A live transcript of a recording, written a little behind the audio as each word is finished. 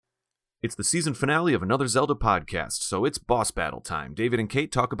It's the season finale of another Zelda podcast, so it's boss battle time. David and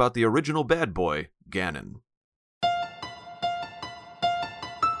Kate talk about the original bad boy, Ganon.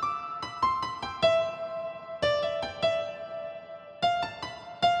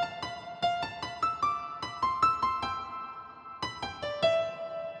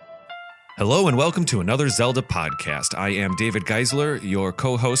 Hello and welcome to another Zelda podcast. I am David Geisler, your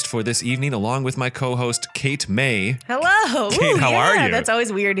co-host for this evening, along with my co-host, Kate May. Hello. Kate, how are you? That's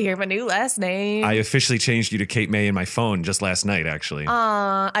always weird to hear my new last name. I officially changed you to Kate May in my phone just last night, actually.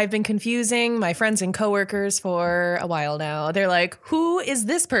 I've been confusing my friends and coworkers for a while now. They're like, who is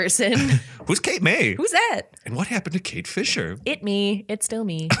this person? Who's Kate May? Who's that? And what happened to Kate Fisher? Me. It's still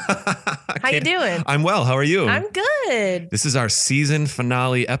me. How you doing? I'm well. How are you? I'm good. This is our season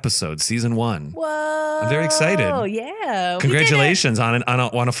finale episode, season 1. Whoa. I'm very excited. Oh, yeah. Congratulations on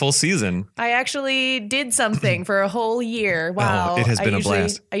a full season. I actually did something for a whole year. Wow. Oh, it has been a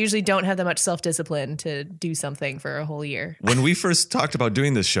blast. I usually don't have that much self-discipline to do something for a whole year. When we first talked about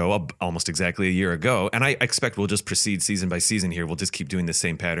doing this show almost exactly a year ago, and I expect we'll just proceed season by season here. We'll just keep doing the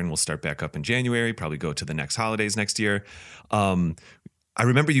same pattern. We'll start back up in January, probably go to the next holidays next year. I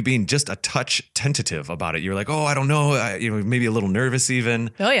remember you being just a touch tentative about it. You're like, oh, I don't know, maybe a little nervous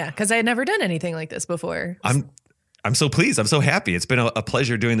even. Oh, yeah, because I had never done anything like this before. I'm so pleased. I'm so happy. It's been a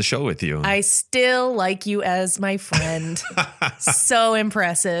pleasure doing the show with you. I still like you as my friend. So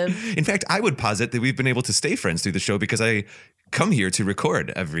impressive. In fact, I would posit that we've been able to stay friends through the show because I come here to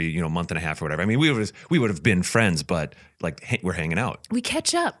record every month and a half or whatever. I mean, we would have been friends, but like we're hanging out. We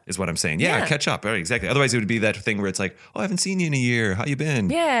catch up. Is what I'm saying. Yeah, catch up. Right, exactly. Otherwise, it would be that thing where it's like, oh, I haven't seen you in a year. How you been?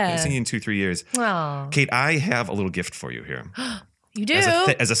 Yeah. I haven't seen you in 2-3 years. Oh. Kate, I have a little gift for you here. You do?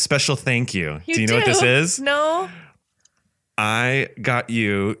 As a special thank you. Do you know what this is? No. I got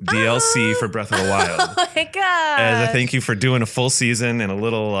you DLC for Breath of the Wild. Oh my God. As a thank you for doing a full season and a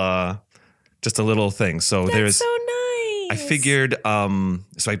little, just a little thing. So That's so nice. I figured,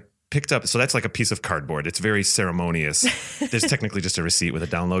 so I picked up, so that's like a piece of cardboard. It's very ceremonious. There's technically just a receipt with a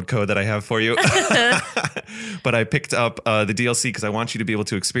download code that I have for you. But I picked up the DLC because I want you to be able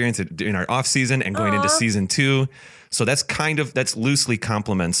to experience it in our off season and going into season 2. So that's loosely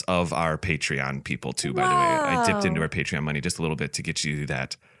compliments of our Patreon people too, by the way. I dipped into our Patreon money just a little bit to get you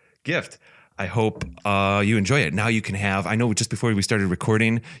that gift. I hope you enjoy it. Now you can have, I know just before we started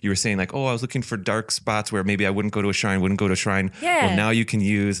recording, you were saying like, oh, I was looking for dark spots where maybe I wouldn't go to a shrine. Yeah. Well, now you can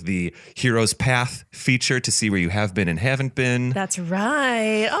use the Hero's Path feature to see where you have been and haven't been. That's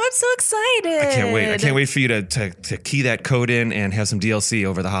right. Oh, I'm so excited. I can't wait. I can't wait for you to key that code in and have some DLC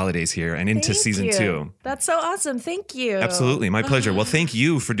over the holidays here and into season 2. That's so awesome. Thank you. Absolutely. My pleasure. Well, thank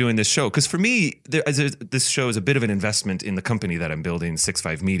you for doing this show. Because for me, this show is a bit of an investment in the company that I'm building,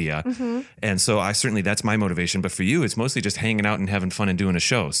 6'5 Media. Mm-hmm. And so that's my motivation. But for you, it's mostly just hanging out and having fun and doing a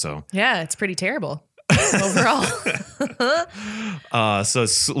show. So yeah, it's pretty terrible overall. So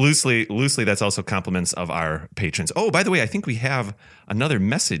loosely, that's also compliments of our patrons. Oh, by the way, I think we have another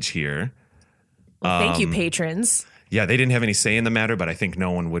message here. Well, thank you, patrons. Yeah, they didn't have any say in the matter, but I think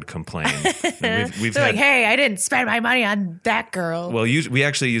no one would complain. They're like, hey, I didn't spend my money on that girl. Well, we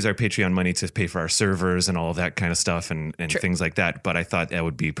actually use our Patreon money to pay for our servers and all of that kind of stuff and things like that. But I thought that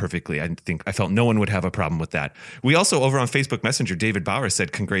would be I felt no one would have a problem with that. We also, over on Facebook Messenger, David Bauer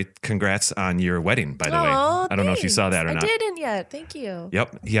said, congrats on your wedding, by the way. I don't know if you saw that or not. I didn't yet. Thank you.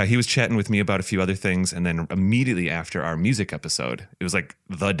 Yep. Yeah, he was chatting with me about a few other things. And then immediately after our music episode, it was like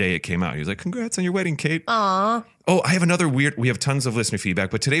the day it came out. He was like, congrats on your wedding, Kate. Aw. Oh, I have another we have tons of listener feedback,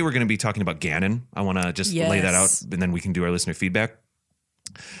 but today we're going to be talking about Ganon. I want to just lay that out, and then we can do our listener feedback.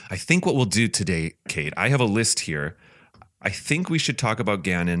 I think what we'll do today, Kate, I have a list here. I think we should talk about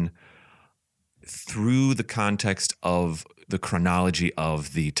Ganon through the context of the chronology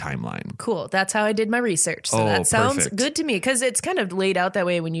of the timeline. Cool. That's how I did my research. So that sounds perfect. Good to me because it's kind of laid out that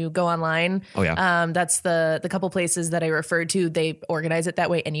way when you go online. Oh, yeah. That's the couple places that I referred to. They organize it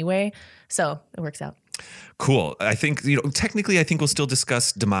that way anyway. So it works out. Cool. I think, technically, I think we'll still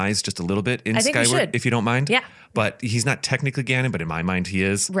discuss Demise just a little bit in Skyward, if you don't mind. Yeah. But he's not technically Ganon, but in my mind, he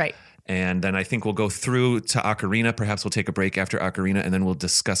is. Right. And then I think we'll go through to Ocarina. Perhaps we'll take a break after Ocarina, and then we'll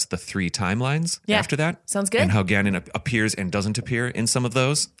discuss the 3 timelines after that. Sounds good. And how Ganon appears and doesn't appear in some of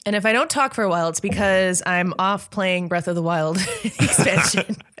those. And if I don't talk for a while, it's because I'm off playing Breath of the Wild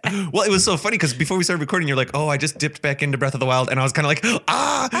expansion Well, it was so funny because before we started recording, you're like, oh, I just dipped back into Breath of the Wild. And I was kind of like,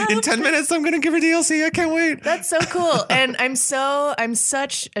 in 10 minutes, I'm going to give her DLC. I can't wait. That's so cool. And I'm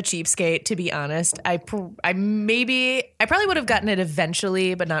such a cheapskate, to be honest. I probably would have gotten it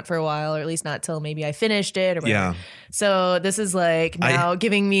eventually, but not for a while, or at least not till maybe I finished it or whatever. Yeah. So this is like now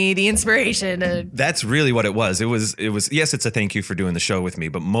giving me the inspiration to. That's really what it was. It was, yes, it's a thank you for doing the show with me,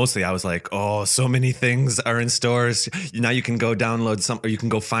 but mostly I was like, oh, so many things are in stores. Now you can go download some, or you can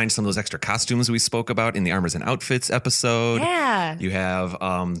go find some of those extra costumes we spoke about in the Armors and Outfits episode. Yeah. You have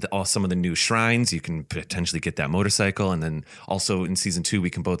some of the new shrines. You can potentially get that motorcycle. And then also in season 2, we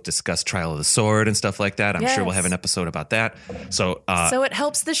can both discuss Trial of the Sword and stuff like that. I'm sure we'll have an episode about that. So it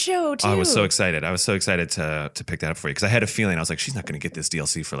helps the show too. I was so excited. To pick that up for you because I had a feeling I was like, she's not going to get this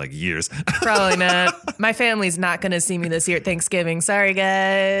DLC for like years. Probably not. My family's not going to see me this year at Thanksgiving. Sorry,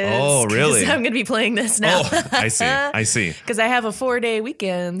 guys. Oh, really? I'm going to be playing this now. Oh, I see. Because I have a 4-day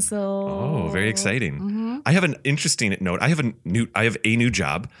weekend. So. Oh, very exciting. I have an interesting note. I have a new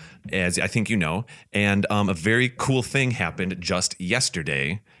job, as I think you know, and a very cool thing happened just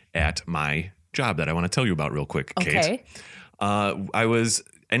yesterday at my job that I want to tell you about real quick, Kate. Okay. I was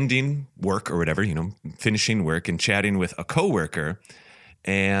ending work or whatever, finishing work and chatting with a coworker,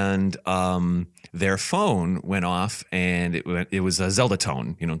 and their phone went off, and it was a Zelda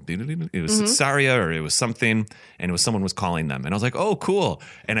tone. It was Saria or it was something, and it was someone was calling them, and I was like, oh, cool.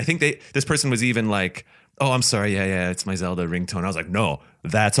 And I think this person was even like, oh, I'm sorry, yeah, it's my Zelda ringtone. I was like, no,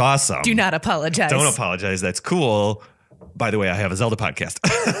 that's awesome. Do not apologize. Don't apologize. That's cool. By the way, I have a Zelda podcast.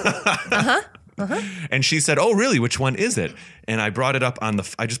 And she said, oh, really? Which one is it? And I brought it up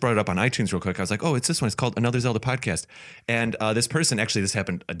I just brought it up on iTunes real quick. I was like, oh, it's this one. It's called Another Zelda Podcast. And this person, actually, this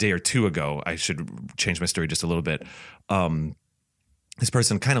happened a day or two ago. I should change my story just a little bit. This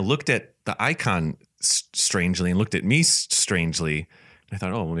person kind of looked at the icon strangely and looked at me strangely. And I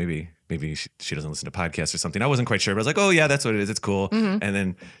thought, oh, well, maybe she doesn't listen to podcasts or something. I wasn't quite sure, but I was like, oh, yeah, that's what it is. It's cool. And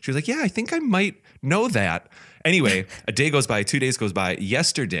then she was like, yeah, I think I might know that. Anyway, a day goes by, 2 days goes by.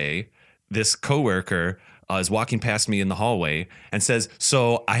 Yesterday, this coworker is walking past me in the hallway and says,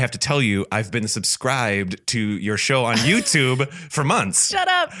 so I have to tell you, I've been subscribed to your show on YouTube for months. Shut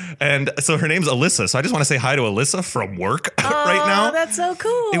up. And so her name's Alyssa. So I just want to say hi to Alyssa from work right now. Oh, that's so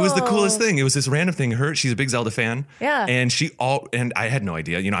cool. It was the coolest thing. It was this random thing. She's a big Zelda fan. Yeah. And I had no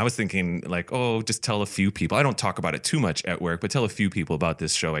idea. I was thinking like, oh, just tell a few people. I don't talk about it too much at work, but tell a few people about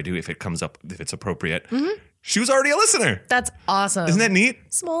this show. I do if it comes up, if it's appropriate. She was already a listener. That's awesome. Isn't that neat?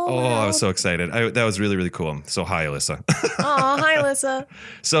 Small Oh, world. I was so excited. That was really, really cool. So hi, Alyssa. Oh, hi, Alyssa.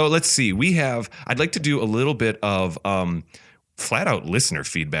 So let's see. I'd like to do a little bit of flat out listener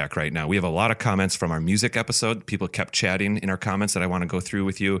feedback right now. We have a lot of comments from our music episode. People kept chatting in our comments that I want to go through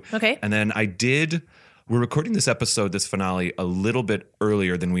with you. Okay. And then we're recording this episode, this finale, a little bit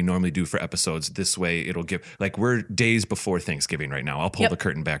earlier than we normally do for episodes. This way it'll we're days before Thanksgiving right now. I'll pull the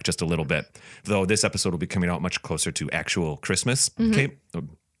curtain back just a little bit, though this episode will be coming out much closer to actual Christmas. Okay.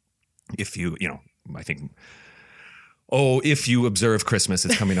 If if you observe Christmas,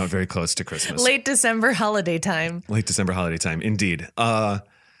 it's coming out very close to Christmas. Late December holiday time. Indeed.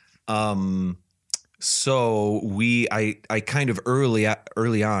 So I kind of early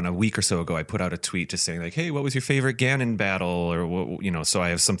on, a week or so ago, I put out a tweet just saying like, hey, what was your favorite Ganon battle? Or what, so I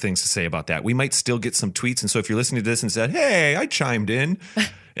have some things to say about that. We might still get some tweets. And so if you're listening to this and said, hey, I chimed in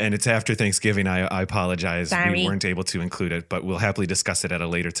and it's after Thanksgiving, I apologize. Sorry. We weren't able to include it, but we'll happily discuss it at a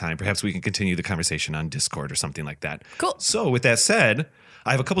later time. Perhaps we can continue the conversation on Discord or something like that. Cool. So with that said, I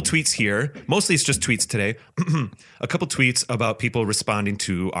have a couple tweets here. Mostly it's just tweets today. A couple tweets about people responding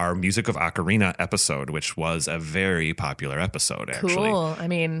to our Music of Ocarina episode, which was a very popular episode, actually. Cool. I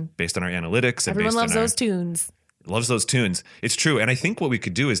mean, based on our analytics. And everyone loves those tunes. Loves those tunes. It's true. And I think what we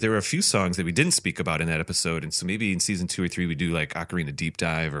could do is there were a few songs that we didn't speak about in that episode. And so maybe in season 2 or 3, we do like Ocarina Deep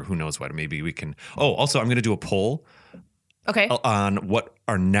Dive or who knows what. Maybe we can. Oh, also, I'm going to do a poll. Okay. On what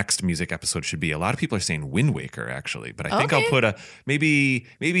our next music episode should be. A lot of people are saying Wind Waker, actually, but I think I'll put maybe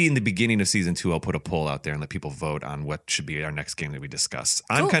in the beginning of season 2, I'll put a poll out there and let people vote on what should be our next game that we discuss.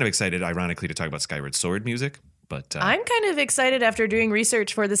 Cool. I'm kind of excited, ironically, to talk about Skyward Sword music, but I'm kind of excited after doing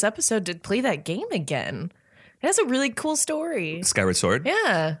research for this episode to play that game again. It has a really cool story. Skyward Sword?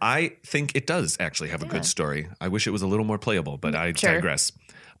 Yeah. I think it does actually have a good story. I wish it was a little more playable, but I digress.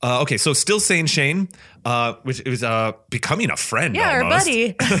 Okay, so still saying Shane, which is becoming a friend. Yeah, almost. our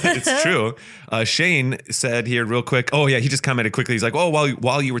buddy. It's true. Shane said here real quick. Oh yeah, he just commented quickly. He's like, oh,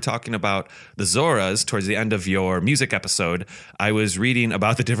 while you were talking about the Zoras towards the end of your music episode, I was reading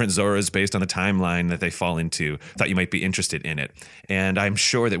about the different Zoras based on the timeline that they fall into. Thought you might be interested in it, and I'm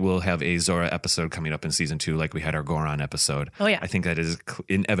sure that we'll have a Zora episode coming up in season 2, like we had our Goron episode. Oh yeah, I think that is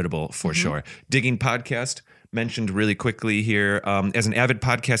inevitable for sure. Digging podcast. Mentioned really quickly here, as an avid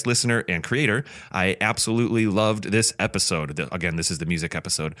podcast listener and creator, I absolutely loved this episode. Again, this is the music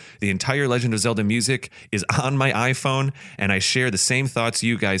episode. The entire Legend of Zelda music is on my iPhone, and I share the same thoughts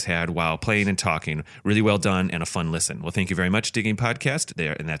you guys had while playing and talking. Really well done and a fun listen. Well, thank you very much, Digging Podcast,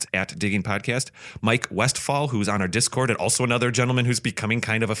 there, and that's at Digging Podcast. Mike Westfall, who's on our Discord, and also another gentleman who's becoming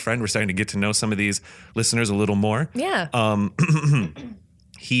kind of a friend. We're starting to get to know some of these listeners a little more. Yeah.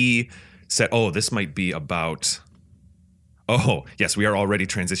 He said, oh, this might be about... Oh, yes, we are already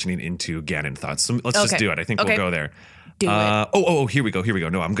transitioning into Ganon thoughts. So let's just do it. I think we'll go there. Do it. Oh, here we go.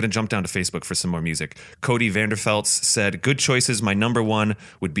 No, I'm going to jump down to Facebook for some more music. Cody Vanderfelts said, good choices. My number one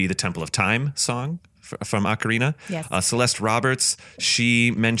would be the Temple of Time song from Ocarina. Yes. Celeste Roberts,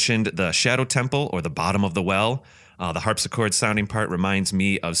 she mentioned the Shadow Temple or the Bottom of the Well. The harpsichord sounding part reminds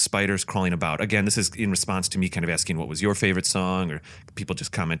me of spiders crawling about. Again, this is in response to me kind of asking what was your favorite song, or people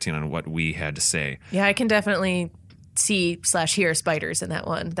just commenting on what we had to say. Yeah, I can definitely see/hear spiders in that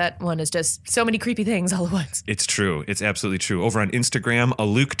one. That one is just so many creepy things all at once. It's true. It's absolutely true. Over on Instagram, a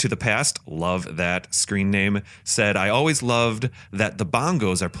Luke to the Past, love that screen name, said, I always loved that the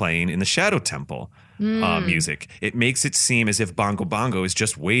bongos are playing in the Shadow Temple. Music. It makes it seem as if Bongo Bongo is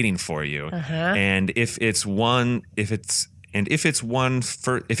just waiting for you. And if it's one's first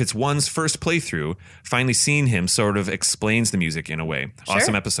playthrough, finally seeing him sort of explains the music in a way. Sure.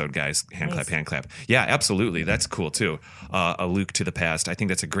 Awesome episode, guys. Hand clap. Yeah, absolutely. That's cool too. A Luke to the Past. I think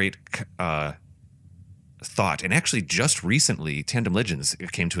that's a great thought. And actually, just recently, Tandem Legends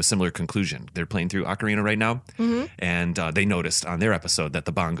came to a similar conclusion. They're playing through Ocarina right now, and they noticed on their episode that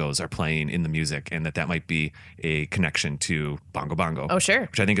the bongos are playing in the music, and that might be a connection to Bongo Bongo. Oh, sure.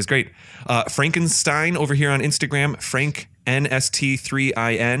 Which I think is great. Frankenstein over here on Instagram, Frank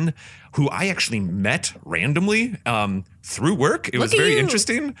NST3IN, who I actually met randomly through work. It was very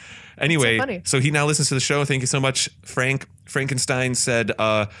interesting. Anyway, so he now listens to the show. Thank you so much, Frank. Frankenstein said,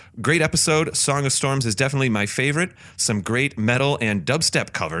 great episode. Song of Storms is definitely my favorite. Some great metal and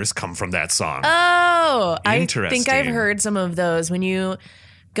dubstep covers come from that song. Oh, I think I've heard some of those. When you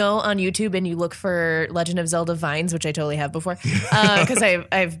go on YouTube and you look for Legend of Zelda Vines, which I totally have before, because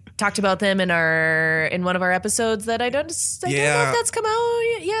I've talked about them in one of our episodes that I don't know if that's come out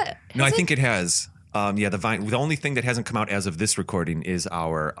yet. No, I think it has. The Vine. The only thing that hasn't come out as of this recording is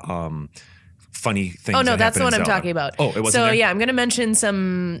our funny things. Oh no, that's the one I'm talking about. Oh, it wasn't so there? Yeah, I'm going to mention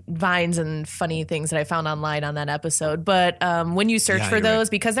some vines and funny things that I found online on that episode. But when you search for those,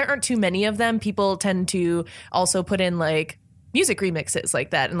 because there aren't too many of them, people tend to also put in like music remixes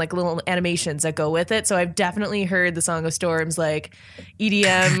like that and like little animations that go with it. So I've definitely heard the Song of Storms like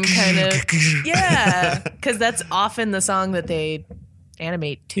EDM kind of, yeah, because that's often the song that they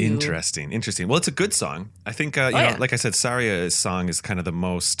animate to. Interesting. Well, it's a good song. I think, like I said, Saria's song is kind of the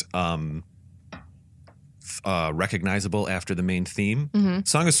most recognizable after the main theme.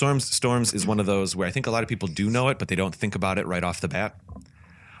 Song of Storms is one of those where I think a lot of people do know it, but they don't think about it right off the bat.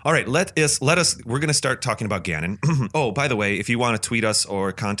 All right, let us. We're going to start talking about Ganon. Oh, by the way, if you want to tweet us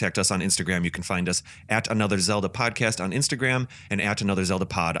or contact us on Instagram, you can find us at Another Zelda Podcast on Instagram and at Another Zelda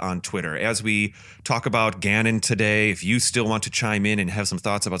Pod on Twitter. As we talk about Ganon today, if you still want to chime in and have some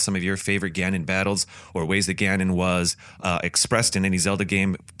thoughts about some of your favorite Ganon battles or ways that Ganon was expressed in any Zelda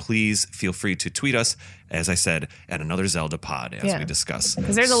game, please feel free to tweet us, as I said, at Another Zelda Pod as we discuss.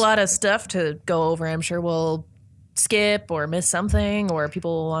 Because there's a lot of stuff to go over. I'm sure we'll skip or miss something, or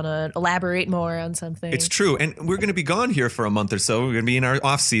people want to elaborate more on something. It's true. And we're going to be gone here for a month or so. We're going to be in our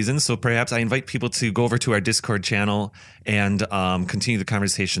off season. So perhaps I invite people to go over to our Discord channel and continue the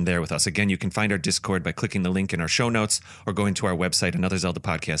conversation there with us. Again, you can find our Discord by clicking the link in our show notes or going to our website,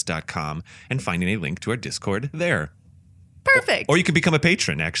 anotherzeldapodcast.com, and finding a link to our Discord there. Perfect. Or you can become a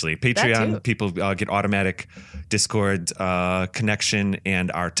patron, actually. Patreon people get automatic Discord connection,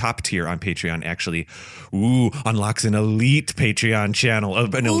 and our top tier on Patreon actually unlocks an elite Patreon channel,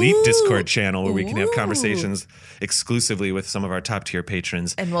 an elite Discord channel where we can have conversations exclusively with some of our top tier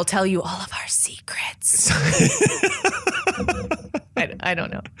patrons. And we'll tell you all of our secrets. I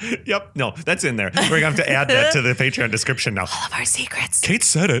don't know. Yep. No, that's in there. We're going to have to add that to the Patreon description now. All of our secrets. Kate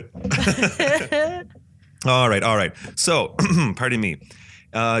said it. All right. So, pardon me.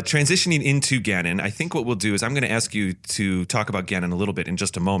 Transitioning into Ganon, I think what we'll do is I'm going to ask you to talk about Ganon a little bit in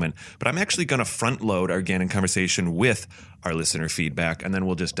just a moment, but I'm actually going to front load our Ganon conversation with our listener feedback, and then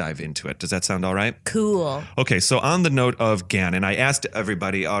we'll just dive into it. Does that sound all right? Cool. Okay, so on the note of Ganon, I asked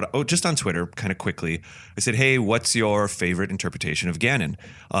everybody, just on Twitter, kind of quickly, I said, hey, what's your favorite interpretation of Ganon?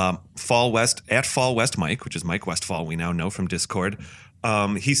 Fall West Mike, which is Mike Westfall, we now know from Discord,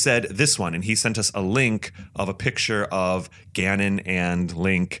 he said this one, and he sent us a link of a picture of Ganon and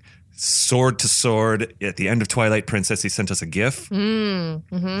Link sword to sword at the end of Twilight Princess. He sent us a GIF,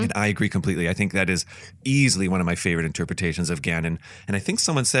 and I agree completely. I think that is easily one of my favorite interpretations of Ganon. And I think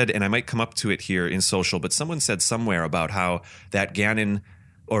someone said, and I might come up to it here in social, but someone said somewhere about how that Ganon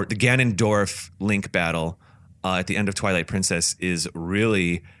or the Ganondorf Link battle at the end of Twilight Princess is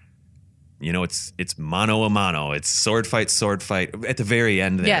really, it's mano a mano. It's sword fight at the very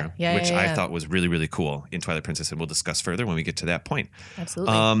end there, which I thought was really, really cool in Twilight Princess, and we'll discuss further when we get to that point.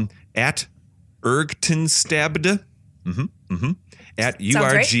 Absolutely. At Ergtenstabd, at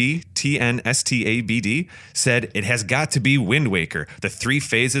URGTNSTABD, said, it has got to be Wind Waker. The 3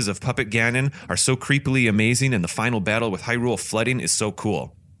 phases of Puppet Ganon are so creepily amazing, and the final battle with Hyrule flooding is so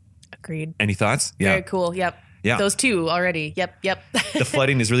cool. Agreed. Any thoughts? Yeah. Very cool. Yep. Yeah. Those 2 already. Yep. The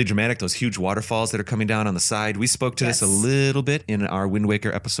flooding is really dramatic. Those huge waterfalls that are coming down on the side. We spoke to this a little bit in our Wind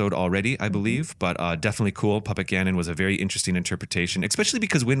Waker episode already, I believe, but definitely cool. Puppet Ganon was a very interesting interpretation, especially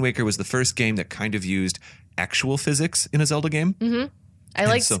because Wind Waker was the first game that kind of used actual physics in a Zelda game. Mm-hmm. I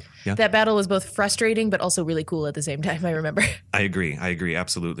liked that battle was both frustrating but also really cool at the same time, I remember. I agree,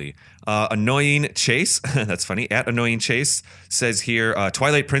 absolutely. Annoying Chase, that's funny, at Annoying Chase says here,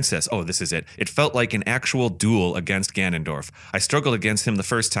 Twilight Princess, this is it. It felt like an actual duel against Ganondorf. I struggled against him the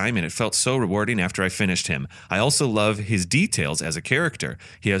first time, and it felt so rewarding after I finished him. I also love his details as a character.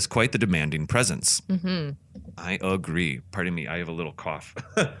 He has quite the demanding presence. Mm-hmm. I agree. Pardon me, I have a little cough.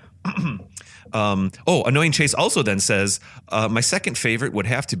 Annoying Chase also then says, my second favorite would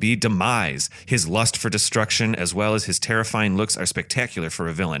have to be Demise. His lust for destruction as well as his terrifying looks are spectacular for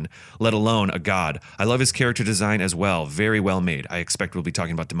a villain, let alone a god. I love his character design as well. Very well made. I expect we'll be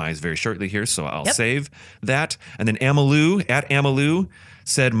talking about Demise very shortly here, so I'll save that. And then Amalu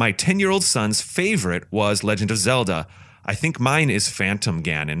said, my 10-year-old son's favorite was Legend of Zelda. I think mine is Phantom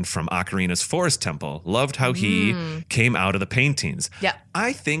Ganon from Ocarina's Forest Temple. Loved how he came out of the paintings. Yeah.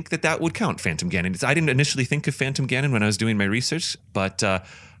 I think that would count, Phantom Ganon. I didn't initially think of Phantom Ganon when I was doing my research, but I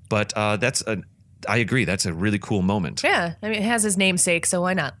agree. That's a really cool moment. Yeah. I mean, it has his namesake, so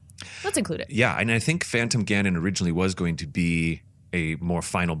why not? Let's include it. Yeah, and I think Phantom Ganon originally was going to be a more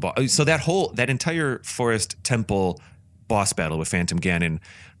final boss. So that entire Forest Temple boss battle with Phantom Ganon,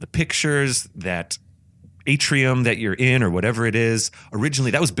 the pictures, that atrium that you're in or whatever it is,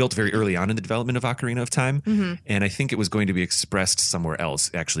 originally that was built very early on in the development of Ocarina of Time, and I think it was going to be expressed somewhere else,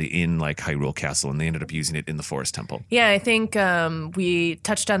 actually in like Hyrule Castle, and they ended up using it in the Forest Temple. Yeah, I think we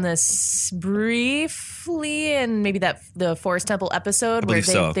touched on this briefly in maybe the Forest Temple episode where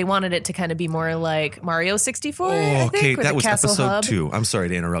they wanted it to kind of be more like Mario 64. Okay, that was episode 2. I'm sorry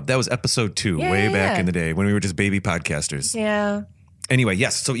to interrupt. That was episode 2, way back in the day when we were just baby podcasters. Yeah. Anyway,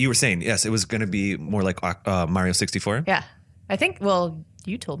 yes. So you were saying, yes, it was going to be more like Mario 64? Yeah. I think,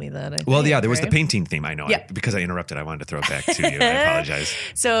 you told me that. There was the painting theme. I know. Yeah. Because I interrupted, I wanted to throw it back to you. I apologize.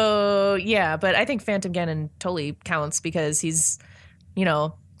 So, yeah, but I think Phantom Ganon totally counts because he's,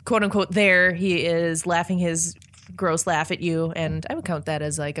 quote unquote there. He is laughing his gross laugh at you, and I would count that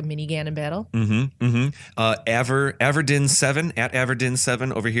as like a mini Ganon battle. Averdin7 at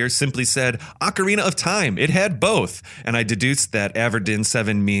Averdin7 over here simply said Ocarina of Time. It had both, and I deduced that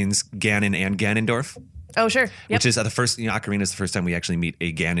Averdin7 means Ganon and Ganondorf. Oh, sure. Yep. Which is the first. Ocarina is the first time we actually meet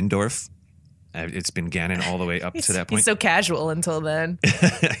a Ganondorf. It's been Ganon all the way up to that point. He's so casual until then.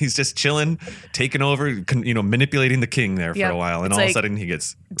 He's just chilling, taking over, manipulating the king there for a while. And all of a sudden he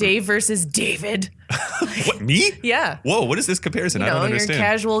gets... Dave versus David. What, me? Yeah. Whoa, what is this comparison? I don't understand. You're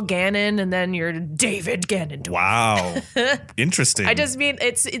casual Ganon and then you're David Ganondorf. Wow. Interesting. I just mean,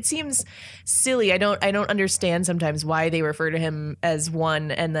 it seems silly. I don't understand sometimes why they refer to him as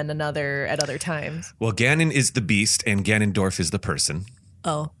one and then another at other times. Well, Ganon is the beast and Ganondorf is the person.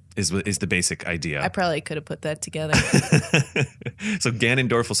 Oh. Is the basic idea. I probably could have put that together. So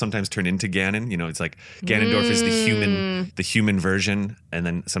Ganondorf will sometimes turn into Ganon. It's like Ganondorf is the human version, and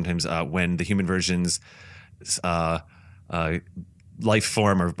then sometimes when the human version's life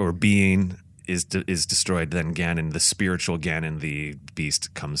form or being is destroyed, then Ganon, the spiritual Ganon, the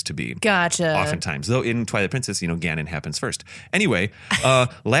beast, comes to be. Gotcha. Oftentimes, though in Twilight Princess, Ganon happens first. Anyway,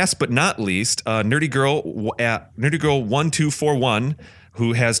 last but not least, Nerdy Girl 1241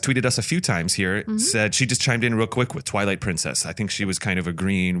 who has tweeted us a few times here, said she just chimed in real quick with Twilight Princess. I think she was kind of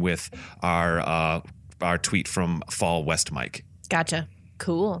agreeing with our tweet from Fall West Mike. Gotcha.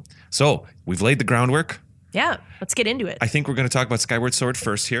 Cool. So we've laid the groundwork. Yeah, let's get into it. I think we're going to talk about Skyward Sword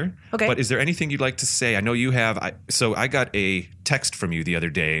first here. Okay. But is there anything you'd like to say? I know you have. So I got a text from you the other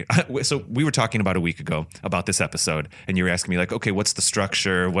day. So we were talking about a week ago about this episode, and you were asking me like, okay, what's the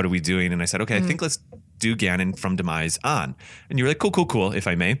structure? What are we doing? And I said, okay, I think let's do Ganon from Demise on. And you were like, cool, if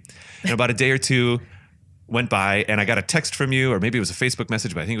I may. And about a day or two went by, and I got a text from you, or maybe it was a Facebook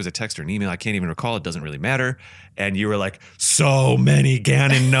message, but I think it was a text or an email. I can't even recall. It doesn't really matter. And you were like, so many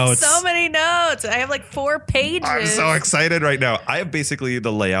Ganon notes. So many notes. I have like 4 pages. I'm so excited right now. I have basically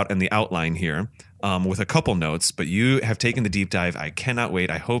the layout and the outline here with a couple notes, but you have taken the deep dive. I cannot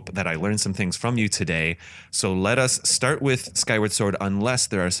wait. I hope that I learned some things from you today. So let us start with Skyward Sword, unless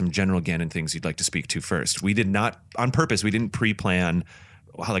there are some general Ganon things you'd like to speak to first. We did not, on purpose, we didn't pre-plan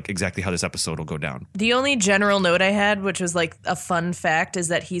exactly how this episode will go down. The only general note I had, which was like a fun fact, is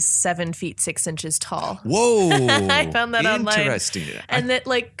that he's 7 feet 6 inches tall. Whoa. I found that online. Interesting. And that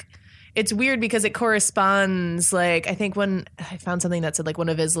like, it's weird because it corresponds, like, I think when I found something that said like one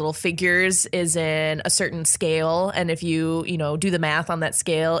of his little figures is in a certain scale. And if you do the math on that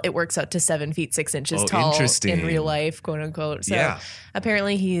scale, it works out to 7 feet 6 inches tall in real life, quote unquote. So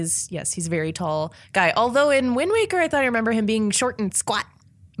apparently he's a very tall guy. Although in Wind Waker, I thought I remember him being short and squat.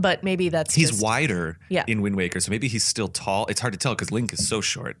 But maybe he's wider in Wind Waker, so maybe he's still tall. It's hard to tell because Link is so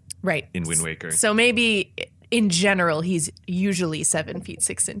short, in Wind Waker. So maybe in general, he's usually 7 feet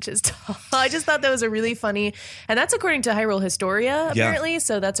 6 inches tall. I just thought that was a really funny, and that's according to Hyrule Historia apparently.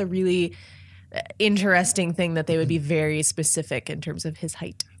 So that's a really interesting thing that they would be very specific in terms of his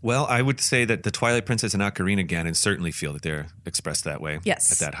height. Well, I would say that the Twilight Princess and Ocarina Ganon certainly feel that they're expressed that way.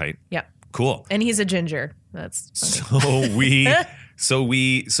 Yes, at that height. Yeah, cool. And he's a ginger. That's funny. So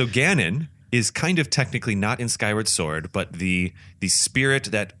Ganon is kind of technically not in Skyward Sword, but the spirit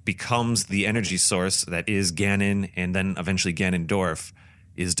that becomes the energy source that is Ganon and then eventually Ganondorf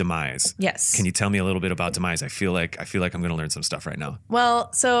is Demise. Yes. Can you tell me a little bit about Demise? I feel like I'm going to learn some stuff right now.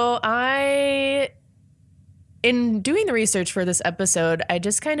 Well, so in doing the research for this episode, I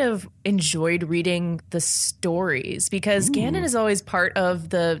just kind of enjoyed reading the stories because Ganon is always part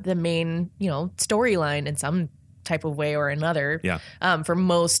of the main, storyline in some type of way or another. Yeah. For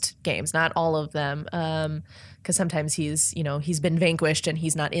most games, not all of them. Because sometimes he's been vanquished and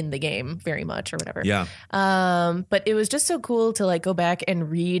he's not in the game very much or whatever. Yeah. But it was just so cool to like go back and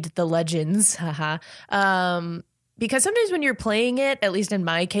read the legends. Because sometimes when you're playing it, at least in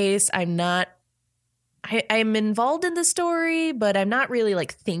my case, I'm involved in the story, but I'm not really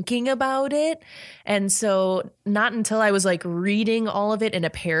like thinking about it. And so not until I was like reading all of it in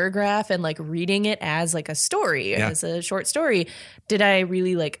a paragraph and like reading it as like a story, as a short story, did I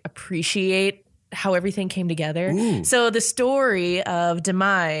really like appreciate how everything came together. Ooh. So the story of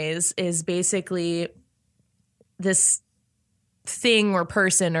Demise is basically this thing or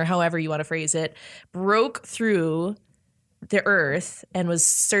person or however you want to phrase it broke through the earth and was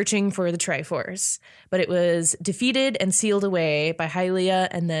searching for the Triforce, but it was defeated and sealed away by Hylia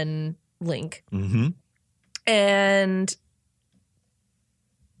and then Link. Mm-hmm. And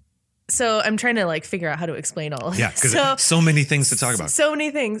so I'm trying to like figure out how to explain all of this. Yeah, because so many things to talk about. So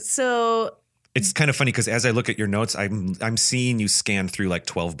many things. So it's kind of funny because as I look at your notes, I'm seeing you scan through like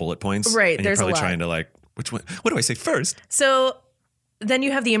 12 bullet points. Right. And there's you're probably a lot. trying to like, which one? What do I say first? So then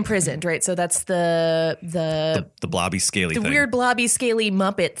you have the imprisoned, right? So that's the blobby scaly thing. The weird blobby scaly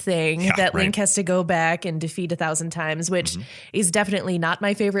Muppet thing that Link has to go back and defeat 1,000 times, which is definitely not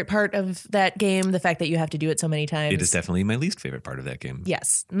my favorite part of that game. The fact that you have to do it so many times. It is definitely my least favorite part of that game.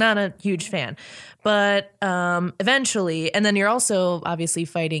 Yes, not a huge fan. But eventually, and then you're also obviously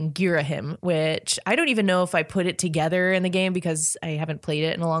fighting Girahim, which I don't even know if I put it together in the game because I haven't played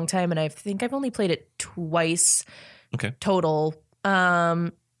it in a long time. And I think I've only played it twice total.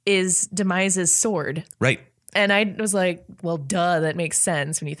 Is Demise's sword. Right. And I was like, well, duh, that makes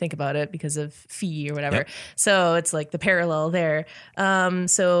sense when you think about it because of Fee or whatever. Yep. So it's like the parallel there.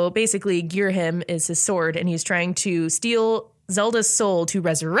 So basically Girahim is his sword and he's trying to steal Zelda's soul to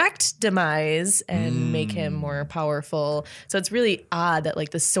resurrect Demise and make him more powerful. So it's really odd that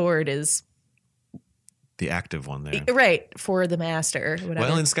like the sword is the active one there. Right. For the master. Whatever.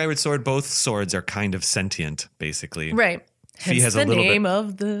 Well, in Skyward Sword, both swords are kind of sentient, basically. Right. Fee has the a little name bit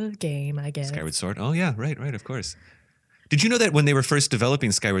of the game, I guess. Skyward Sword. Oh, yeah. Right, of course. Did you know that when they were first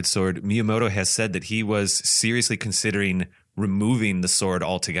developing Skyward Sword, Miyamoto has said that he was seriously considering removing the sword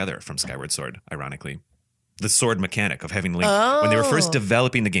altogether from Skyward Sword, ironically. the sword mechanic of having Link when they were first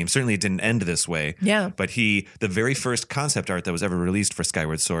developing the game. Certainly it didn't end this way. Yeah. But the very first concept art that was ever released for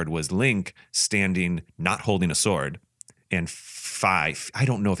Skyward Sword was Link standing, not holding a sword, and Fi. I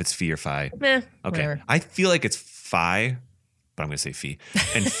don't know if it's Fi or Fi. Okay. Whatever. I feel like it's Fi, but I'm going to say Fi.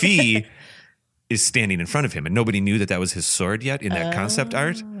 And Fi is standing in front of him, and nobody knew that was his sword yet in that concept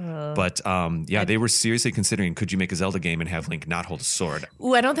art. But they were seriously considering, could you make a Zelda game and have Link not hold a sword?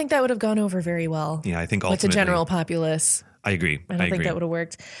 Ooh, I don't think that would have gone over very well. Yeah, I think ultimately. With the general populace. I agree. I don't think that would have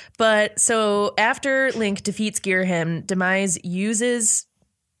worked. But so after Link defeats Ghirahim, Demise uses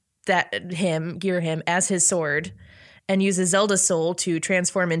Ghirahim as his sword and uses Zelda's soul to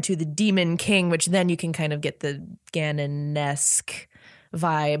transform into the Demon King, which then you can kind of get the Ganon-esque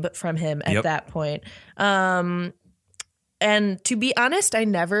vibe from him at that point. And to be honest, I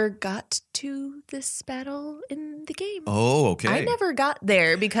never got to this battle in the game. Oh, okay. I never got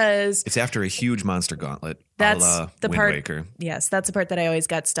there because it's after a huge monster gauntlet. That's the Wind part. Waker. Yes, that's the part that I always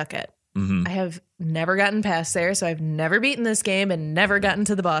got stuck at. Mm-hmm. I have never gotten past there, so I've never beaten this game and never gotten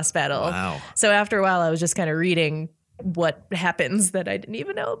to the boss battle. Wow. So after a while, I was just kind of reading what happens that I didn't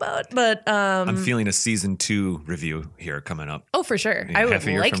even know about. But I'm feeling a season 2 review here coming up. Oh, for sure. I would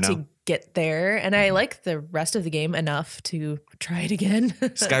like to get there, and I like the rest of the game enough to try it again.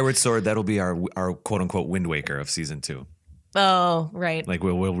 Skyward Sword, that'll be our quote unquote Wind Waker of season 2. Oh, right. Like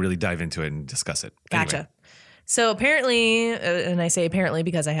we'll really dive into it and discuss it. Gotcha. Anyway. So apparently, and I say apparently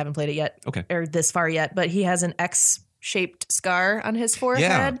because I haven't played it yet, or this far yet, but he has an X-shaped scar on his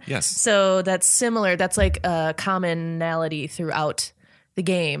forehead. Yeah, yes. So that's similar. That's like a commonality throughout the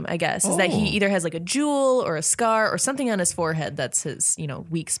game, I guess, is that he either has like a jewel or a scar or something on his forehead that's his,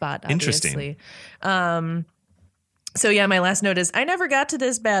 weak spot, obviously. Interesting. So yeah, my last note is I never got to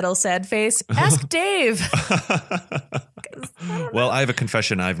this battle, sad face. Ask Dave. Well, I have a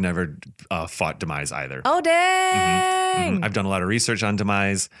confession. I've never fought Demise either. Oh, dang. Mm-hmm. I've done a lot of research on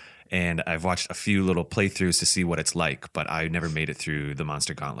Demise, and I've watched a few little playthroughs to see what it's like, but I never made it through the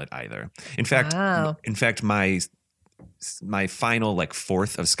Monster Gauntlet either. In fact, my final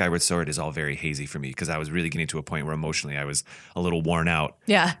fourth of Skyward Sword is all very hazy for me because I was really getting to a point where emotionally I was a little worn out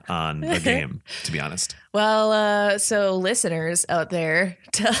on the game, to be honest. Well, so listeners out there,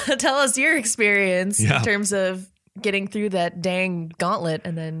 tell us your experience in terms of getting through that dang gauntlet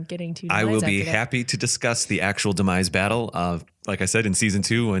and then getting to Demise. I will be happy to discuss the actual Demise battle, like I said, in season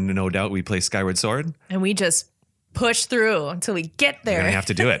 2, when no doubt we play Skyward Sword. And we just push through until we get there. You're gonna have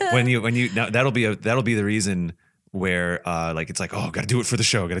to do it. That'll be the reason where it's like, oh, gotta do it for the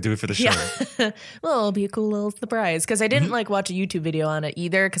show. Yeah. Well, it'll be a cool little surprise because I didn't watch a YouTube video on it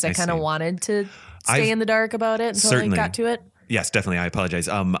either because I kind of wanted to stay in the dark about it until I got to it. Yes, definitely. I apologize.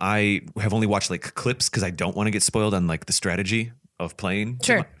 I have only watched clips because I don't want to get spoiled on the strategy of playing,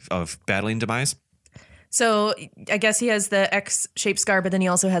 of battling Demise. So I guess he has the X-shaped scar, but then he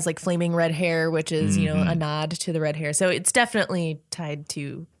also has flaming red hair, which is, a nod to the red hair. So it's definitely tied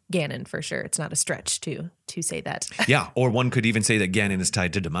to Ganon for sure. It's not a stretch to say that. Yeah, or one could even say that Ganon is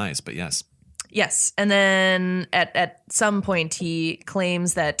tied to Demise, but yes. Yes, and then at some point he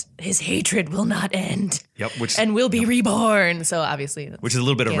claims that his hatred will not end. Yep, and will be reborn. So obviously, which is a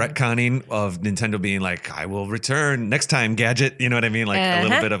little bit of retconning of Nintendo being like, "I will return next time, Gadget." You know what I mean? A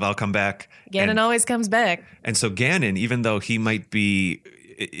little bit of "I'll come back." Ganon always comes back. And so Ganon, even though he might be,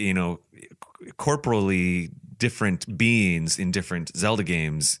 corporally different beings in different Zelda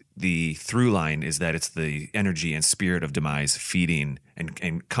games, the through line is that it's the energy and spirit of Demise feeding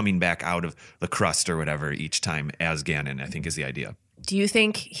and coming back out of the crust or whatever each time as Ganon, I think is the idea. Do you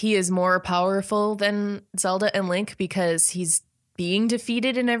think he is more powerful than Zelda and Link because he's being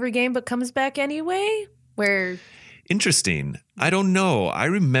defeated in every game but comes back anyway? Interesting. I don't know. I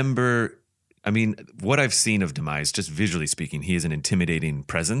remember, what I've seen of Demise, just visually speaking, he is an intimidating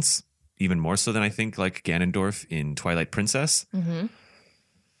presence. Even more so than I think Ganondorf in Twilight Princess. Mm-hmm.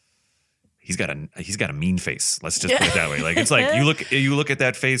 He's got a mean face. Let's just put it that way. It's like you look at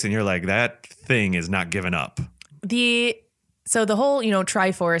that face and you're like, that thing is not giving up. So the whole,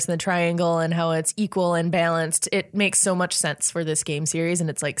 Triforce and the triangle and how it's equal and balanced, it makes so much sense for this game series and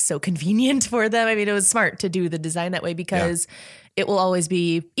it's so convenient for them. It was smart to do the design that way because it will always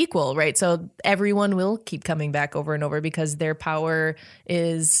be equal, right? So everyone will keep coming back over and over because their power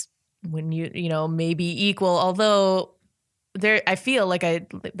is when maybe equal, although I feel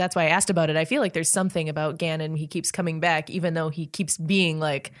that's why I asked about it. I feel like there's something about Ganon. He keeps coming back, even though he keeps being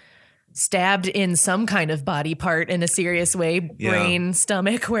stabbed in some kind of body part in a serious way, brain,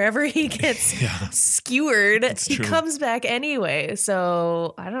 stomach, wherever he gets skewered, he comes back anyway.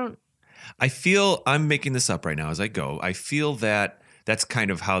 So I feel I'm making this up right now as I go. I feel that that's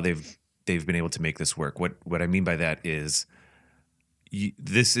kind of how they've they've been able to make this work. What I mean by that is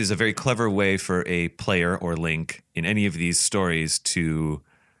this is a very clever way for a player or Link in any of these stories to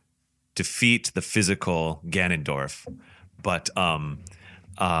defeat the physical Ganondorf, but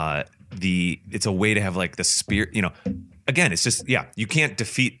it's a way to have like the spirit, again, it's just, you can't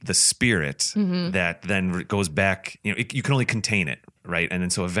defeat the spirit that then goes back, you can only contain it, right? And then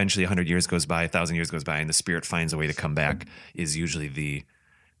so eventually 100 years goes by, 1,000 years goes by, and the spirit finds a way to come back is usually the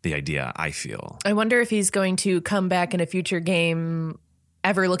idea, I feel. I wonder if he's going to come back in a future game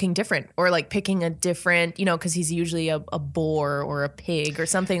ever looking different, or like picking a different, because he's usually a boar or a pig or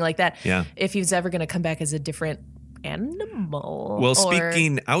something like that. Yeah. If he's ever going to come back as a different animal. Well,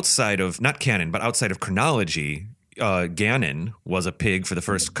 speaking outside of, not canon, but outside of chronology, Ganon was a pig for the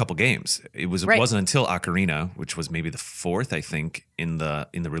first couple games. It wasn't until Ocarina, which was maybe the fourth, I think, in the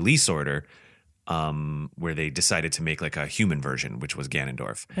release order, where they decided to make like a human version, which was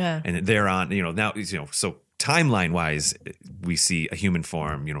Ganondorf. Yeah. And thereon, now, so timeline wise, we see a human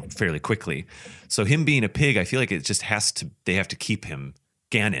form, fairly quickly. So him being a pig, I feel like it just they have to keep him,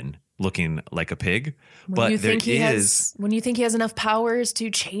 Ganon, looking like a pig. When you think he has enough powers to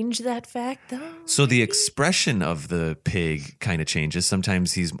change that fact, though? So the expression of the pig kind of changes.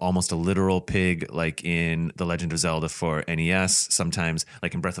 Sometimes he's almost a literal pig, like in The Legend of Zelda for NES. Sometimes,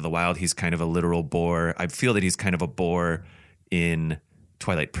 like in Breath of the Wild, he's kind of a literal boar. I feel that he's kind of a boar in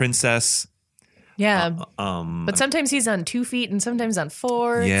Twilight Princess. Yeah, but sometimes he's on 2 feet and sometimes on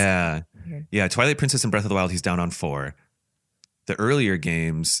 4. Yeah. Twilight Princess and Breath of the Wild, he's down on 4. The earlier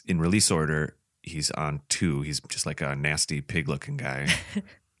games in release order, he's on 2. He's just like a nasty pig-looking guy.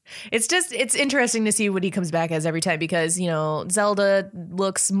 It's interesting to see what he comes back as every time because, Zelda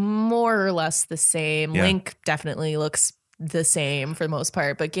looks more or less the same. Yeah. Link definitely looks the same for the most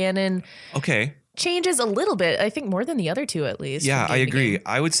part, but Ganon changes a little bit. I think more than the other two, at least. Yeah, I agree.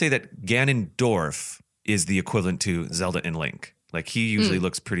 I would say that Ganondorf is the equivalent to Zelda and Link. Like he usually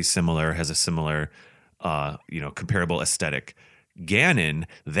looks pretty similar, has a similar, comparable aesthetic. Ganon,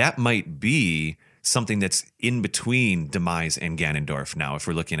 that might be something that's in between Demise and Ganondorf now, if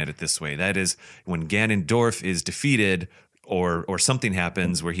we're looking at it this way. That is, when Ganondorf is defeated or something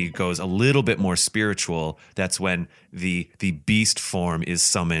happens where he goes a little bit more spiritual, that's when the beast form is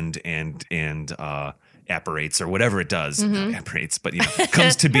summoned and apparates or whatever it does. Not apparates, but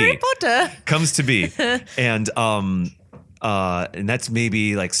comes to be. Harry Potter. Comes to be. And that's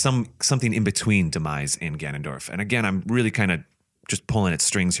maybe like something in between Demise and Ganondorf. And again, I'm really kind of just pulling at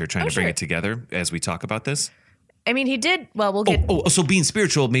strings here, trying to bring it together as we talk about this. I mean, he did. Well, we'll get. So being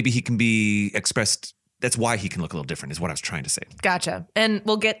spiritual, maybe he can be expressed. That's why he can look a little different, is what I was trying to say. Gotcha. And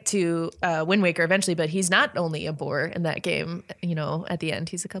we'll get to Wind Waker eventually, but he's not only a boar in that game. At the end,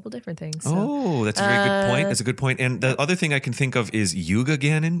 he's a couple different things. So. Oh, that's a very good point. That's a good point. And the other thing I can think of is Yuga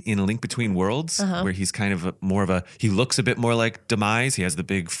Ganon in A Link Between Worlds, where he's kind of he looks a bit more like Demise. He has the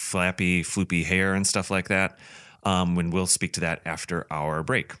big flappy, floopy hair and stuff like that. When we'll speak to that after our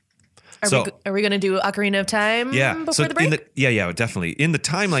break. Are we going to do Ocarina of Time before the break? Definitely. In the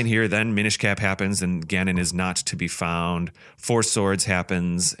timeline here, then Minish Cap happens and Ganon is not to be found. Four Swords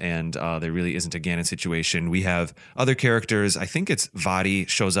happens and there really isn't a Ganon situation. We have other characters. I think it's Vaati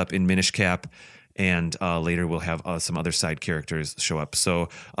shows up in Minish Cap and later we'll have some other side characters show up. So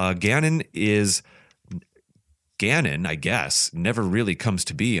Ganon, I guess, never really comes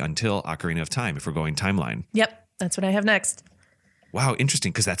to be until Ocarina of Time if we're going timeline. Yep. That's what I have next. Wow,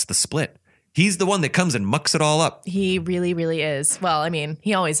 interesting, because that's the split. He's the one that comes and mucks it all up. He really, really is. Well, I mean,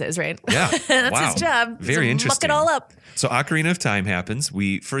 he always is, right? Yeah. That's his job. Very interesting. Muck it all up. So Ocarina of Time happens.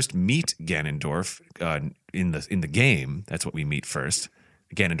 We first meet Ganondorf in the game. That's what we meet first.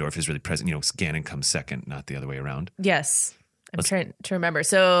 Ganondorf is really present. Ganon comes second, not the other way around. Yes. I'm trying to remember.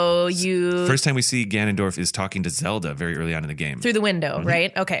 So first time we see Ganondorf is talking to Zelda very early on in the game. Through the window,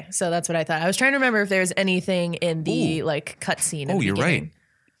 right? Okay, so that's what I thought. I was trying to remember if there's anything in the cutscene. Oh, you're right.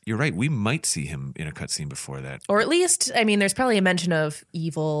 You're right. We might see him in a cutscene before that. Or at least, I mean, there's probably a mention of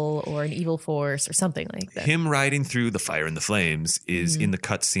evil or an evil force or something like that. Him riding through the fire and the flames is in the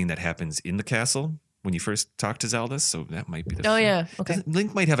cutscene that happens in the castle when you first talk to Zelda. So that might be the yeah. Okay.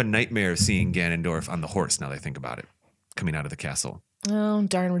 Link might have a nightmare of seeing Ganondorf on the horse now that I think about it. Coming out of the castle. Oh,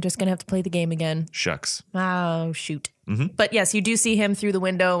 darn. We're just going to have to play the game again. Shucks. Oh, shoot. But yes, you do see him through the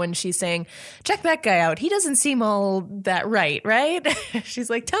window and she's saying, check that guy out. He doesn't seem all that right? She's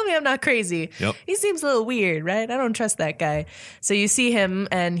like, tell me I'm not crazy. Yep. He seems a little weird, right? I don't trust that guy. So you see him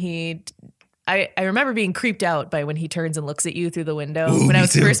and I remember being creeped out by when he turns and looks at you through the window. When I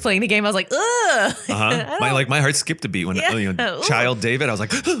was first playing the game, I was like, ugh. My heart skipped a beat when child David, I was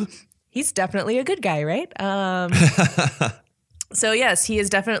like, he's definitely a good guy, right? So yes, he is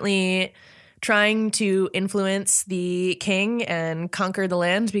definitely trying to influence the king and conquer the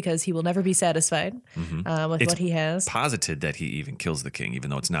land because he will never be satisfied with what he has. Posited that he even kills the king,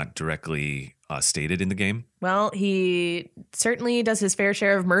 even though it's not directly stated in the game. Well, he certainly does his fair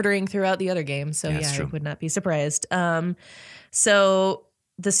share of murdering throughout the other games. So I would not be surprised. So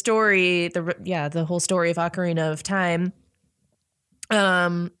the story, the whole story of Ocarina of Time,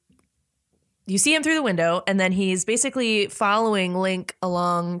 you see him through the window, and then he's basically following Link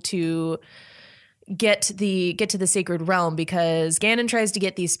along to get to the sacred realm because Ganon tries to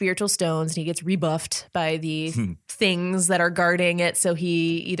get these spiritual stones and he gets rebuffed by the things that are guarding it. So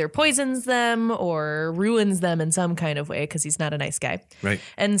he either poisons them or ruins them in some kind of way because he's not a nice guy. Right.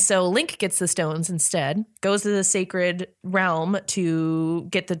 And so Link gets the stones instead, goes to the sacred realm to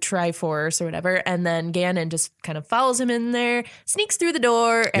get the Triforce or whatever. And then Ganon just kind of follows him in there, sneaks through the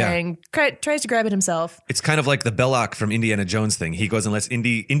door and tries to grab it himself. It's kind of like the Belloc from Indiana Jones thing. He goes and lets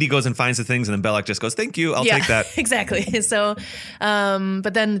Indy goes and finds the things, and then Belloc just goes, "Thank you, I'll take that." Exactly. So,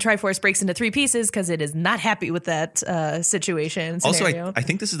 but then the Triforce breaks into 3 pieces because it is not happy with that situation. Scenario. Also, I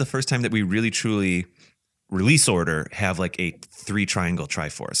think this is the first time that we really truly release order have like a 3 triangle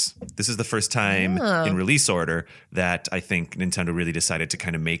Triforce. This is the first time in release order that I think Nintendo really decided to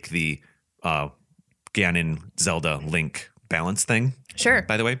kind of make the Ganon, Zelda, Link balance thing. Sure.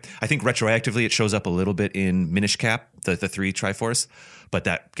 By the way, I think retroactively it shows up a little bit in Minish Cap, the 3 Triforce, but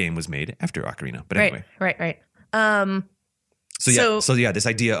that game was made after Ocarina. But anyway. Right. So this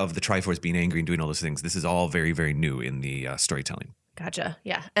idea of the Triforce being angry and doing all those things, this is all very, very new in the storytelling. Gotcha.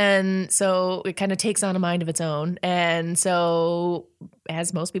 Yeah. And so it kind of takes on a mind of its own. And so,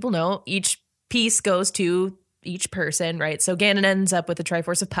 as most people know, each piece goes to each person, right? So Ganon ends up with the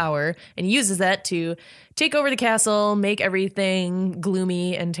Triforce of Power and he uses that to take over the castle, make everything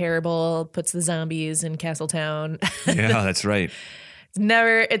gloomy and terrible, puts the zombies in Castle Town. Yeah, that's right.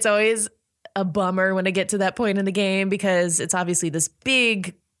 It's always a bummer when I get to that point in the game because it's obviously this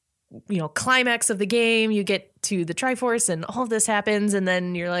big, climax of the game. You get to the Triforce and all of this happens and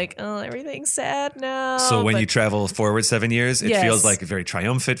then you're like, oh, everything's sad now. So when you travel forward 7 years, it feels like very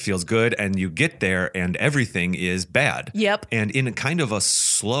triumphant, feels good, and you get there and everything is bad. Yep. And in kind of a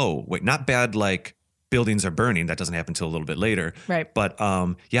slow way, not bad like buildings are burning. That doesn't happen until a little bit later. Right. But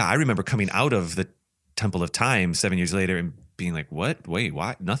I remember coming out of the Temple of Time 7 years later and being like, what? Wait,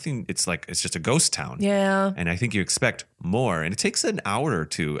 what? Nothing. It's just a ghost town. Yeah. And I think you expect more. And it takes an hour or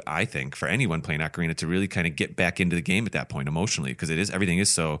two, I think, for anyone playing Ocarina to really kind of get back into the game at that point emotionally, because everything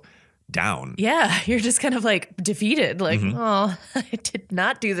is so down. Yeah. You're just kind of like defeated. Like, oh, I did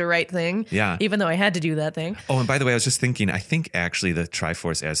not do the right thing. Yeah. Even though I had to do that thing. Oh, and by the way, I was just thinking, I think actually the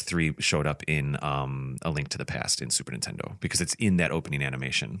Triforce as 3 showed up in A Link to the Past in Super Nintendo because it's in that opening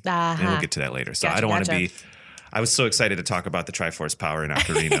animation. And we'll get to that later. So I don't want to be... I was so excited to talk about the Triforce power in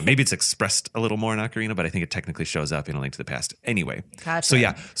Ocarina. Maybe it's expressed a little more in Ocarina, but I think it technically shows up in A Link to the Past. Anyway.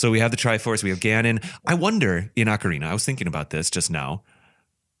 Gotcha. So we have the Triforce, we have Ganon. I wonder in Ocarina, I was thinking about this just now.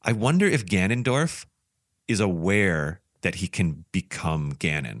 I wonder if Ganondorf is aware that he can become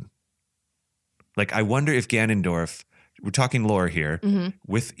Ganon. Like, I wonder if Ganondorf, we're talking lore here,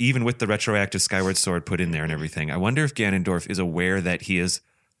 with the retroactive Skyward Sword put in there and everything. I wonder if Ganondorf is aware that he is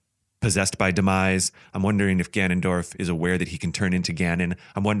possessed by Demise. I'm wondering if Ganondorf is aware that he can turn into Ganon.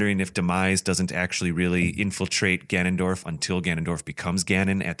 I'm wondering if Demise doesn't actually really infiltrate Ganondorf until Ganondorf becomes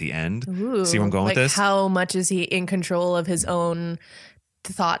Ganon at the end. Ooh, see where I'm going with this? How much is he in control of his own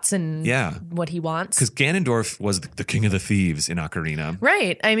thoughts and what he wants? Because Ganondorf was the king of the thieves in Ocarina.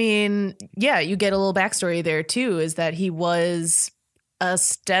 Right. I mean, you get a little backstory there too, is that he was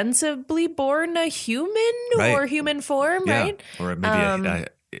ostensibly born a human or human form, right? Or maybe a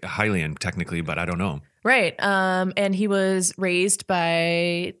Hylian technically, but I don't know. Right. And he was raised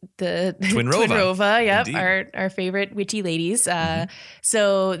by the Twinrova. Yep. Our favorite witchy ladies.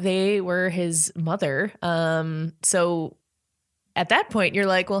 So they were his mother. So at that point, you're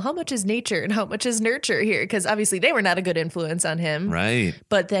like, well, how much is nature and how much is nurture here? Because obviously they were not a good influence on him. Right.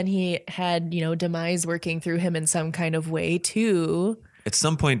 But then he had, Demise working through him in some kind of way too. At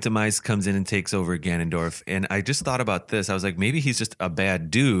some point, Demise comes in and takes over Ganondorf. And I just thought about this. I was like, maybe he's just a bad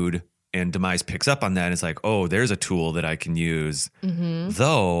dude. And Demise picks up on that and is like, oh, there's a tool that I can use.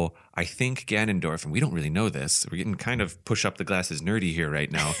 Though I think Ganondorf, and we don't really know this, we're getting kind of push up the glasses nerdy here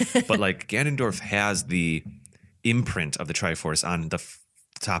right now. But like Ganondorf has the imprint of the Triforce on the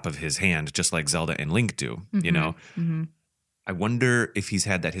top of his hand, just like Zelda and Link do, I wonder if he's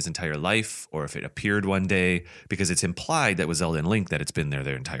had that his entire life or if it appeared one day, because it's implied that with Zelda and Link that it's been there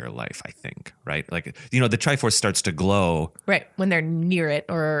their entire life, I think, right? Like, the Triforce starts to glow. Right, when they're near it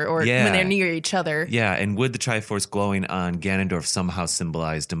or when they're near each other. Yeah, and would the Triforce glowing on Ganondorf somehow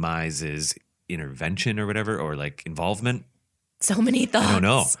symbolize Demise's intervention or whatever, or like involvement? So many thoughts. I don't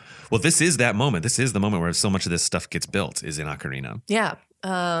know. Well, this is that moment. This is the moment where so much of this stuff gets built, is in Ocarina. Yeah.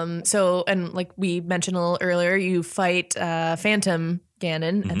 So, and like we mentioned a little earlier, you fight Phantom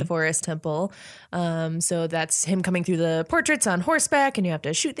Ganon at the Forest Temple. So that's him coming through the portraits on horseback, and you have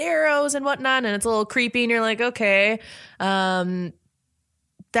to shoot the arrows and whatnot, and it's a little creepy, and you're like, okay.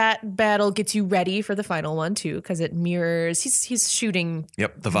 That battle gets you ready for the final one too, because it mirrors. He's shooting.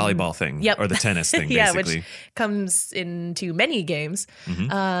 Yep, the volleyball thing. Yep. Or the tennis thing. Yeah, basically. which comes into many games.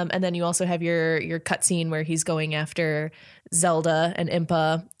 And then you also have your cutscene where he's going after Zelda and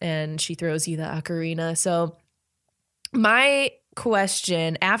Impa, and she throws you the ocarina. So my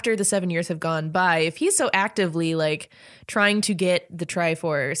question, after the 7 years have gone by, if he's so actively like trying to get the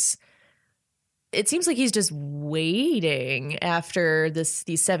Triforce, it seems like he's just waiting after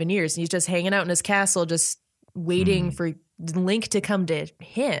these 7 years. And he's just hanging out in his castle, just waiting for Link to come to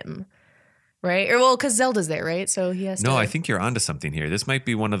him, right? Or well, because Zelda's there, right? So he has to. No, I think you're onto something here. This might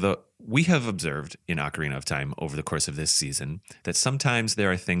be one of the. We have observed in Ocarina of Time over the course of this season that sometimes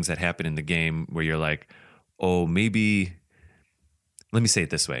there are things that happen in the game where you're like, oh, maybe. Let me say it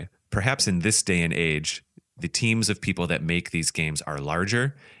this way. Perhaps in this day and age, the teams of people that make these games are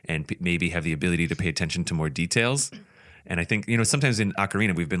larger and maybe have the ability to pay attention to more details. And I think, sometimes in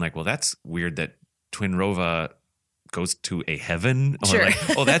Ocarina, we've been like, well, that's weird that Twinrova goes to a heaven. Or sure.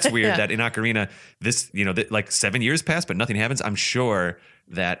 like, oh, that's weird that in Ocarina, this, like 7 years pass, but nothing happens. I'm sure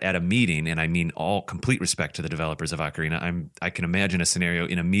that at a meeting, and I mean all complete respect to the developers of Ocarina, I can imagine a scenario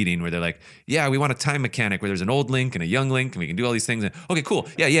in a meeting where they're like, yeah, we want a time mechanic where there's an old Link and a young Link, and we can do all these things. And, okay, cool.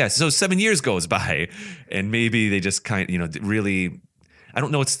 Yeah. So 7 years goes by, and maybe they just really, I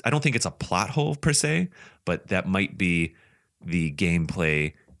don't know. I don't think it's a plot hole per se, but that might be the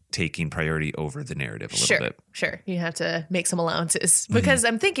gameplay taking priority over the narrative a little bit. Sure. You have to make some allowances because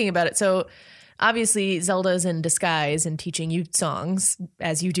I'm thinking about it. So obviously Zelda's in disguise and teaching you songs,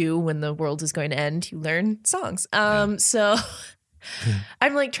 as you do when the world is going to end. You learn songs. So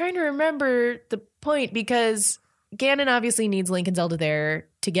I'm like trying to remember the point, because Ganon obviously needs Link and Zelda there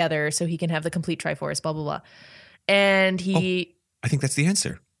together so he can have the complete Triforce, blah, blah, blah. And I think that's the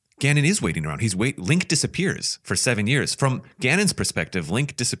answer. Ganon is waiting around. Link disappears for 7 years. From Ganon's perspective,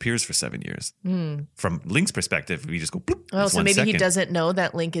 Link disappears for 7 years. From Link's perspective, we just go bloop. Oh, so maybe he doesn't know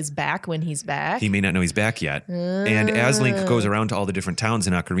that Link is back when he's back? He may not know he's back yet. And as Link goes around to all the different towns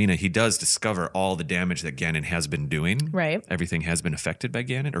in Ocarina, he does discover all the damage that Ganon has been doing. Right. Everything has been affected by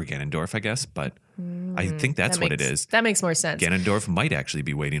Ganon, or Ganondorf, I guess. But I think that's what it is. That makes more sense. Ganondorf might actually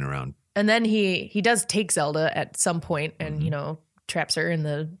be waiting around. And then he does take Zelda at some point and, traps her in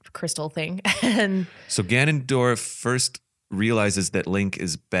the crystal thing. And so Ganondorf first realizes that Link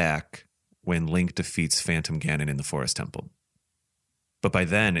is back when Link defeats Phantom Ganon in the Forest Temple. But by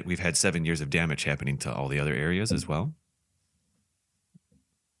then, we've had 7 years of damage happening to all the other areas as well.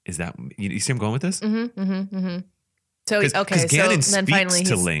 Is that, you see where I'm going with this? So, okay. Because Ganon so then speaks finally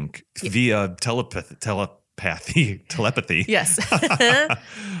to Link via telepathy. Yes.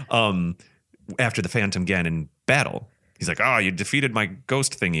 After the Phantom Ganon battle. He's like, oh, you defeated my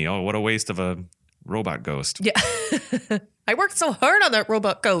ghost thingy. Oh, what a waste of a robot ghost. Yeah. I worked so hard on that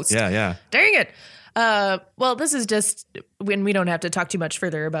robot ghost. Yeah. Dang it. Well, this is just when we don't have to talk too much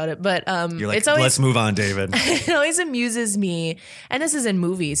further about it, but you're like, it's always, let's move on, David. It always amuses me, and this is in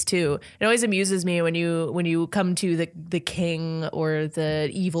movies too. It always amuses me when you come to the king or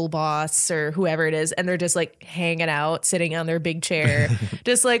the evil boss or whoever it is, and they're just like hanging out, sitting on their big chair,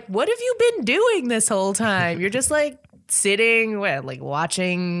 just like, what have you been doing this whole time? You're just like sitting, like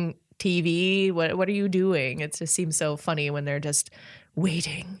watching TV. What are you doing? It just seems so funny when they're just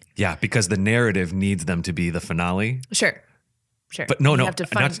waiting. Yeah, because the narrative needs them to be the finale. Sure. But no,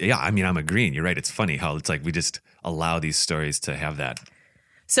 I'm agreeing. You're right. It's funny how it's like we just allow these stories to have that.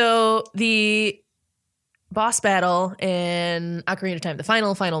 So the boss battle in Ocarina of Time, the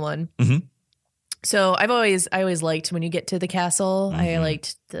final one. So I always liked when you get to the castle. I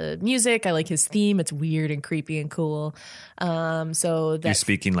liked the music. I like his theme. It's weird and creepy and cool. So that you're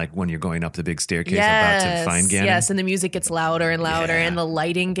speaking like when you're going up the big staircase about to find Ganon. Yes, and the music gets louder and louder, and the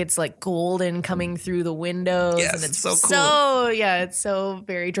lighting gets like golden coming through the windows. Yes, and it's so cool. It's so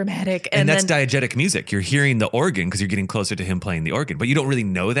very dramatic. And that's diegetic music. You're hearing the organ because you're getting closer to him playing the organ, but you don't really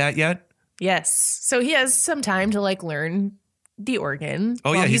know that yet. Yes. So he has some time to like learn the organ.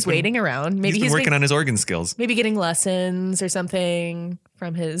 Oh, while yeah, he's waiting around. Maybe he's been working on his organ skills. Maybe getting lessons or something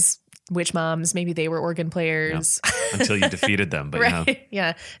from his witch moms. Maybe they were organ players. Yeah. Until you defeated them. But right.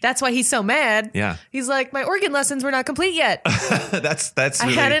 Yeah. That's why he's so mad. Yeah. He's like, my organ lessons were not complete yet. That's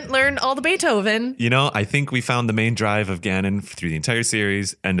really, I hadn't learned all the Beethoven. You know, I think we found the main drive of Ganon through the entire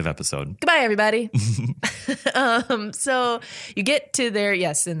series. End of episode. Goodbye, everybody. So you get to there,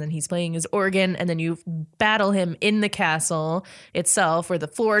 yes, and then he's playing his organ, and then you battle him in the castle itself where the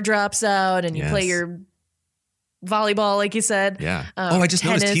floor drops out and you play your volleyball, like you said. Yeah. I just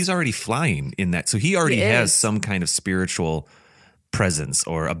noticed he's already flying in that. So he already has some kind of spiritual presence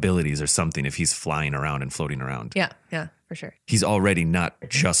or abilities or something if he's flying around and floating around. Yeah, for sure. He's already not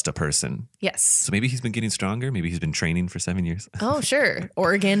just a person. Yes. So maybe he's been getting stronger. Maybe he's been training for 7 years. Oh, sure.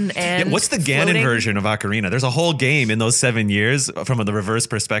 Organ and what's the Ganon version of Ocarina? There's a whole game in those 7 years from the reverse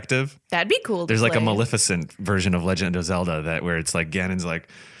perspective. That'd be cool. There's like a Maleficent version of Legend of Zelda where it's like Ganon's like,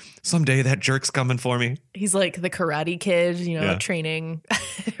 someday that jerk's coming for me. He's like the Karate Kid, training,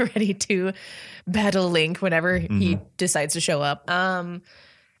 ready to battle Link whenever he decides to show up.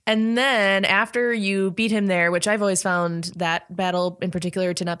 And then after you beat him there, which I've always found that battle in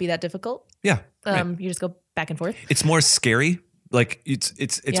particular to not be that difficult. Yeah. You just go back and forth. It's more scary. Like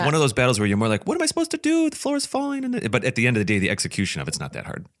it's one of those battles where you're more like, what am I supposed to do? The floor is falling. But at the end of the day, the execution of it's not that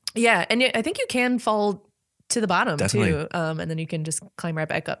hard. Yeah. And I think you can fall to the bottom Definitely. too. And then you can just climb right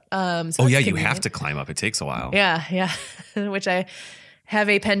back up. You have to climb up. It takes a while. Yeah. Which I have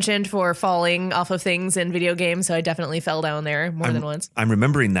a penchant for falling off of things in video games. So I definitely fell down there more than once. I'm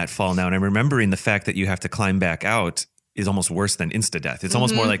remembering that fall now. And I'm remembering the fact that you have to climb back out is almost worse than insta-death. It's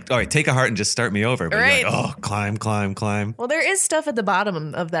almost more like, all right, take a heart and just start me over. But you're like, climb. Well, there is stuff at the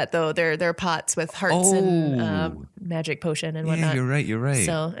bottom of that, though. There are pots with hearts and magic potion and whatnot. Yeah, you're right.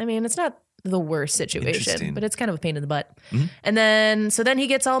 So, I mean, it's not the worst situation, but it's kind of a pain in the butt. And then he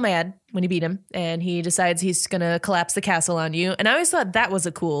gets all mad when you beat him and he decides he's going to collapse the castle on you. And I always thought that was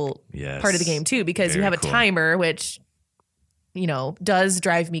a cool part of the game too, because you have a timer, which, does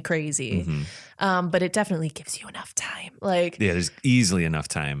drive me crazy. But it definitely gives you enough time. There's easily enough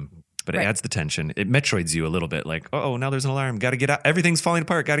time. But it adds the tension. It Metroids you a little bit like, now there's an alarm. Got to get out. Everything's falling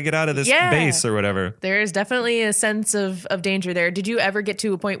apart. Got to get out of this base or whatever. There's definitely a sense of danger there. Did you ever get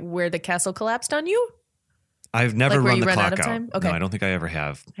to a point where the castle collapsed on you? I've never run the clock out. Time? Okay. No, I don't think I ever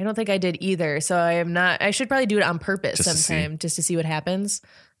have. I don't think I did either. So I should probably do it on purpose sometime just to see what happens.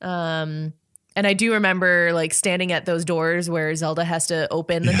 And I do remember standing at those doors where Zelda has to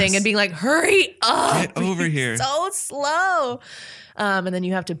open the thing and being like, hurry up. Get over here. So slow. And then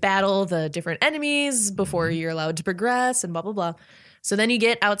you have to battle the different enemies before you're allowed to progress and blah, blah, blah. So then you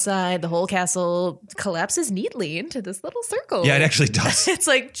get outside, the whole castle collapses neatly into this little circle. Yeah, it actually does. It's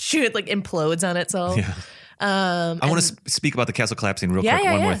like, it implodes on itself. Yeah. I want to speak about the castle collapsing real quick.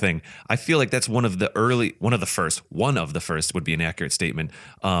 One more thing. I feel like that's one of the first would be an accurate statement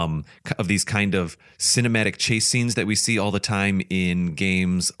of these kind of cinematic chase scenes that we see all the time in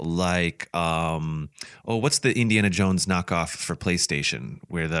games like, what's the Indiana Jones knockoff for PlayStation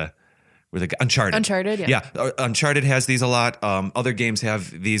where the Uncharted. Uncharted, yeah. Yeah, Uncharted has these a lot. Other games have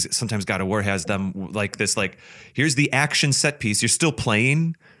these. Sometimes God of War has them like this. Like, here's the action set piece. You're still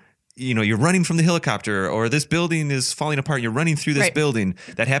playing. You're running from the helicopter or this building is falling apart. You're running through this building.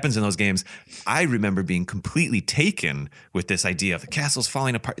 That happens in those games. I remember being completely taken with this idea of the castle's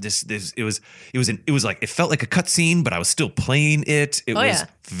falling apart. It was like, it felt like a cutscene, but I was still playing it. It was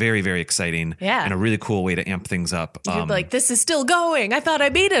very, very exciting. Yeah. And a really cool way to amp things up. You're like, this is still going. I thought I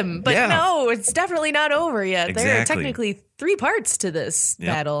beat him, but no, it's definitely not over yet. Exactly. There are technically 3 parts to this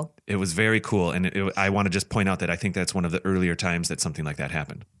battle. It was very cool. And I want to just point out that I think that's one of the earlier times that something like that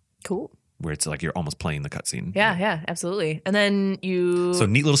happened. Cool. Where it's like you're almost playing the cutscene. Yeah, absolutely. And then So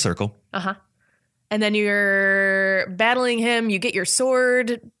neat little circle. And then you're battling him. You get your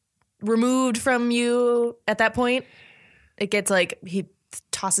sword removed from you at that point. It gets he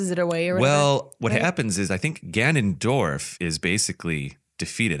tosses it away or whatever. Well, what happens is I think Ganondorf is basically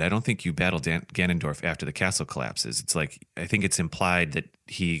defeated. I don't think you battle Ganondorf after the castle collapses. It's like, I think it's implied that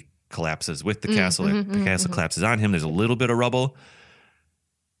he collapses with the castle. The castle collapses on him. There's a little bit of rubble.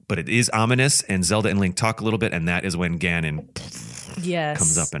 But it is ominous, and Zelda and Link talk a little bit, and that is when Ganon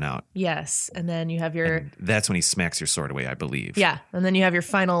comes up and out. Yes, and then you have and that's when he smacks your sword away, I believe. Yeah, and then you have your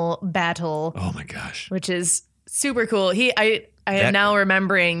final battle. Oh my gosh, which is super cool. I am now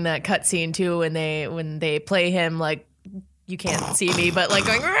remembering that cutscene too when they play him you can't see me, but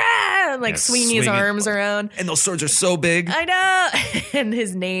going, Rah! and like swinging his arms around. And those swords are so big. I know. And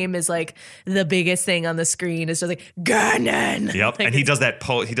his name is like the biggest thing on the screen. It's just like Ganon. Yep. Like, and he does that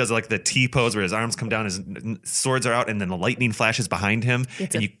pose. He does like the T pose where his arms come down, his swords are out, and then the lightning flashes behind him.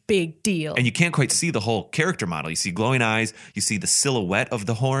 It's a big deal. And you can't quite see the whole character model. You see glowing eyes. You see the silhouette of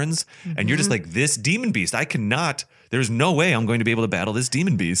the horns. And you're just like, this demon beast, there's no way I'm going to be able to battle this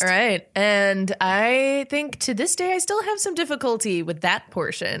demon beast. All right. And I think to this day, I still have some difficulty with that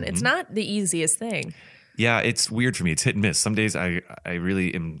portion. It's not the easiest thing. Yeah, it's weird for me. It's hit and miss. Some days I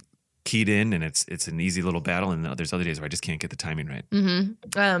really am keyed in and it's an easy little battle. And there's other days where I just can't get the timing right.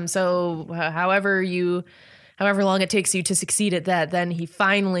 Mm-hmm. So however long it takes you to succeed at that, then you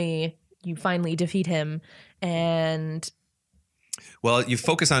finally defeat him. And well, you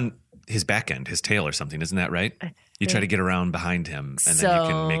focus on his back end, his tail or something. Isn't that right? You try to get around behind him and then you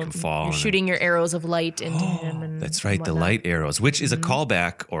can make him fall. You're shooting your arrows of light into him. And that's right. The light arrows, which is a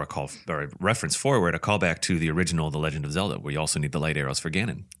callback or a reference forward, a callback to the original The Legend of Zelda, where you also need the light arrows for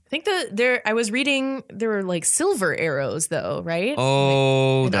Ganon. I think I was reading there were like silver arrows though, right?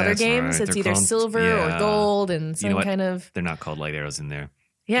 Oh, in other games, right. it's either silver or gold and some kind of. They're not called light arrows in there.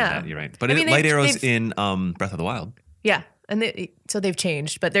 Yeah, you're right. But light arrows in Breath of the Wild. Yeah, and so they've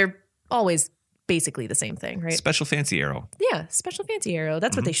changed, but they're always basically the same thing, right? Special fancy arrow. Yeah, special fancy arrow.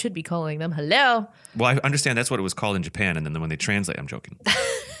 That's what they should be calling them. Hello. Well, I understand that's what it was called in Japan, and then when they translate, I'm joking.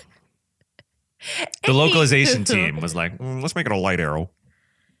 The localization team was like, let's make it a light arrow.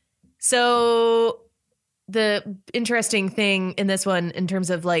 So the interesting thing in this one, in terms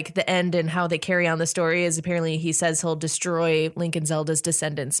of like the end and how they carry on the story, is apparently he says he'll destroy Link and Zelda's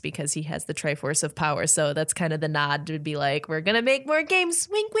descendants because he has the Triforce of Power. So that's kind of the nod to be like, we're going to make more games,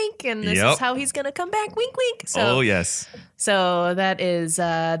 wink, wink. And this is how he's going to come back, wink, wink. So, yes. So that is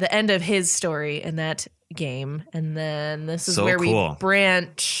the end of his story in that game. And then this is where we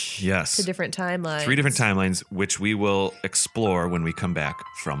branch to different timelines. 3 different timelines, which we will explore when we come back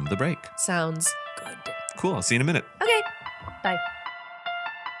from the break. Sounds good. Cool. I'll see you in a minute. Okay. Bye.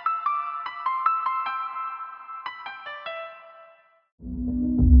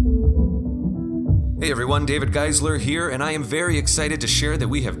 Hey everyone, David Geisler here, and I am very excited to share that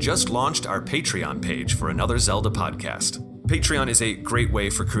we have just launched our Patreon page for Another Zelda podcast. Patreon is a great way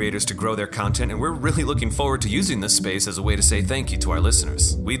for creators to grow their content, and we're really looking forward to using this space as a way to say thank you to our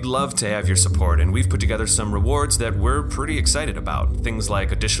listeners. We'd love to have your support, and we've put together some rewards that we're pretty excited about. Things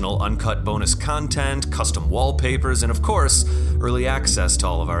like additional uncut bonus content, custom wallpapers, and of course, early access to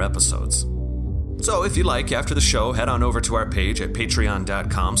all of our episodes. So if you like, after the show, head on over to our page at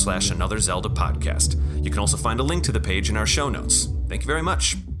patreon.com/AnotherZeldaPodcast. You can also find a link to the page in our show notes. Thank you very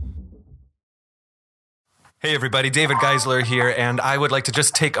much. Hey everybody, David Geisler here, and I would like to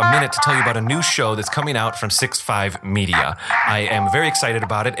just take a minute to tell you about a new show that's coming out from 6.5 Media. I am very excited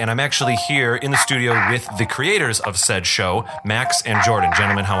about it, and I'm actually here in the studio with the creators of said show, Max and Jordan.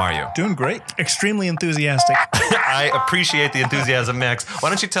 Gentlemen, how are you? Doing great. Extremely enthusiastic. I appreciate the enthusiasm, Max. Why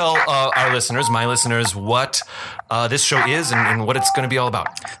don't you tell our listeners, my listeners, what this show is and what it's going to be all about?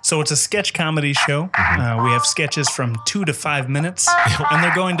 So it's a sketch comedy show. We have sketches from 2 to 5 minutes, and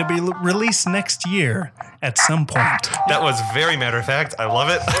they're going to be released next year at some point. That was very matter of fact. I love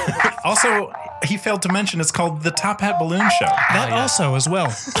it. Also, he failed to mention it's called The Top Hat Balloon Show. That also as well.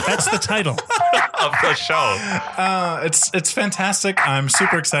 That's the title of the show. It's fantastic. I'm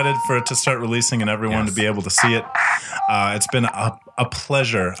super excited for it to start releasing and everyone to be able to see it. It's been a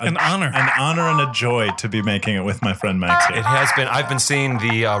pleasure, an honor and a joy to be making it with my friend Max here. It has been. I've been seeing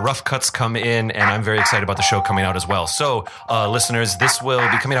the rough cuts come in, and I'm very excited about the show coming out as well. So, listeners, this will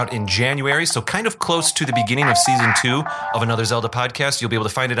be coming out in January, so kind of close to the beginning of season 2 of Another Zelda podcast. You'll be able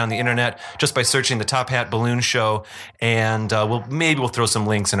to find it on the internet just by searching The Top Hat Balloon Show, and we'll throw some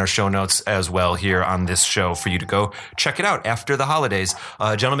links in our show notes as well here on this show for you to go check it out after the holidays.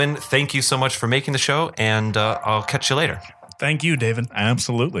 Gentlemen, thank you so much for making the show, and I'll catch you later. Thank you, David.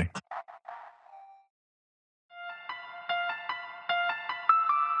 Absolutely.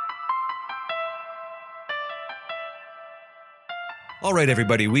 All right,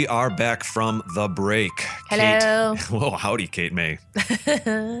 everybody, we are back from the break. Hello. Kate. Whoa, howdy, Kate May.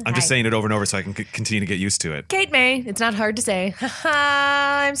 I'm just saying it over and over so I can continue to get used to it. Kate May. It's not hard to say.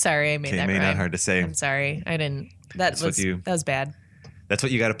 I'm sorry I made Kate that May, right. Not hard to say. I'm sorry. I didn't. That was bad. That's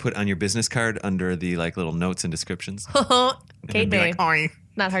what you got to put on your business card under the little notes and descriptions. Kate May.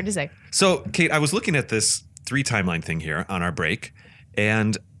 Not hard to say. So, Kate, I was looking at this 3 timeline thing here on our break,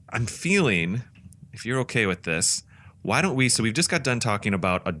 and I'm feeling, if you're okay with this, why don't we, so we've just got done talking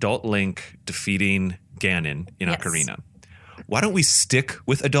about adult Link defeating Ganon in Ocarina. Why don't we stick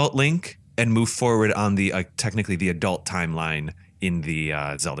with adult Link and move forward on the technically the adult timeline in the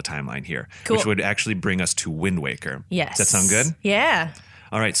Zelda timeline here, Cool. which would actually bring us to Wind Waker. Yes. Does that sound good? Yeah.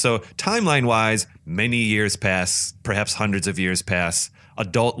 All right. So timeline-wise, many years pass, perhaps hundreds of years pass.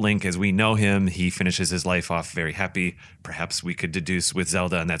 Adult Link, as we know him, he finishes his life off very happy. Perhaps we could deduce with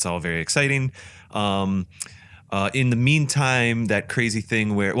Zelda, and that's all very exciting. In the meantime, that crazy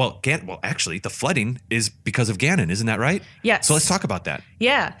thing where, actually, the flooding is because of Ganon, isn't that right? Yes. So let's talk about that.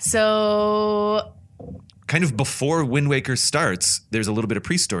 Yeah. So Kind of before Wind Waker starts, there's a little bit of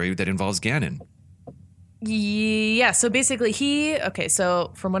pre-story that involves Ganon. yeah, so basically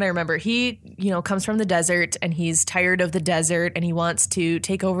so from what I remember, he, comes from the desert and he's tired of the desert and he wants to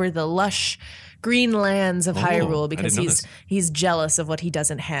take over the lush green lands of Hyrule because he's jealous of what he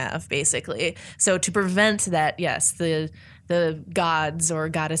doesn't have, basically. So to prevent that, yes, the gods or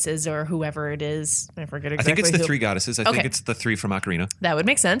goddesses or whoever it is, I forget exactly. I think it's the three goddesses. I think it's the three from Ocarina. That would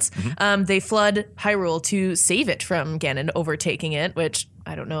make sense. They flood Hyrule to save it from Ganon overtaking it, which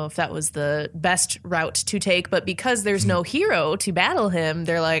I don't know if that was the best route to take, but because there's no hero to battle him,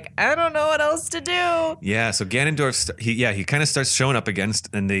 they're like, I don't know what else to do. Yeah, so Ganondorf, he kind of starts showing up against,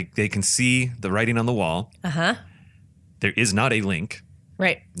 and they can see the writing on the wall. Uh-huh. There is not a Link.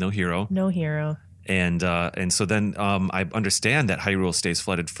 Right. No hero. No hero. And so then I understand that Hyrule stays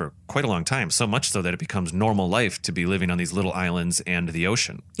flooded for quite a long time, so much so that it becomes normal life to be living on these little islands and the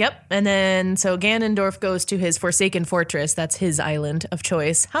ocean. Yep. And then so Ganondorf goes to his Forsaken Fortress. That's his island of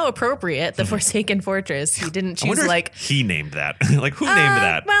choice. How appropriate, the Forsaken Fortress. He didn't choose he named that. Like, who named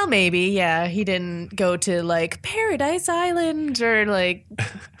that? Well, maybe, yeah. He didn't go to Paradise Island or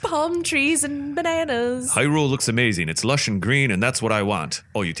palm trees and bananas. Hyrule looks amazing. It's lush and green, and that's what I want.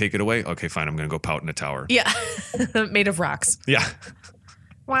 Oh, you take it away? Okay, fine. I'm going to go pout in a tower. Yeah. Made of rocks. Yeah.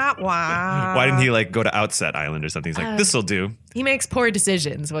 Wah, wah. Why didn't he go to Outset Island or something? He's like, this'll do. He makes poor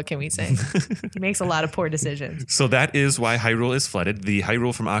decisions. What can we say? He makes a lot of poor decisions. So that is why Hyrule is flooded. The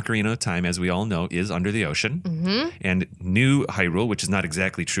Hyrule from Ocarina of Time, as we all know, is under the ocean. Mm-hmm. And New Hyrule, which is not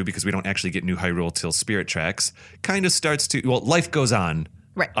exactly true because we don't actually get New Hyrule till Spirit Tracks, kind of starts to, life goes on.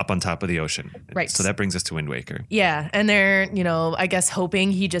 Right. Up on top of the ocean. Right. So that brings us to Wind Waker. Yeah. And they're, I guess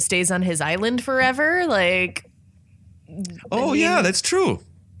hoping he just stays on his island forever. Yeah, that's true.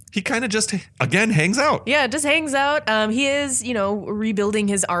 He kind of just, again, hangs out. Yeah, just hangs out. He is, rebuilding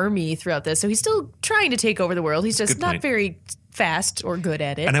his army throughout this. So he's still trying to take over the world. He's just not very fast or good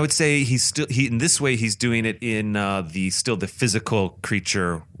at it. And I would say in this way, he's doing it in the physical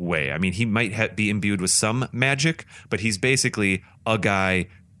creature way. I mean, he might be imbued with some magic, but he's basically a guy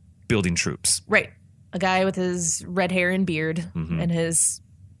building troops. Right. A guy with his red hair and beard and his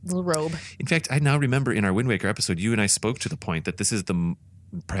little robe. In fact, I now remember in our Wind Waker episode, you and I spoke to the point that this is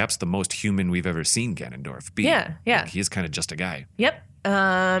perhaps the most human we've ever seen Ganondorf be. Yeah. He is kind of just a guy. Yep.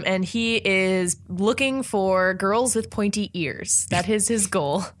 And he is looking for girls with pointy ears. That is his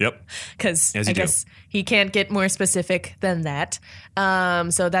goal. Yep. Because I guess he can't get more specific than that.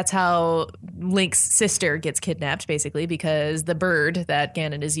 So that's how Link's sister gets kidnapped, basically, because the bird that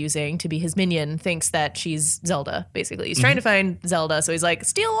Ganon is using to be his minion thinks that she's Zelda, basically. He's trying to find Zelda, so he's like,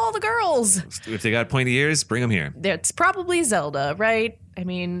 steal all the girls. If they got pointy ears, bring them here. It's probably Zelda, right? I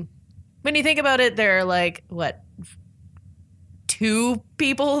mean, when you think about it, there are 2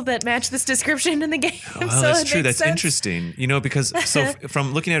 people that match this description in the game. Well, so that's true. That's interesting. Because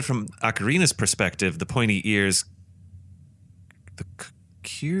from looking at it from Ocarina's perspective, the pointy ears, the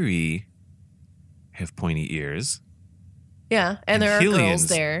Kiri have pointy ears. Yeah, and there are Hylians girls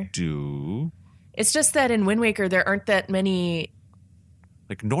there. Do. It's just that in Wind Waker, there aren't that many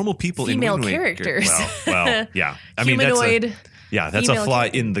normal people female in Wind Waker. characters. Well, yeah. I mean, humanoid. That's a flaw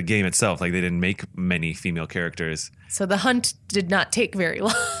in the game itself. They didn't make many female characters. So the hunt did not take very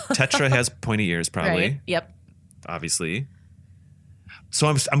long. Tetra has pointy ears, probably. Right. Yep. Obviously.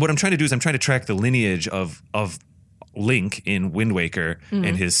 So what I'm trying to do is I'm trying to track the lineage of Link in Wind Waker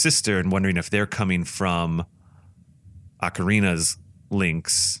and his sister, and wondering if they're coming from Ocarina's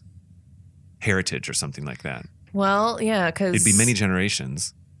Link's heritage or something like that. Well, yeah, because it'd be many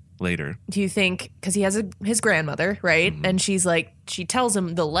generations later. Do you think, because he has his grandmother, right? Mm-hmm. And she tells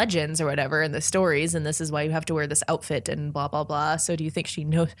him the legends or whatever and the stories, and this is why you have to wear this outfit and blah, blah, blah. So do you think she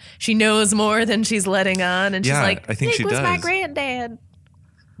knows more than she's letting on? And she's like, I think Link she was does. My granddad.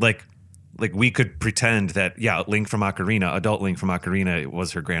 Like we could pretend that, Link from Ocarina, adult Link from Ocarina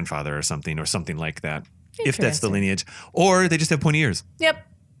was her grandfather or something like that. If that's the lineage. Or they just have pointy ears. Yep.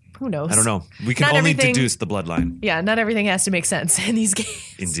 Who knows? I don't know. We can only deduce the bloodline. Yeah, not everything has to make sense in these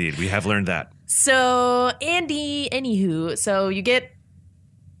games. Indeed. We have learned that. So, anywho, so you get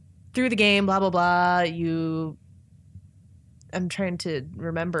through the game, blah, blah, blah. I'm trying to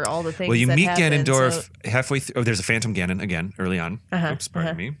remember all the things. Well, you that meet happened, Ganondorf halfway through. Oh, there's a Phantom Ganon again early on. Oops,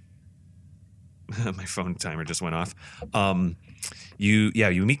 pardon me. My phone timer just went off. You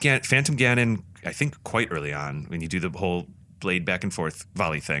meet Phantom Ganon, I think quite early on when you do the whole blade back and forth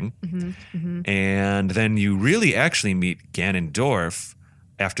volley thing. And then you really actually meet Ganondorf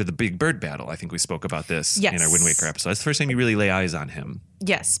after the Big Bird battle. I think we spoke about this in our Wind Waker episode. That's the first time you really lay eyes on him.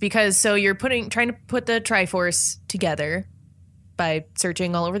 Yes, because so you're trying to put the Triforce together by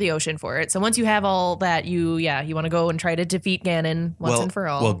searching all over the ocean for it. So once you have all that, you want to go and try to defeat Ganon once and for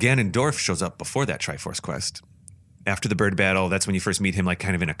all. Well, Ganondorf shows up before that Triforce quest. After the bird battle, that's when you first meet him, like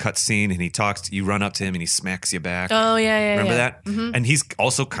kind of in a cutscene, and he talks. You run up to him, and he smacks you back. Oh yeah. Remember that? Mm-hmm. And he's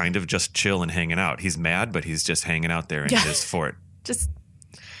also kind of just chill and hanging out. He's mad, but he's just hanging out there in his fort.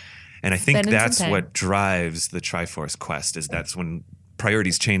 And I think that's what drives the Triforce quest. That's when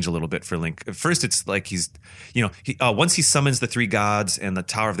priorities change a little bit for Link. At first, it's like once he summons the three gods and the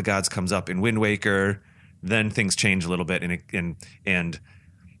Tower of the Gods comes up in Wind Waker, then things change a little bit, and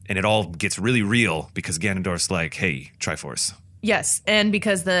it all gets really real because Ganondorf's like, "Hey, Triforce." Yes, and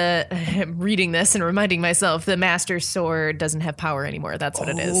because I'm reading this and reminding myself, the Master Sword doesn't have power anymore. That's what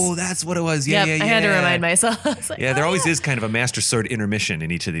it is. Oh, that's what it was. Yeah. I had to remind myself. Like, there always is kind of a Master Sword intermission in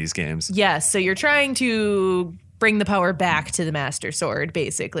each of these games. Yes, so you're trying to bring the power back to the Master Sword,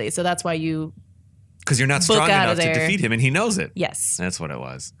 basically. So that's why because you're not strong enough to defeat him, and he knows it. Yes. That's what it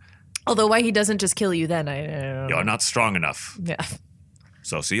was. Although why he doesn't just kill you then, I don't know. You're not strong enough. Yeah.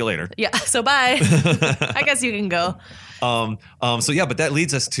 So see you later. Yeah, so bye. I guess you can go. But that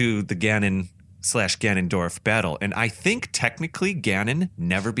leads us to the Ganon/Ganondorf battle. And I think technically Ganondorf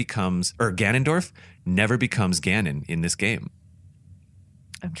never becomes Ganon in this game.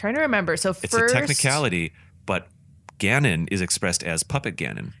 I'm trying to remember. So it's a technicality, but Ganon is expressed as Puppet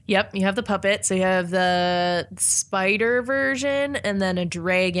Ganon. Yep, you have the puppet. So you have the spider version and then a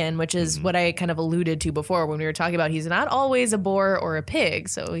dragon, which is what I kind of alluded to before when we were talking about he's not always a boar or a pig.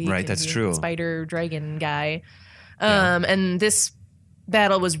 So that's true. Spider dragon guy. And this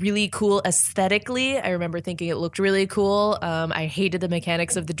battle was really cool aesthetically. I remember thinking it looked really cool. I hated the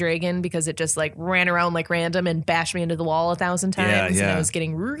mechanics of the dragon because it just like ran around like random and bashed me into the wall 1,000 times. And I was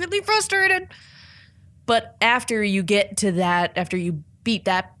getting really frustrated. But after you get to that, after you beat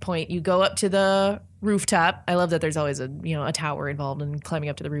that point, you go up to the rooftop. I love that there's always a tower involved in climbing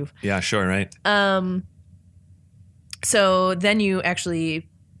up to the roof. Yeah, sure, right. So then you actually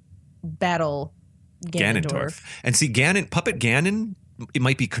battle Ganondorf. And see, Puppet Ganon, it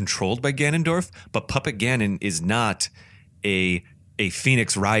might be controlled by Ganondorf, but Puppet Ganon is not a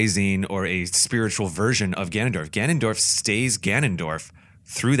Phoenix Rising or a spiritual version of Ganondorf. Ganondorf stays Ganondorf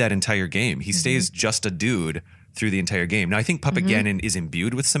through that entire game. He stays just a dude through the entire game. Now, I think Puppet Ganon is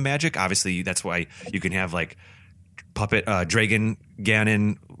imbued with some magic. Obviously, that's why you can have like Puppet Dragon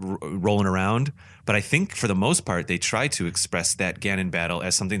Ganon rolling around. But I think for the most part, they try to express that Ganon battle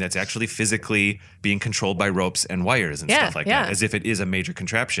as something that's actually physically being controlled by ropes and wires and stuff like that, as if it is a major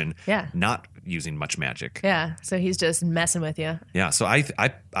contraption, not using much magic. Yeah, so he's just messing with you. Yeah, so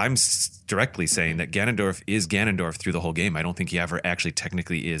I'm directly saying that Ganondorf is Ganondorf through the whole game. I don't think he ever actually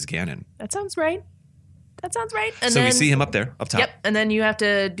technically is Ganon. That sounds right. And so we see him up there, up top. Yep, and then you have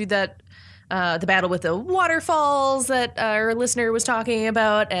to do that the battle with the waterfalls that our listener was talking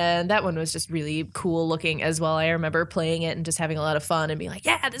about, and that one was just really cool looking as well. I remember playing it and just having a lot of fun and being like,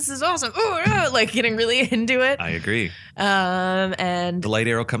 yeah, this is awesome. Ooh, like getting really into it. I agree. And the light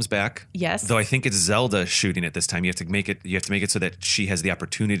arrow comes back. Yes. Though I think it's Zelda shooting it this time. You have to make it so that she has the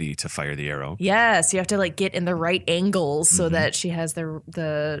opportunity to fire the arrow. Yes, you have to like get in the right angles so that she has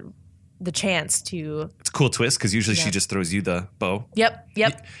the chance to. It's a cool twist because usually she just throws you the bow. Yep.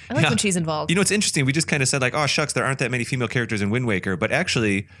 I like when she's involved. You know, it's interesting. We just kind of said like, oh, shucks, there aren't that many female characters in Wind Waker. But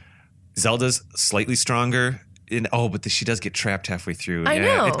actually, Zelda's slightly stronger. But she does get trapped halfway through. I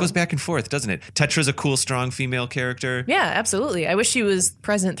know. It goes back and forth, doesn't it? Tetra's a cool, strong female character. Yeah, absolutely. I wish she was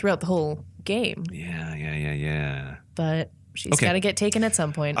present throughout the whole game. Yeah. But she's got to get taken at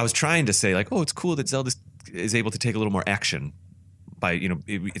some point. I was trying to say like, oh, it's cool that Zelda is able to take a little more action. By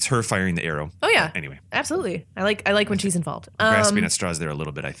it's her firing the arrow. Oh yeah. But anyway, absolutely. I like when she's involved. Grasping at straws there a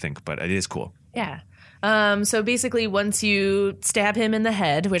little bit, I think, but it is cool. Yeah. So basically, once you stab him in the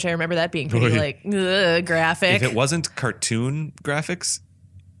head, which I remember that being pretty graphic. If it wasn't cartoon graphics,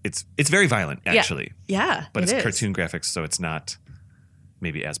 it's very violent actually. Yeah. But it's cartoon graphics, so it's not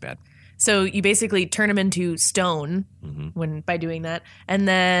maybe as bad. So you basically turn him into stone by doing that, and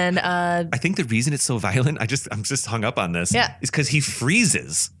then I think the reason it's so violent, I'm just hung up on this, is because he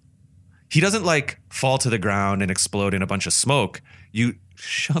freezes. He doesn't like fall to the ground and explode in a bunch of smoke.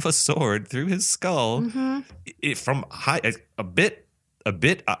 shove a sword through his skull from high a bit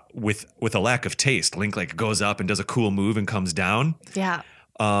with a lack of taste. Link like goes up and does a cool move and comes down. Yeah.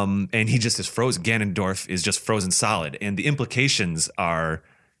 And he just is frozen. Ganondorf is just frozen solid, and the implications are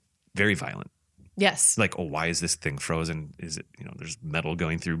very violent. Yes. Like, oh, why is this thing frozen? Is it, there's metal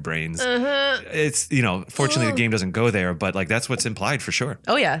going through brains? It's, fortunately the game doesn't go there, but like that's what's implied for sure.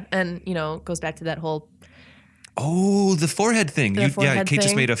 Oh yeah. And, goes back to that whole. Oh, the forehead thing. Forehead Kate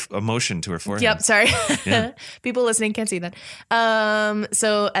just thing. made a motion to her forehead. Yep. Sorry. Yeah. People listening can't see that.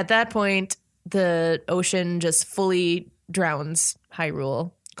 So at that point, the ocean just fully drowns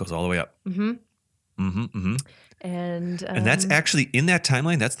Hyrule. Goes all the way up. And that's actually in that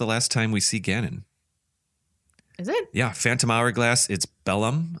timeline. That's the last time we see Ganon. Is it? Yeah. Phantom Hourglass. It's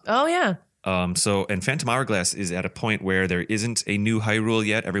Bellum. Oh yeah. And Phantom Hourglass is at a point where there isn't a new Hyrule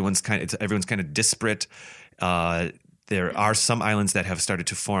yet. Everyone's kind of disparate. There are some islands that have started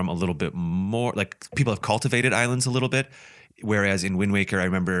to form a little bit more, like people have cultivated islands a little bit. Whereas in Wind Waker, I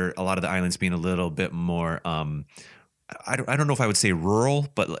remember a lot of the islands being a little bit more, I don't know if I would say rural,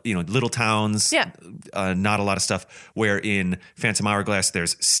 but little towns, not a lot of stuff. Where in Phantom Hourglass,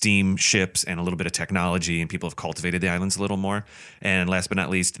 there's steam ships and a little bit of technology, and people have cultivated the islands a little more. And last but not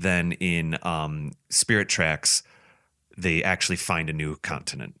least, then in Spirit Tracks, they actually find a new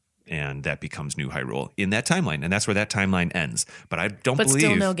continent, and that becomes New Hyrule in that timeline, and that's where that timeline ends. But I don't believe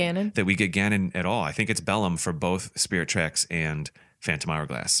still no Ganon? that we get Ganon at all. I think it's Bellum for both Spirit Tracks and Phantom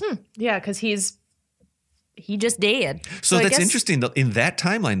Hourglass. Yeah, because he just dead. So I that's guess- interesting. In that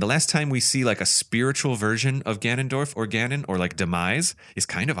timeline, the last time we see like a spiritual version of Ganondorf or Ganon or like Demise is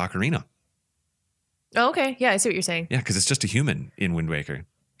kind of Ocarina. Oh, okay. Yeah, I see what you're saying. Yeah, because it's just a human in Wind Waker.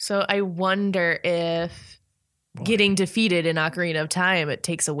 So I wonder if getting defeated in Ocarina of Time, it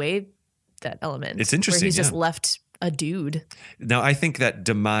takes away that element. It's interesting, Where he's just yeah. left a dude. Now, I think that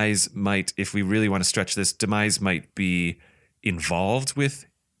Demise might, if we really want to stretch this, Demise might be involved with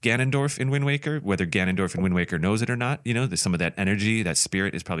Ganondorf in Wind Waker, whether Ganondorf in Wind Waker knows it or not. There's some of that energy, that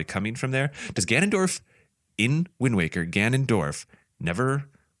spirit is probably coming from there. Does Ganondorf in Wind Waker, Ganondorf never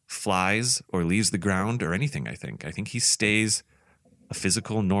flies or leaves the ground or anything, I think he stays a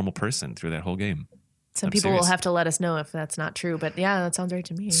physical, normal person through that whole game. Some I'm people serious. will have to let us know if that's not true, but yeah, that sounds right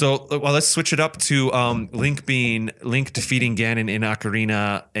to me. So, well, let's switch it up to Link defeating Ganon in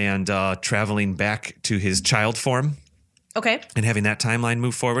Ocarina and traveling back to his child form. Okay. And having that timeline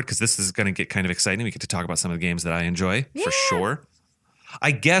move forward, because this is going to get kind of exciting. We get to talk about some of the games that I enjoy for sure.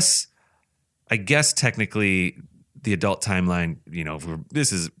 I guess technically the adult timeline,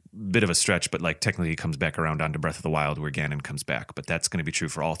 this is a bit of a stretch, but like technically it comes back around onto Breath of the Wild where Ganon comes back. But that's going to be true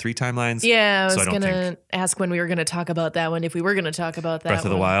for all three timelines. Yeah, I was going to ask when we were going to talk about that one, if we were going to talk about that Breath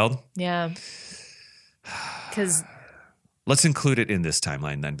of the Wild. Yeah. Because let's include it in this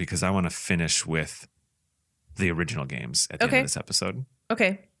timeline then, because I want to finish with the original games at the end of this episode.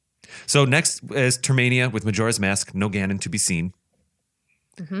 Okay. So next is Termania with Majora's Mask, no Ganon to be seen.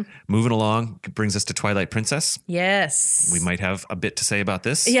 Moving along brings us to Twilight Princess. Yes. We might have a bit to say about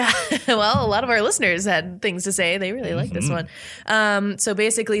this. Yeah. Well, a lot of our listeners had things to say. They really like this one. So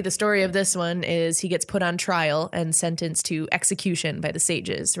basically the story of this one is he gets put on trial and sentenced to execution by the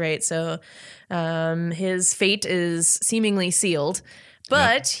sages, right? So his fate is seemingly sealed.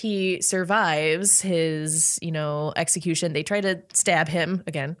 But he survives his, execution. They try to stab him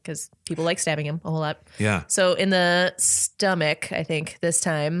again because people like stabbing him a whole lot. Yeah. So in the stomach, I think this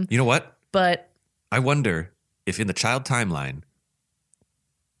time. You know what? But I wonder if in the child timeline.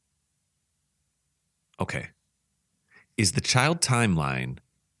 Okay. Is the child timeline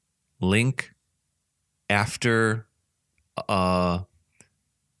Link after the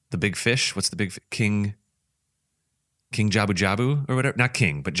big fish? What's the big King Jabu Jabu or whatever? Not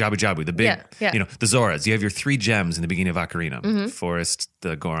King, but Jabu Jabu. The big, the Zoras. You have your 3 gems in the beginning of Ocarina. Forest,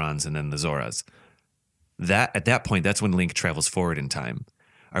 the Gorons, and then the Zoras. At that point, that's when Link travels forward in time.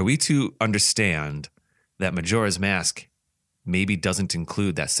 Are we to understand that Majora's Mask maybe doesn't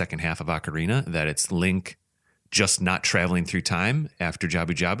include that second half of Ocarina, that it's Link just not traveling through time after Jabu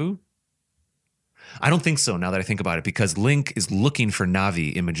Jabu? I don't think so now that I think about it, because Link is looking for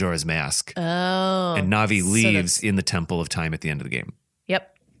Navi in Majora's Mask. Oh. And Navi leaves in the Temple of Time at the end of the game.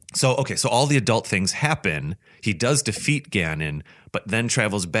 Yep. So all the adult things happen. He does defeat Ganon, but then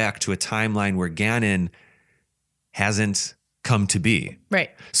travels back to a timeline where Ganon hasn't come to be.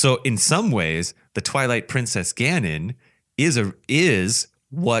 Right. So in some ways, the Twilight Princess Ganon is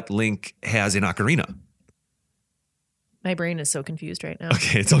what Link has in Ocarina. My brain is so confused right now.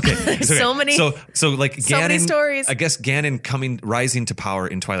 Okay, it's okay. It's okay. So many stories. I guess Ganon rising to power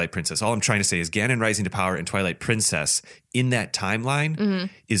in Twilight Princess. All I'm trying to say is Ganon rising to power in Twilight Princess in that timeline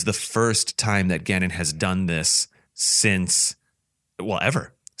is the first time that Ganon has done this since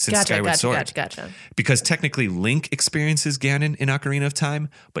Skyward Sword. Gotcha. Because technically Link experiences Ganon in Ocarina of Time,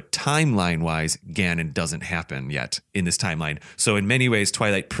 but timeline-wise, Ganon doesn't happen yet in this timeline. So in many ways,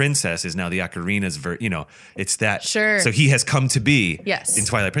 Twilight Princess is now the Ocarina's it's that. Sure. So he has come to be Yes. in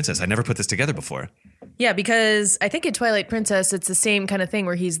Twilight Princess. I never put this together before. Yeah, because I think in Twilight Princess, it's the same kind of thing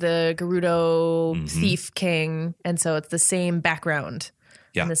where he's the Gerudo thief king. And so it's the same background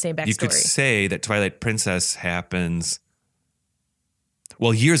and the same backstory. You could say that Twilight Princess happens...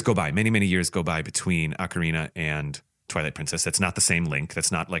 Well, years go by, many, many years go by between Ocarina and Twilight Princess. That's not the same Link.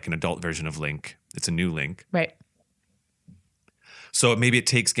 That's not like an adult version of Link. It's a new Link. Right. So maybe it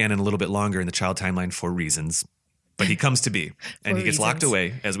takes Ganon a little bit longer in the child timeline for reasons, but he comes to be and he gets locked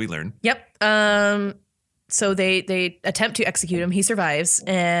away, as we learn. Yep. So they attempt to execute him. He survives.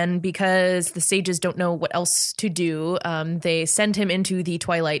 And because the sages don't know what else to do, they send him into the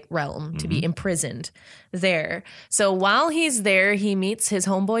Twilight Realm to be imprisoned there. So while he's there, he meets his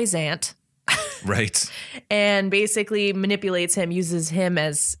homeboy Zant. Right. And basically manipulates him, uses him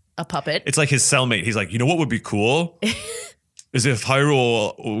as a puppet. It's like his cellmate. He's like, you know what would be cool? Is if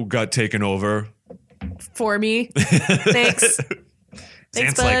Hyrule got taken over. For me. Thanks.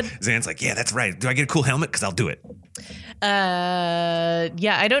 Thanks, bud. Zant's like, yeah, that's right. Do I get a cool helmet? Because I'll do it.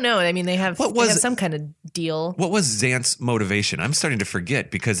 Yeah, I don't know. I mean, they have some kind of deal. What was Zant's motivation? I'm starting to forget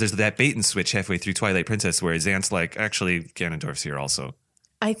because there's that bait and switch halfway through Twilight Princess where Zant's like, actually, Ganondorf's here also.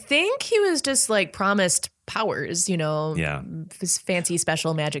 I think he was just like promised powers, Yeah. his fancy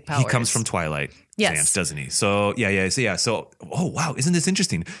special magic powers. He comes from Twilight, yes. Zant, doesn't he? So, So, oh, wow, isn't this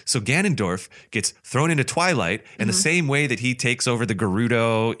interesting? So Ganondorf gets thrown into Twilight in the same way that he takes over the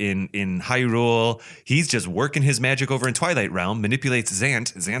Gerudo in Hyrule. He's just working his magic over in Twilight Realm, manipulates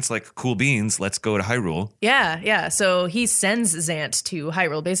Zant. Zant's like, cool beans, let's go to Hyrule. Yeah. So he sends Zant to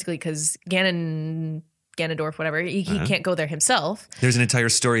Hyrule basically because Ganondorf, whatever, he can't go there himself. There's an entire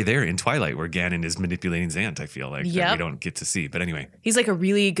story there in Twilight where Ganon is manipulating Zant, I feel like, that we don't get to see. But anyway. He's like a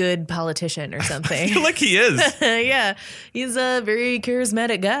really good politician or something. I feel like he is. Yeah. He's a very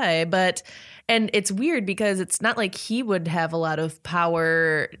charismatic guy. And it's weird because it's not like he would have a lot of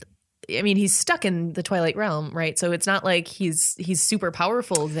power. I mean, he's stuck in the Twilight Realm, right? So it's not like he's super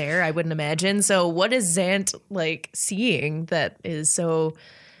powerful there, I wouldn't imagine. So what is Zant like seeing that is so...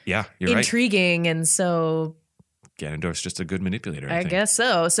 Yeah, you're intriguing, and so Ganondorf's just a good manipulator. I think. Guess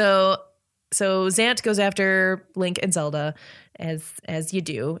so. So Zant goes after Link and Zelda, as you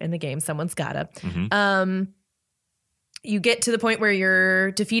do in the game. Someone's gotta. You get to the point where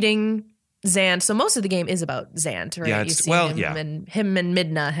you're defeating Zant. So most of the game is about Zant, right? Yeah, and him and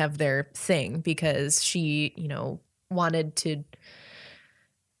Midna have their thing because she, wanted to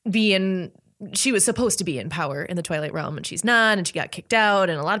be in. She was supposed to be in power in the Twilight Realm and she's not, and she got kicked out,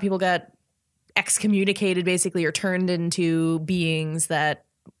 and a lot of people got excommunicated basically or turned into beings that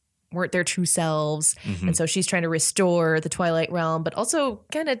weren't their true selves. And so she's trying to restore the Twilight Realm, but also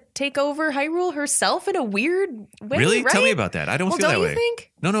kind of take over Hyrule herself in a weird way. Really? Right? Tell me about that. I don't feel that way. Don't you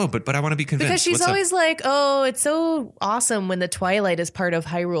think? No, but I want to be convinced. Because she's always like, oh, it's so awesome when the Twilight is part of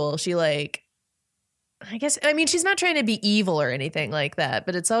Hyrule. She she's not trying to be evil or anything like that,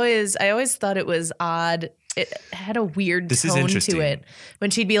 but I always thought it was odd. It had a weird tone to it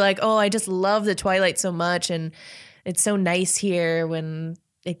when she'd be like, oh, I just love the Twilight so much. And it's so nice here when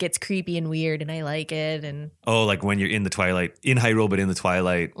it gets creepy and weird and I like it. And like when you're in the Twilight, in Hyrule, but in the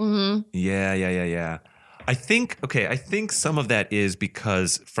Twilight. Mm-hmm. Yeah. I think some of that is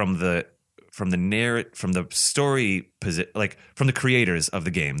because from the story, like from the creators of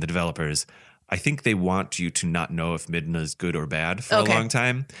the game, the developers, I think they want you to not know if Midna's good or bad for a long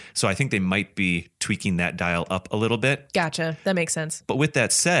time. So I think they might be tweaking that dial up a little bit. Gotcha. That makes sense. But with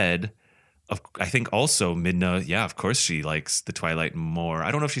that said, I think also Midna, of course she likes the Twilight more.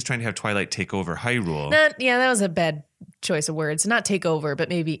 I don't know if she's trying to have Twilight take over Hyrule. That was a bad choice of words. Not take over, but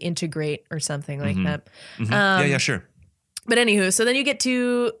maybe integrate or something like that. Yeah, sure. But anywho, so then you get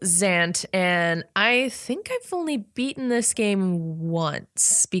to Zant, and I think I've only beaten this game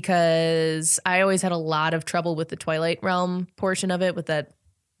once because I always had a lot of trouble with the Twilight Realm portion of it with that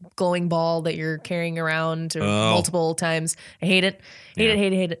glowing ball that you're carrying around multiple times. I hate it.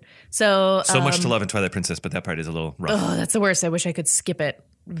 Hate it. So much to love in Twilight Princess, but that part is a little rough. Oh, that's the worst. I wish I could skip it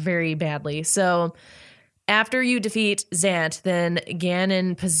very badly. So after you defeat Zant, then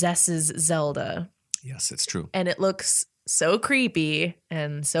Ganon possesses Zelda. Yes, it's true. And it looks so creepy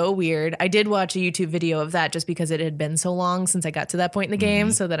and so weird. I did watch a YouTube video of that just because it had been so long since I got to that point in the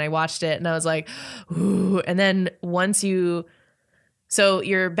game. So then I watched it and I was like, ooh. And then so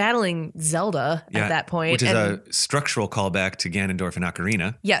you're battling Zelda at that point. Which is a structural callback to Ganondorf and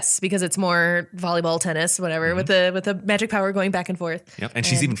Ocarina. Yes, because it's more volleyball, tennis, whatever, with the magic power going back and forth. Yep. And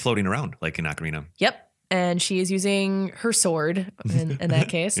she's even floating around like in Ocarina. Yep. And she is using her sword in that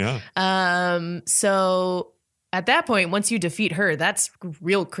case. So at that point, once you defeat her, that's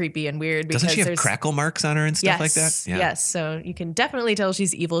real creepy and weird. Because doesn't she have crackle marks on her and stuff like that? Yeah. Yes. So you can definitely tell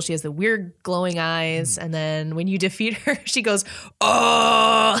she's evil. She has the weird glowing eyes. And then when you defeat her, she goes,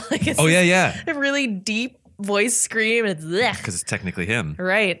 oh. Like it's a really deep voice scream. And it's because it's technically him.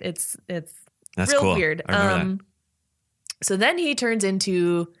 Right. It's that's real cool. Weird. I remember that. So then he turns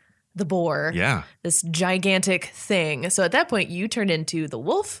into the boar. Yeah. This gigantic thing. So at that point, you turn into the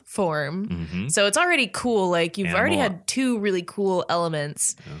wolf form. So it's already cool. Like you've already had two really cool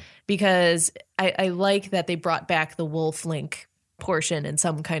elements because I like that they brought back the wolf link portion in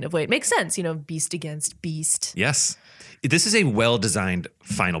some kind of way. It makes sense, beast against beast. Yes. This is a well-designed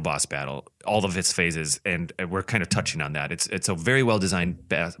final boss battle, all of its phases, and we're kind of touching on that. It's a very well-designed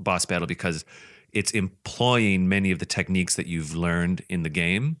boss battle because it's employing many of the techniques that you've learned in the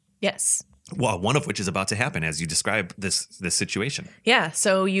game. Yes. Well, one of which is about to happen as you describe this situation. Yeah.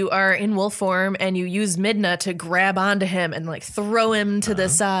 So you are in wolf form and you use Midna to grab onto him and like throw him to the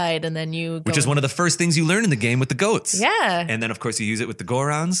side. And then you go. Which is one of the first things you learn in the game with the goats. Yeah. And then, of course, you use it with the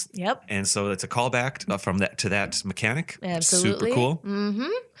Gorons. Yep. And so it's a callback from that to that mechanic. Absolutely. Super cool.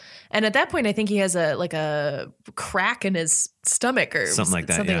 Mm-hmm. And at that point, I think he has a crack in his stomach or something like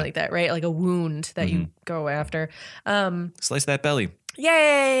that. Something like that, right? Like a wound that you go after. Slice that belly.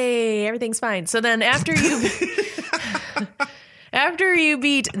 Yay! Everything's fine. So then after you after you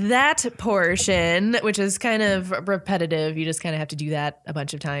beat that portion, which is kind of repetitive, you just kind of have to do that a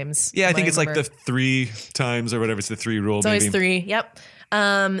bunch of times. Yeah, I think it's like the 3 times or whatever. It's the 3 rule. It's always 3. Yep.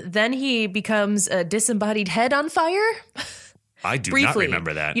 Then he becomes a disembodied head on fire. I do Briefly. Not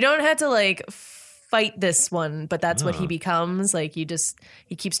remember that. You don't have to like fight this one, but that's what he becomes. Like he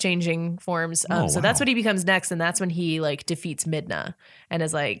keeps changing forms. So that's what he becomes next, and that's when he like defeats Midna and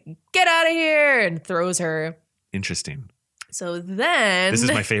is like, "Get out of here!" and throws her. Interesting. So then this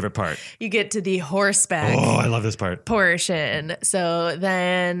is my favorite part. You get to the horseback. Oh, I love this part. Portion. So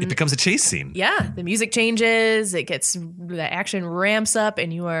then it becomes a chase scene. Yeah, the music changes. The action ramps up,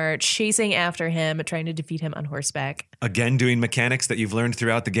 and you are chasing after him, trying to defeat him on horseback. Again, doing mechanics that you've learned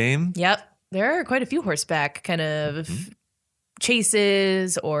throughout the game. Yep. There are quite a few horseback kind of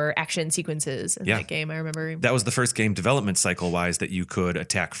chases or action sequences in that game, I remember. That was the first game development cycle-wise that you could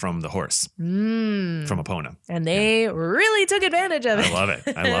attack from the horse, from Epona. And they really took advantage of it. I love it.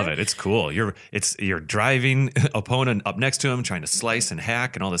 I love it. It's cool. You're driving Epona up next to him, trying to slice and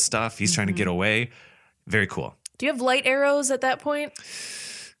hack and all this stuff. He's trying to get away. Very cool. Do you have light arrows at that point?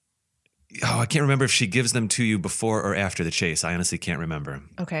 Oh, I can't remember if she gives them to you before or after the chase. I honestly can't remember.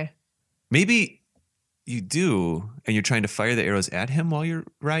 Okay. Maybe you do, and you're trying to fire the arrows at him while you're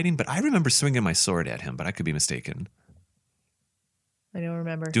riding, but I remember swinging my sword at him, but I could be mistaken. I don't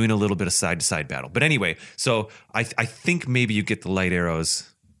remember. Doing a little bit of side-to-side battle. But anyway, so I think maybe you get the light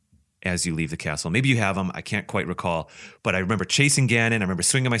arrows as you leave the castle. Maybe you have them. I can't quite recall. But I remember chasing Ganon. I remember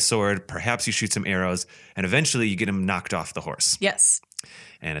swinging my sword. Perhaps you shoot some arrows, and eventually you get him knocked off the horse. Yes.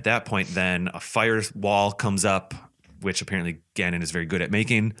 And at that point, then a fire wall comes up, which apparently Ganon is very good at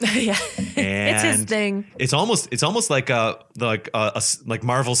making. Yeah, and it's his thing. It's almost like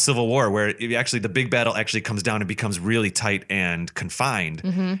Marvel's Civil War, where the big battle actually comes down and becomes really tight and confined.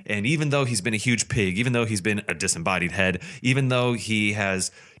 And even though he's been a huge pig, even though he's been a disembodied head, even though he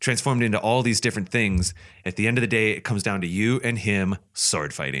has transformed into all these different things, at the end of the day, it comes down to you and him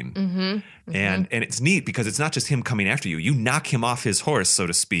sword fighting. And it's neat because it's not just him coming after you. You knock him off his horse, so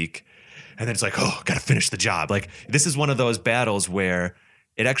to speak. And then it's like, oh, got to finish the job. Like, this is one of those battles where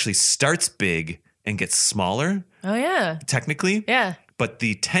it actually starts big and gets smaller. Oh, yeah. Technically. Yeah. But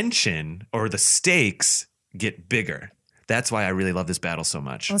the tension or the stakes get bigger. That's why I really love this battle so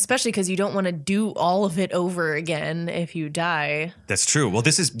much. Well, especially because you don't want to do all of it over again if you die. That's true. Well,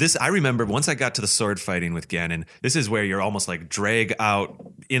 this. I remember once I got to the sword fighting with Ganon, this is where you're almost like drag out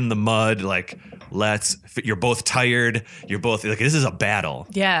in the mud. Like, you're both tired. You're both like, this is a battle.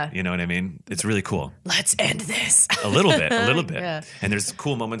 Yeah. You know what I mean? It's really cool. Let's end this. A little bit. Yeah. And there's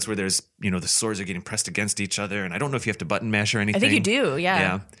cool moments where there's, the swords are getting pressed against each other. And I don't know if you have to button mash or anything. I think you do. Yeah.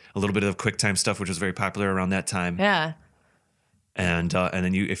 Yeah. A little bit of quick time stuff, which was very popular around that time. Yeah. And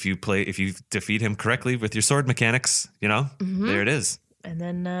then if you defeat him correctly with your sword mechanics, there it is. And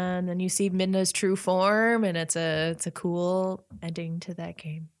then you see Midna's true form, and it's a cool ending to that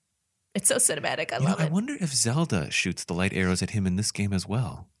game. It's so cinematic. I love it. I wonder if Zelda shoots the light arrows at him in this game as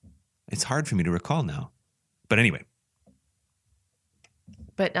well. It's hard for me to recall now. But anyway.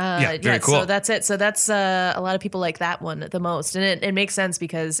 But very cool. So that's it. So that's a lot of people like that one the most, and it makes sense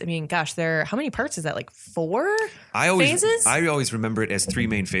because I mean, gosh, how many parts is that? Like 4 phases? I always remember it as 3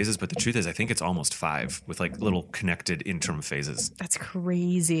 main phases, but the truth is, I think it's almost 5 with like little connected interim phases. That's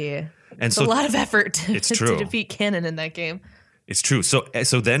crazy. And it's a lot of effort to true. defeat Ganon in that game. It's true. So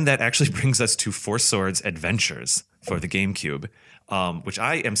then that actually brings us to Four Swords Adventures for the GameCube, which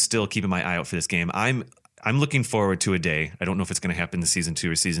I am still keeping my eye out for this game. I'm looking forward to a day. I don't know if it's going to happen in season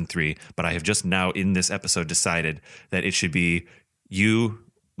 2 or season 3, but I have just now in this episode decided that it should be you,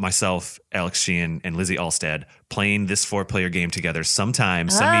 myself, Alex Sheehan, and Lizzie Alstad playing this 4-player game together sometime,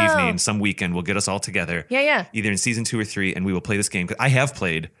 some evening, some weekend. We'll get us all together. Yeah. Either in season 2 or 3, and we will play this game. I have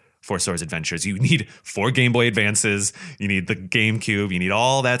played Four Swords Adventures. You need 4 Game Boy Advances. You need the GameCube. You need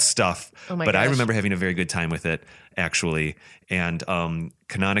all that stuff. Oh my gosh. I remember having a very good time with it, actually. And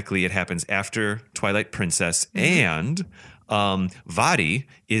canonically, it happens after Twilight Princess. And Vaati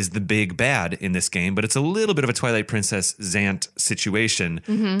is the big bad in this game, but it's a little bit of a Twilight Princess Zant situation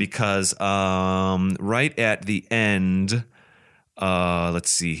because right at the end, let's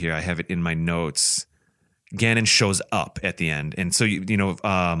see here. I have it in my notes. Ganon shows up at the end. And so, I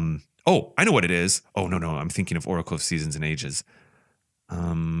know what it is. Oh, no. I'm thinking of Oracle of Seasons and Ages.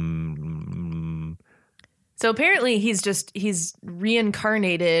 So apparently he's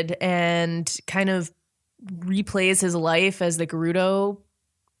reincarnated and kind of replays his life as the Gerudo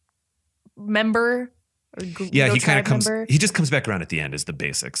member. He kind of comes. He just comes back around at the end as the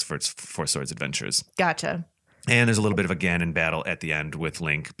basics for Four Swords Adventures. Gotcha. And there's a little bit of a Ganon battle at the end with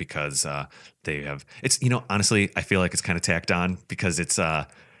Link because they have. It's honestly, I feel like it's kind of tacked on because it's.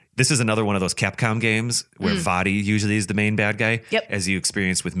 This is another one of those Capcom games where Vaati usually is the main bad guy. Yep. As you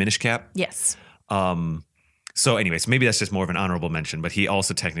experienced with Minish Cap. Yes. So anyways, maybe that's just more of an honorable mention, but he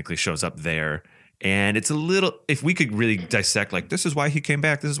also technically shows up there. And it's a little, if we could really dissect, like, this is why he came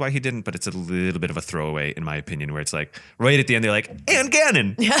back, this is why he didn't, but it's a little bit of a throwaway, in my opinion, where it's like, right at the end, they're like, and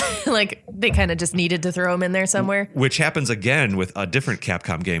Ganon! Yeah, like, they kind of just needed to throw him in there somewhere. Which happens again with a different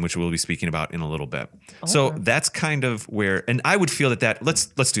Capcom game, which we'll be speaking about in a little bit. Oh. So that's kind of where, and I would feel that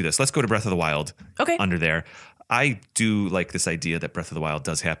let's do this. Let's go to Breath of the Wild under there. I do like this idea that Breath of the Wild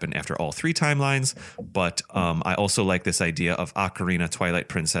does happen after all 3 timelines, but I also like this idea of Ocarina, Twilight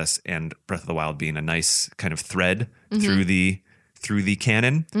Princess, and Breath of the Wild being a nice kind of thread through the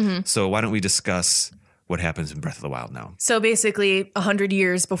canon. So why don't we discuss what happens in Breath of the Wild now? So basically, 100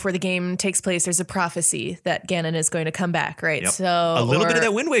 years before the game takes place, there's a prophecy that Ganon is going to come back, right? Yep. So a little bit of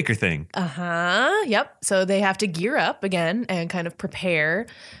that Wind Waker thing. Yep. So they have to gear up again and kind of prepare.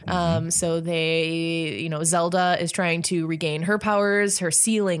 So they, Zelda is trying to regain her powers, her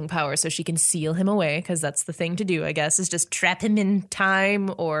sealing power, so she can seal him away, because that's the thing to do, I guess, is just trap him in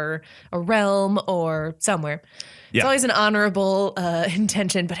time or a realm or somewhere. It's always an honorable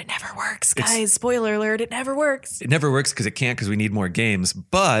intention, but it never works, guys. Spoiler alert, it never works. It never works because it can't, because we need more games.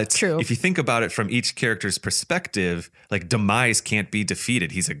 But True. If you think about it from each character's perspective, like Demise can't be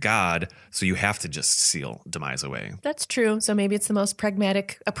defeated. He's a god, so you have to just seal Demise away. That's true. So maybe it's the most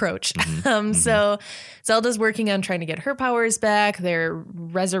pragmatic approach. So Zelda's working on trying to get her powers back. They're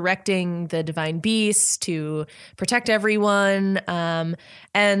resurrecting the divine beast to protect everyone.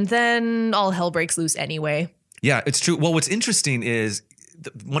 And then all hell breaks loose anyway. Yeah, it's true. Well, what's interesting is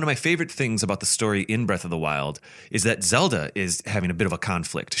one of my favorite things about the story in Breath of the Wild is that Zelda is having a bit of a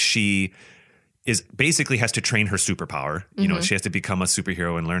conflict. She is basically has to train her superpower. She has to become a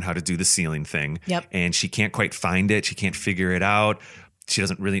superhero and learn how to do the sealing thing. Yep. And she can't quite find it. She can't figure it out. She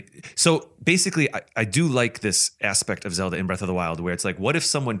doesn't really. So basically, I do like this aspect of Zelda in Breath of the Wild where it's like, what if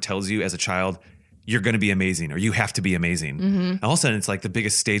someone tells you as a child, you're going to be amazing, or you have to be amazing. And all of a sudden it's like the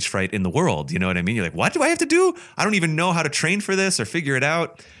biggest stage fright in the world. You know what I mean? You're like, what do I have to do? I don't even know how to train for this or figure it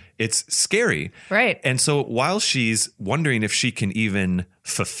out. It's scary. Right. And so while she's wondering if she can even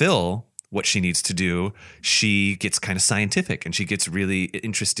fulfill what she needs to do, she gets kind of scientific and she gets really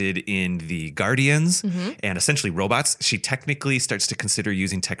interested in the Guardians and essentially robots. She technically starts to consider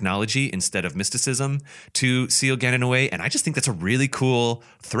using technology instead of mysticism to seal Ganon away. And I just think that's a really cool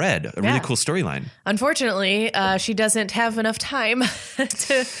thread, a really cool storyline. Unfortunately, she doesn't have enough time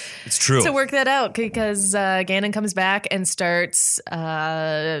It's true. to work that out, because Ganon comes back and starts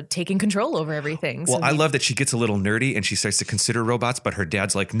taking control over everything. Well, I love that she gets a little nerdy and she starts to consider robots, but her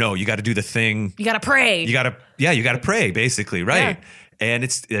dad's like, no, you got to do the thing. You got to pray. You got to pray, basically, right? Yeah. And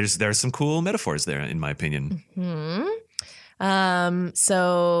there's some cool metaphors there, in my opinion.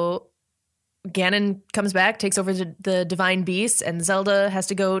 So Ganon comes back, takes over the divine beast, and Zelda has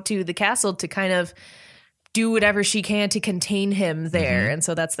to go to the castle to kind of do whatever she can to contain him there. And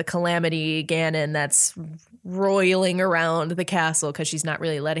so that's the Calamity Ganon that's roiling around the castle because she's not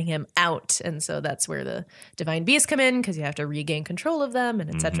really letting him out. And so that's where the divine beasts come in, because you have to regain control of them,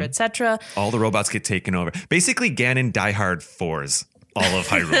 and et cetera, et cetera. All the robots get taken over. Basically, Ganon Die Hard 4s all of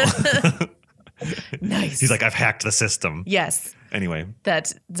Hyrule. Nice. He's like, I've hacked the system. Yes. Anyway.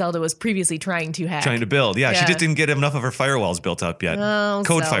 That Zelda was previously trying to hack. Trying to build. Yeah, she just didn't get enough of her firewalls built up yet. Oh,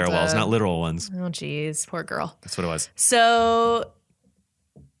 Code Zelda. firewalls, not literal ones. Oh, geez. Poor girl. That's what it was. So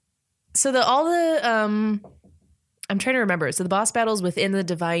I'm trying to remember. So the boss battles within the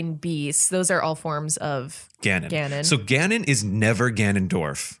divine beasts, those are all forms of Ganon. So Ganon is never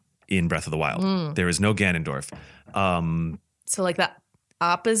Ganondorf in Breath of the Wild. There is no Ganondorf. So like the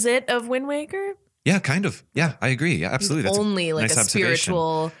opposite of Wind Waker? Yeah, kind of. Yeah, I agree. Yeah, absolutely. That's only like nice a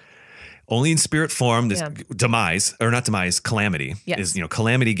spiritual. Only in spirit form. This demise, or not demise, calamity is,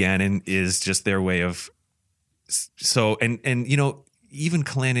 Calamity Ganon is just their way of. So and even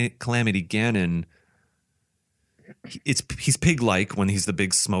Calamity Ganon, he's pig-like when he's the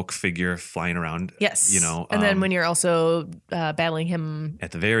big smoke figure flying around. Yes, and then when you're also battling him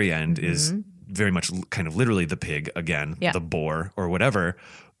at the very end is very much kind of literally the pig again, the boar or whatever.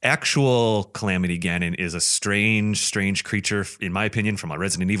 Actual Calamity Ganon is a strange creature, in my opinion, from a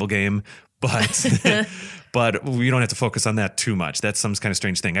Resident Evil game. But but we don't have to focus on that too much. That's some kind of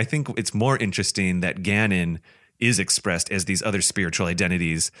strange thing. I think it's more interesting that Ganon is expressed as these other spiritual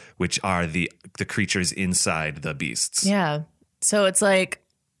identities, which are the creatures inside the beasts. Yeah. So it's like,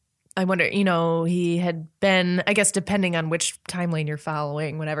 I wonder, he had been, I guess, depending on which timeline you're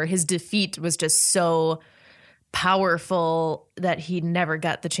following, whatever, his defeat was just so powerful that he never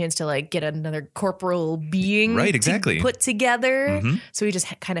got the chance to like get another corporal being put together. So he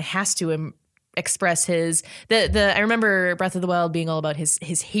just kind of has to express his I remember Breath of the Wild being all about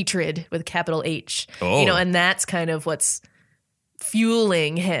his hatred with capital H. And that's kind of what's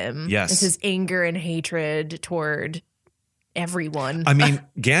fueling him. Yes. It's his anger and hatred toward everyone. I mean,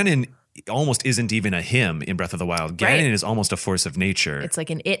 Ganon almost isn't even a him in Breath of the Wild. Ganon is almost a force of nature. It's like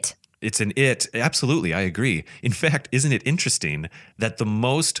an it. It's an it. Absolutely. I agree. In fact, isn't it interesting that the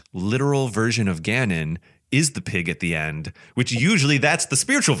most literal version of Ganon is the pig at the end, which usually that's the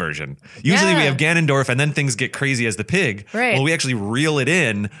spiritual version. Usually we have Ganondorf and then things get crazy as the pig. Right. Well, we actually reel it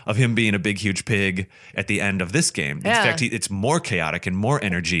in of him being a big, huge pig at the end of this game. In fact, it's more chaotic and more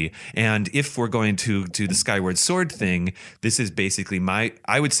energy. And if we're going to the Skyward Sword thing, this is basically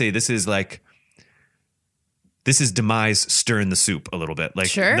I would say this is Demise stirring the soup a little bit.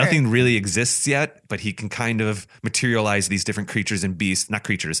 Like nothing really exists yet, but he can kind of materialize these different creatures and beasts, not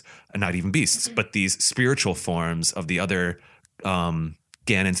creatures, not even beasts, but these spiritual forms of the other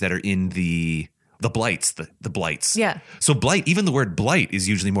Ganons that are in the blights, the blights. Yeah. So blight, even the word blight is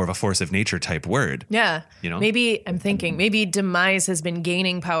usually more of a force of nature type word. Yeah. Maybe I'm thinking Demise has been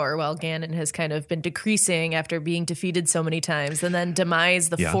gaining power while Ganon has kind of been decreasing after being defeated so many times. And then Demise,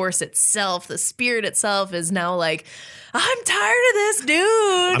 the force itself, the spirit itself is now like, I'm tired of this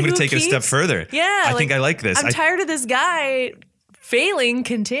dude. I'm going to take it a step further. Yeah. I think I like this. I'm tired of this guy failing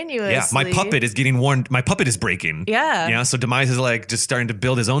continuously. Yeah, my puppet is getting worn. My puppet is breaking. Yeah. Yeah, so Demise is like just starting to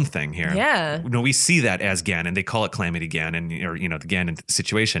build his own thing here. Yeah. We see that as Ganon. They call it Calamity Ganon, or, the Ganon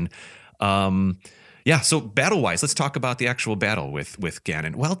situation. So battle-wise, let's talk about the actual battle with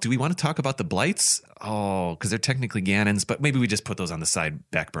Ganon. Well, do we want to talk about the blights? Oh, because they're technically Ganons, but maybe we just put those on the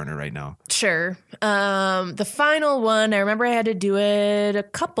back burner right now. Sure. The final one, I remember I had to do it a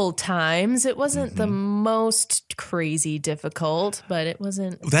couple times. It wasn't the most crazy difficult, but it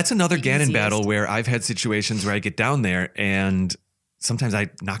wasn't. That's another Ganon battle where I've had situations where I get down there and sometimes I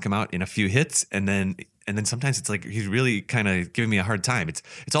knock him out in a few hits, and then sometimes it's like he's really kind of giving me a hard time.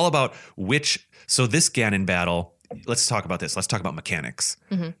 It's all about which. So this Ganon battle, let's talk about this. Let's talk about mechanics.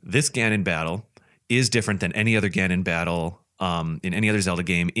 This Ganon battle is different than any other Ganon battle in any other Zelda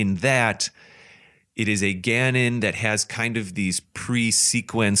game, in that it is a Ganon that has kind of these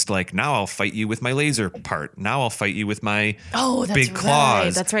pre-sequenced, like, now I'll fight you with my laser part. Now I'll fight you with my big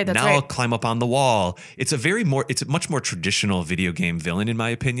claws. That's right. Now I'll climb up on the wall. It's a much more traditional video game villain, in my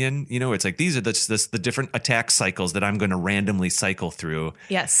opinion. It's like, these are the different attack cycles that I'm going to randomly cycle through.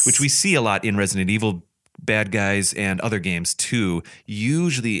 Yes. Which we see a lot in Resident Evil bad guys and other games too.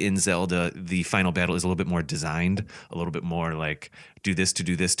 Usually in Zelda, the final battle is a little bit more designed, a little bit more like, do this to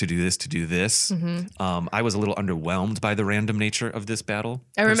do this to do this to do this. I was a little underwhelmed by the random nature of this battle.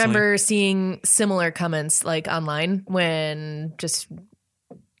 I remember seeing similar comments like online when just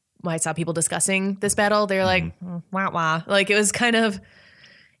I saw people discussing this battle, they're like, wah wah. Like it was kind of,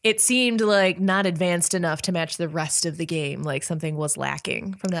 it seemed like not advanced enough to match the rest of the game. Like something was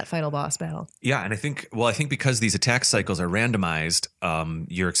lacking from that final boss battle. Yeah, and I think because these attack cycles are randomized,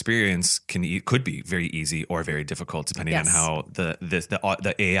 your experience could be very easy or very difficult depending on how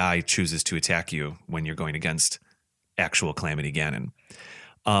the AI chooses to attack you when you're going against actual Calamity Ganon.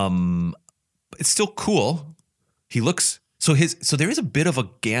 It's still cool. He looks. So there is a bit of a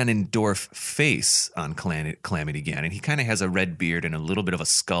Ganondorf face on Calamity Ganon. He kind of has a red beard and a little bit of a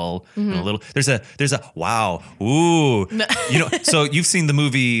skull and a little. There's a wow, ooh, So you've seen the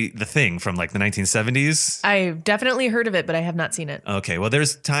movie The Thing from like the 1970s. I've definitely heard of it, but I have not seen it. Okay, well,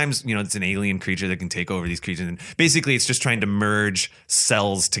 there's times it's an alien creature that can take over these creatures, and basically it's just trying to merge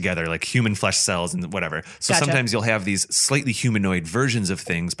cells together, like human flesh cells and whatever. So sometimes you'll have these slightly humanoid versions of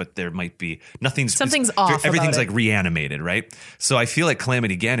things, but there might be something's off. Everything's like reanimated, right? So I feel like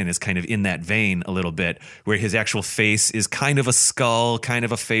Calamity Ganon is kind of in that vein a little bit, where his actual face is kind of a skull, kind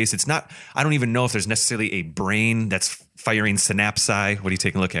of a face. It's not, I don't even know if there's necessarily a brain that's firing synapsi. What are you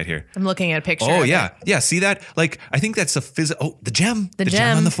taking a look at here? I'm looking at a picture. Oh, yeah. Yeah, see that? Like, I think that's a the gem. The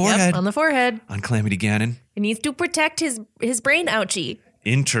gem on the forehead. Yep, on the forehead. On Calamity Ganon. It needs to protect his brain, ouchie.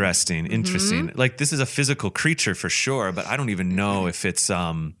 Interesting. Like, this is a physical creature for sure, but I don't even know if it's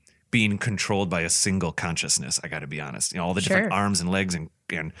being controlled by a single consciousness. I got to be honest. All the different arms and legs and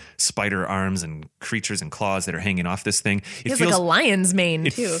spider arms and creatures and claws that are hanging off this thing. It feels like a lion's mane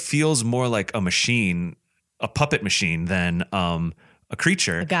too. It feels more like a machine, a puppet machine, than a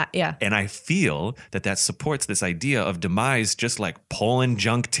creature. And I feel that supports this idea of Demise just like pulling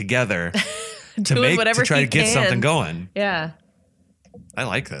junk together to try to get something going. Yeah. I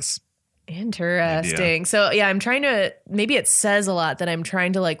like this. Interesting. So yeah, I'm trying to, maybe it says a lot that I'm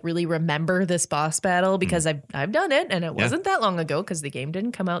trying to like really remember this boss battle because I've done it and it wasn't that long ago because the game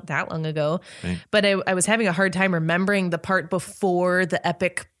didn't come out that long ago. Right. But I was having a hard time remembering the part before the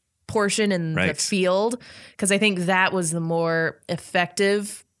epic portion in the field, because I think that was the more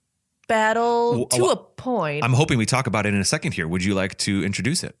effective battle to a point. I'm hoping we talk about it in a second here. Would you like to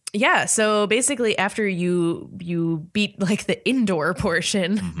introduce it? Yeah. So basically after you beat like the indoor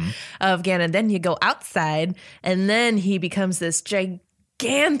portion of Ganon, then you go outside and then he becomes this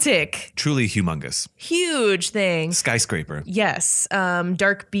gigantic, truly humongous, huge thing. Skyscraper. Yes.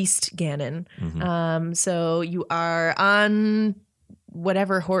 Dark Beast Ganon. So you are on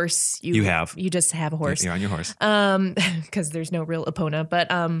whatever horse you have. You just have a horse. You're on your horse. Because there's no real Epona, but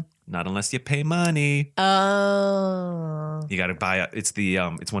not unless you pay money. Oh. You got to buy it's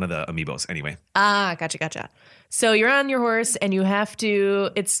it's one of the amiibos anyway. Gotcha. So you're on your horse and you have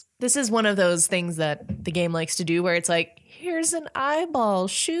to, this is one of those things that the game likes to do where it's like, here's an eyeball,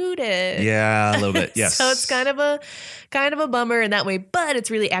 shoot it. Yeah, a little bit. Yes. So it's kind of a bummer in that way, but it's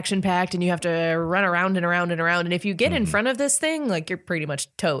really action packed and you have to run around and around and around. And if you get in front of this thing, like you're pretty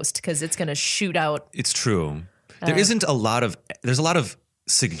much toast because it's going to shoot out. It's true. There's a lot of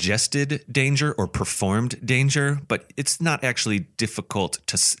suggested danger or performed danger, but it's not actually difficult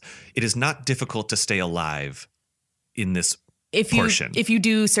it is not difficult to stay alive in this portion. If you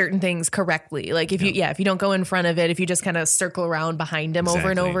do certain things correctly, like if you don't go in front of it, if you just kind of circle around behind him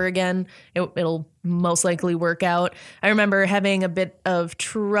over and over again, it'll most likely work out. I remember having a bit of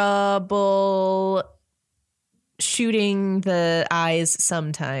trouble shooting the eyes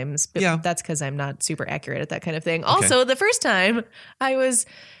sometimes, but that's because I'm not super accurate at that kind of thing. Okay. Also, the first time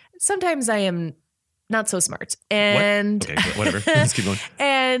sometimes I am not so smart. And okay, whatever. Let's keep going.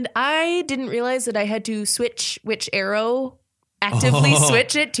 And I didn't realize that I had to switch which arrow, actively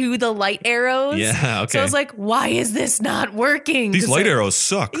switch it to the light arrows. Yeah, okay. So I was like, why is this not working? These light arrows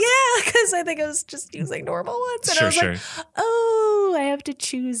suck. Yeah, because I think I was just using normal ones. And I was like, oh, I have to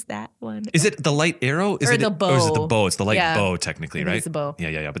choose that one. Is it the light arrow? Or the bow? Or is it the bow? It's the light bow, technically, right? It's the bow.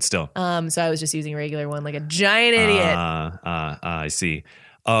 Yeah, but still. So I was just using a regular one like a giant idiot. I see.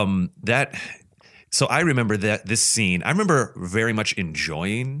 So I remember this scene. I remember very much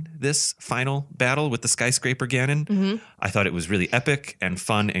enjoying this final battle with the Skyscraper Ganon. Mm-hmm. I thought it was really epic and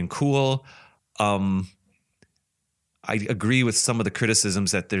fun and cool. I agree with some of the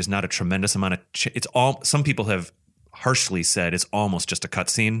criticisms that there's not a tremendous amount of some people have harshly said it's almost just a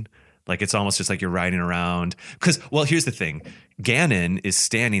cutscene. Like it's almost just like you're riding around. Because, well, here's the thing. Ganon is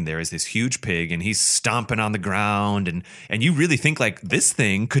standing there as this huge pig and he's stomping on the ground. And you really think like this is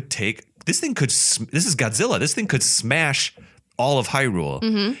Godzilla. This thing could smash all of Hyrule.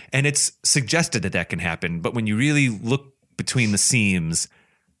 Mm-hmm. And it's suggested that can happen. But when you really look between the seams,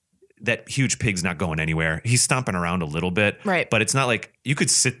 that huge pig's not going anywhere. He's stomping around a little bit. Right. But it's not like you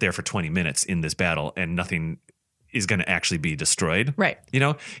could sit there for 20 minutes in this battle and nothing is going to actually be destroyed. Right.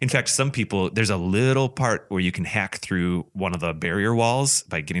 In fact, some people, there's a little part where you can hack through one of the barrier walls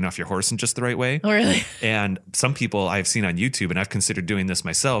by getting off your horse in just the right way. Oh, really? And some people I've seen on YouTube, and I've considered doing this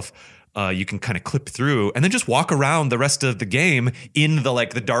myself, you can kind of clip through and then just walk around the rest of the game in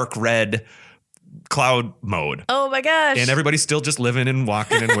the dark red cloud mode. Oh my gosh. And everybody's still just living and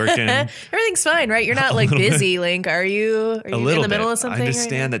walking and working. Everything's fine, right? You're not busy, Link, are you? Are you in the middle of something? I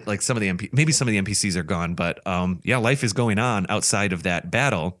understand that some of the maybe some of the NPCs are gone, but life is going on outside of that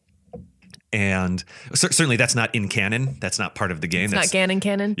battle. And certainly that's not in canon. That's not part of the game. That's not Ganon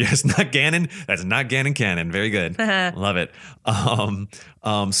canon? Yes, not Ganon. That's not Ganon canon. Very good. Love it.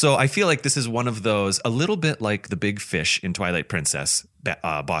 So I feel like this is one of those, a little bit like the big fish in Twilight Princess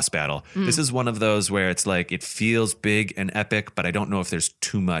boss battle. This is one of those where it's like it feels big and epic, but I don't know if there's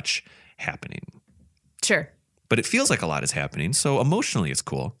too much happening. Sure. But it feels like a lot is happening. So emotionally it's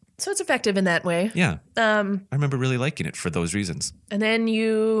cool. So it's effective in that way. Yeah. I remember really liking it for those reasons. And then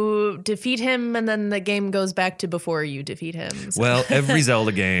you defeat him, and then the game goes back to before you defeat him. So. Well, every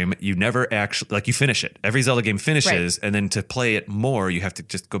Zelda game, you never actually, you finish it. Every Zelda game finishes, and then to play it more, you have to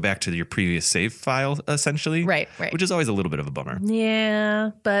just go back to your previous save file, essentially. Right. Which is always a little bit of a bummer.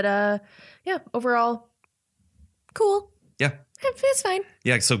 Yeah, but overall, cool. Yeah. It's fine.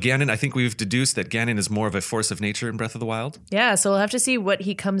 Yeah, so Ganon, I think we've deduced that Ganon is more of a force of nature in Breath of the Wild. Yeah, so we'll have to see what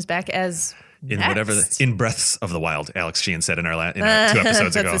he comes back as in Breaths of the Wild, Alex Sheehan said in our 2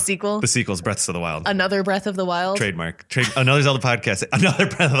 episodes ago. That's the sequel? The sequel's Breaths of the Wild. Another Breath of the Wild? Trademark. Another Zelda podcast. Another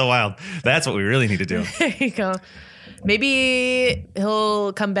Breath of the Wild. That's what we really need to do. There you go. Maybe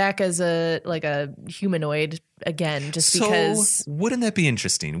he'll come back as a humanoid again, just because. So wouldn't that be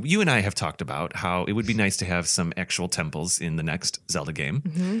interesting? You and I have talked about how it would be nice to have some actual temples in the next Zelda game.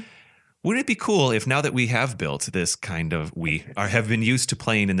 Mm-hmm. Wouldn't it be cool if now that we have built this kind of, have been used to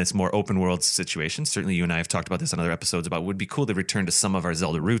playing in this more open world situation, certainly you and I have talked about this on other episodes about would be cool to return to some of our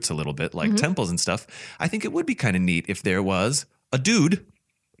Zelda roots a little bit, like temples and stuff. I think it would be kind of neat if there was a dude,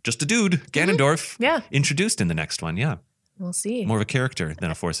 Ganondorf, introduced in the next one. Yeah. We'll see. More of a character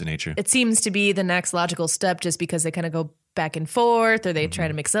than a force of nature. It seems to be the next logical step just because they kind of go back and forth or they try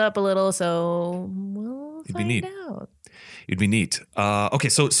to mix up a little. So we'll find out. It'd be neat. Okay,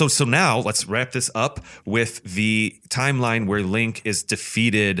 so now let's wrap this up with the timeline where Link is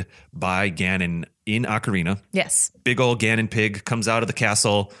defeated by Ganon in Ocarina. Yes. Big old Ganon pig comes out of the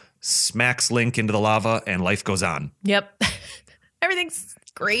castle, smacks Link into the lava, and life goes on. Yep. Everything's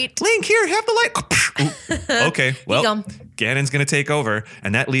great. Link, here, have the light. Okay, well, Ganon's going to take over,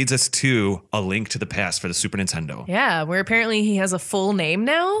 and that leads us to A Link to the Past for the Super Nintendo. Yeah, where apparently he has a full name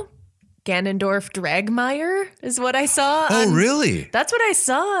now. Ganondorf Dragmire is what I saw. Oh, really? That's what I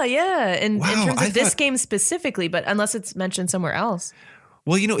saw, yeah. In terms of this game specifically, but unless it's mentioned somewhere else.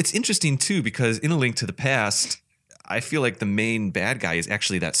 Well, it's interesting, too, because in A Link to the Past, I feel like the main bad guy is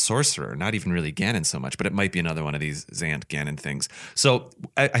actually that sorcerer, not even really Ganon so much, but it might be another one of these Zant Ganon things. So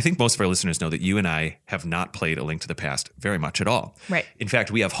I think most of our listeners know that you and I have not played A Link to the Past very much at all. Right. In fact,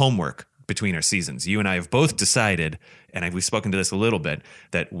 we have homework between our seasons. You and I have both decided, and we've spoken to this a little bit,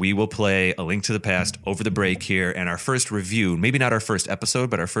 that we will play A Link to the Past over the break here. And our first review, maybe not our first episode,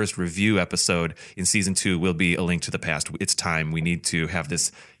 but our first review episode in season 2 will be A Link to the Past. It's time. We need to have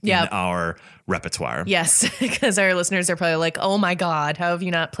this in our repertoire. Yes, because our listeners are probably like, oh my God, how have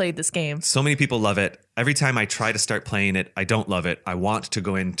you not played this game? So many people love it. Every time I try to start playing it, I don't love it. I want to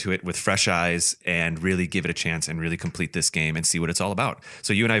go into it with fresh eyes and really give it a chance and really complete this game and see what it's all about.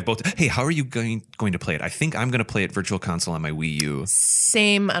 So you and I have both, hey, how are you going to play it? I think I'm going to play it Virtual Console on my Wii U.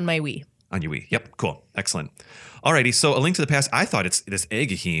 Same on my Wii. On your Wii. Yep, cool. Excellent. Alrighty, so A Link to the Past, I thought this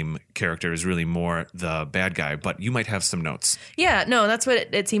Agahim character is really more the bad guy, but you might have some notes. Yeah, no, that's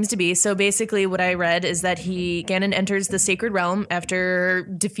what it seems to be. So basically what I read is that Ganon enters the Sacred Realm after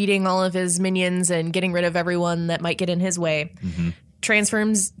defeating all of his minions and getting rid of everyone that might get in his way. Mm-hmm.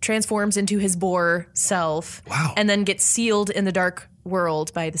 Transforms into his boar self. Wow. And then gets sealed in the Dark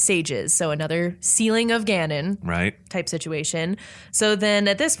World by the sages. So another sealing of Ganon type situation. So then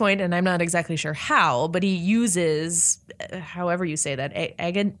at this point, and I'm not exactly sure how, but he uses, however you say that,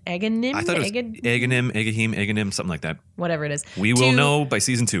 Aghanim? I thought it was Agahim, something like that. Whatever it is. We will know by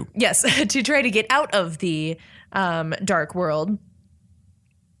season 2. Yes, to try to get out of the Dark World.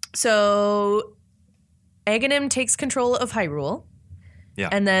 So Aghanim takes control of Hyrule. Yeah.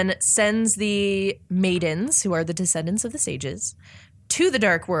 And then sends the maidens, who are the descendants of the sages, to the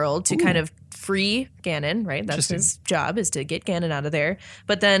Dark World to kind of free Ganon, right? That's his job, is to get Ganon out of there.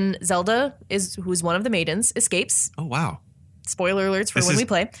 But then Zelda, who's one of the maidens, escapes. Oh, wow. spoiler alerts for when we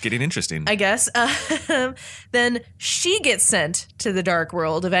play. Getting interesting. I guess. Then she gets sent to the Dark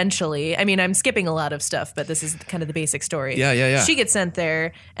World eventually. I mean, I'm skipping a lot of stuff, but this is kind of the basic story. Yeah. She gets sent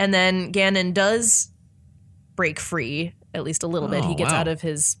there, and then Ganon does break free, at least a little bit. He gets out of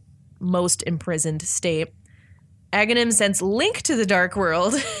his most imprisoned state. Aghanim sends Link to the Dark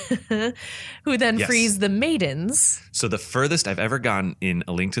World, who then frees the maidens. So the furthest I've ever gone in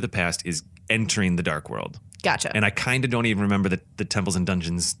A Link to the Past is entering the Dark World. Gotcha. And I kind of don't even remember the temples and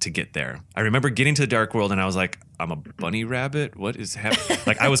dungeons to get there. I remember getting to the Dark World and I was like, I'm a bunny rabbit? What is happening?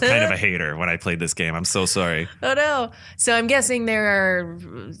 Like, I was kind of a hater when I played this game. I'm so sorry. Oh, no. So I'm guessing there are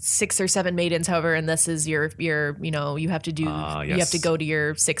 6 or 7 maidens, however, and this is your you have to do, you have to go to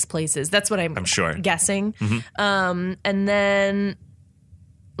your 6 places. That's what I'm sure guessing. Mm-hmm. And then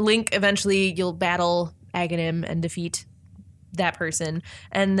Link, eventually you'll battle Aghanim and defeat that person,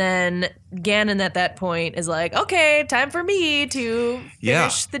 and then Ganon at that point is like, okay, time for me to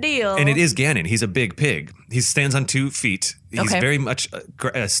finish the deal. And it is Ganon. He's a big pig. He stands on 2 feet. He's very much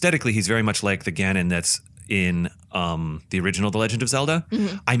aesthetically, he's very much like the Ganon that's in the original The Legend of Zelda.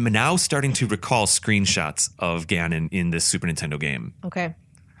 Mm-hmm. I'm now starting to recall screenshots of Ganon in this Super Nintendo game. Okay.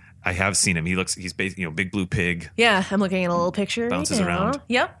 I have seen him. He's big blue pig. Yeah, I'm looking at a little picture. Bounces around.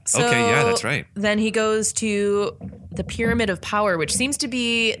 Yep. So okay, yeah, that's right. Then he goes to the Pyramid of Power, which seems to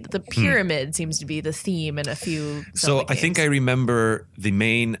be the pyramid seems to be the theme in a few. So I think I remember the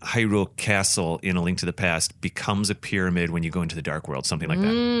main Hyrule Castle in A Link to the Past becomes a pyramid when you go into the Dark World, something like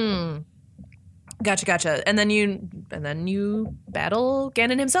that. Gotcha. And then you battle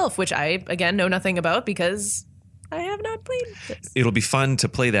Ganon himself, which I again know nothing about because I have not played this. It'll be fun to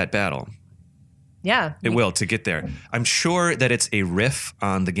play that battle. Yeah. It will, to get there. I'm sure that it's a riff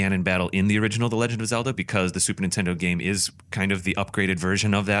on the Ganon battle in the original The Legend of Zelda because the Super Nintendo game is kind of the upgraded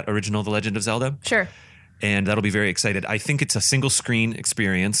version of that original The Legend of Zelda. Sure. And that'll be very excited. I think it's a single screen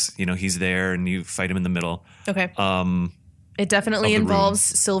experience. You know, he's there and you fight him in the middle. Okay. It definitely involves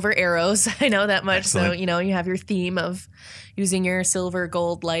silver arrows. I know that much. Excellent. So, you have your theme of using your silver,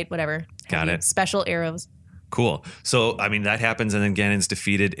 gold, light, whatever. Got it. Special arrows. Cool. So, I mean, that happens and then Ganon's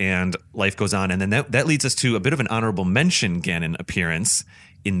defeated and life goes on. And then that leads us to a bit of an honorable mention Ganon appearance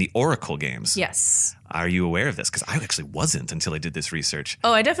in the Oracle games. Yes. Are you aware of this? Because I actually wasn't until I did this research.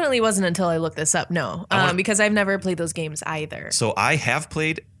 Oh, I definitely wasn't until I looked this up. No, because I've never played those games either. So I have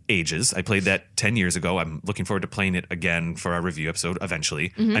played Ages. I played that 10 years ago. I'm looking forward to playing it again for our review episode eventually.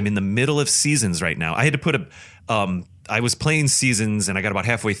 Mm-hmm. I'm in the middle of Seasons right now. I had to put I was playing Seasons and I got about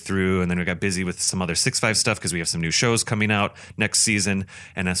halfway through and then we got busy with some other 6.5 stuff because we have some new shows coming out next season.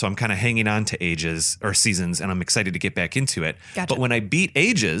 And so I'm kind of hanging on to Ages or Seasons and I'm excited to get back into it. Gotcha. But when I beat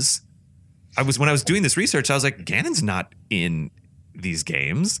Ages, when I was doing this research, I was like, Ganon's not in these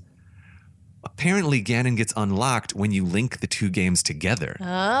games. Apparently, Ganon gets unlocked when you link the 2 games together.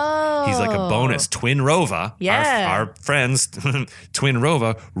 Oh. He's like a bonus. Twin Rova, our friends, Twin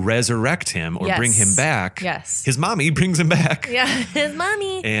Rova, resurrect him or bring him back. Yes. His mommy brings him back. Yeah, his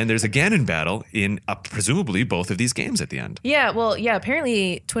mommy. And there's a Ganon battle in presumably both of these games at the end. Yeah, well,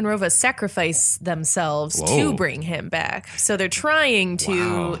 apparently Twin Rova sacrifice themselves to bring him back. So they're trying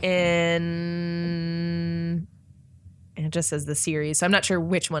to it just says the series, so I'm not sure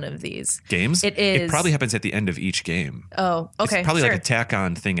which one of these games it is. It probably happens at the end of each game. Oh, okay. It's probably like a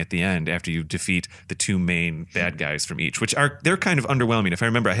tack-on thing at the end after you defeat the 2 main bad guys from each, which they're kind of underwhelming. If I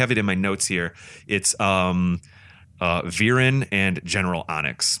remember, I have it in my notes here. It's Viren and General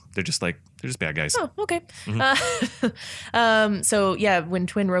Onyx. They're just bad guys. Oh, okay. Mm-hmm. So when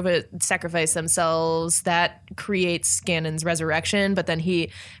Twin Rova sacrifice themselves, that creates Ganon's resurrection. But then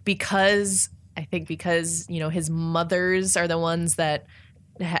because his mothers are the ones that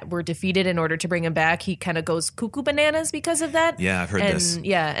were defeated in order to bring him back, he kind of goes cuckoo bananas because of that. Yeah, I've heard this.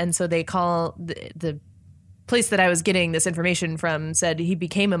 Yeah, and so they call the place that I was getting this information from said he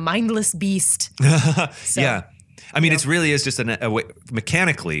became a mindless beast. So, yeah. I mean, it really is just a way,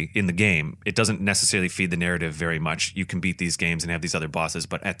 mechanically in the game, it doesn't necessarily feed the narrative very much. You can beat these games and have these other bosses,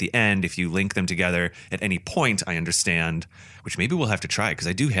 but at the end, if you link them together at any point, I understand, which maybe we'll have to try because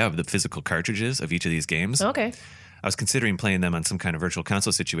I do have the physical cartridges of each of these games. Okay. I was considering playing them on some kind of virtual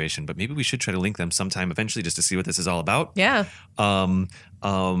console situation, but maybe we should try to link them sometime eventually just to see what this is all about. Yeah.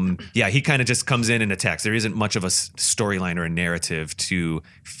 He kind of just comes in and attacks. There isn't much of a storyline or a narrative to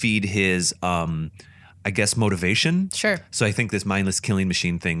feed his motivation. Sure. So I think this mindless killing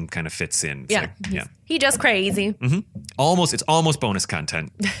machine thing kind of fits in. It's He just crazy. Mm-hmm. It's almost bonus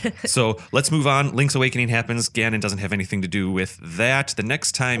content. So let's move on. Link's Awakening happens. Ganon doesn't have anything to do with that. The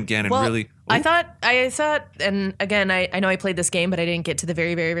next time Ganon I thought, and again, I know I played this game, but I didn't get to the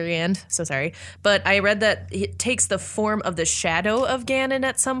very, very, very end. So sorry. But I read that it takes the form of the shadow of Ganon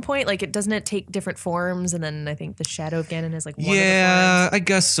at some point. Like, doesn't it take different forms? And then I think the shadow of Ganon is like one of the forms. I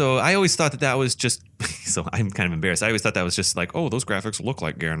guess so. I always thought that was just, so I'm kind of embarrassed. I always thought that was just like, oh, those graphics look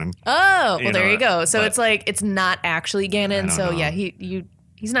like Ganon. Oh, well, there you go. So it's like, it's not actually Ganon. So know. yeah,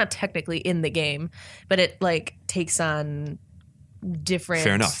 he's not technically in the game, but it like takes on different.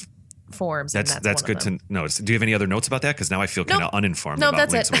 Fair enough. Forms. That's good to notice. Do you have any other notes about that? Because now I feel kind of uninformed about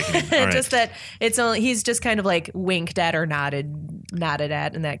that's Link's it. Awakening. All right. Just that it's only, he's just kind of like winked at or nodded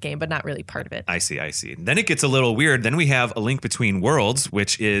at in that game, but not really part of it. I see. Then it gets a little weird. Then we have A Link Between Worlds,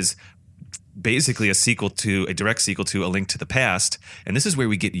 which is basically a direct sequel to A Link to the Past, and this is where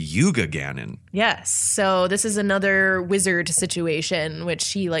we get Yuga Ganon. Yes. So this is another wizard situation,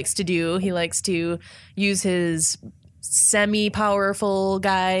 which he likes to do. He likes to use his semi-powerful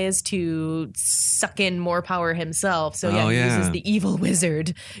guys to suck in more power himself. So he uses the evil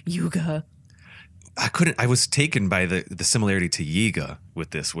wizard Yuga. I was taken by the similarity to Yiga with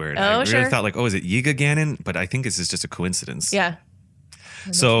this word. Oh, I really sure. thought like, oh, is it Yiga Ganon? But I think this is just a coincidence. Yeah.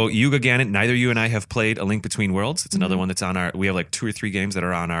 So Yuga Ganon, neither you and I have played A Link Between Worlds. It's another one that's on we have like 2 or 3 games that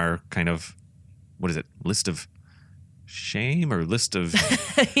are on our kind of, what is it, list of shame or list of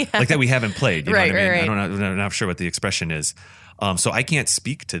like that we haven't played. You know what I mean? Right. I'm not sure what the expression is. So I can't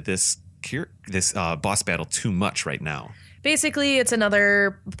speak to this boss battle too much right now. Basically, it's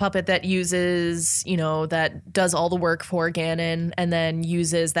another puppet that uses, that does all the work for Ganon and then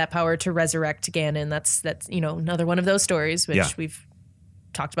uses that power to resurrect Ganon. That's another one of those stories, which we've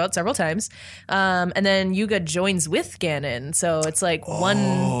talked about several times. And then Yuga joins with Ganon. So it's like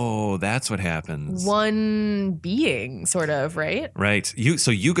Oh, that's what happens. One being, sort of, right? Right.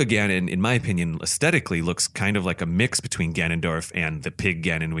 So Yuga Ganon, in my opinion, aesthetically looks kind of like a mix between Ganondorf and the pig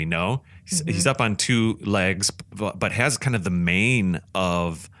Ganon we know. He's up on 2 legs, but has kind of the mane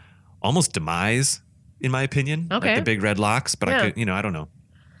of almost Demise, in my opinion. Okay. Like the big red locks, but I don't know.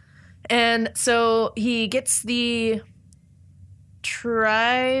 And so he gets the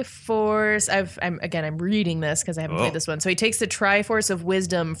Triforce. I'm reading this because I haven't played this one. So he takes the Triforce of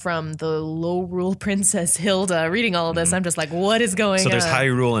Wisdom from the Low Rule Princess Hilda. Reading all of this, I'm just like, what is going on? So there's high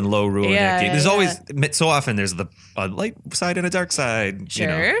rule and low rule in that game. There's always, so often there's a light side and a dark side.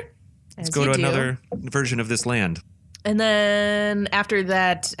 Sure. Let's go to another version of this land. And then after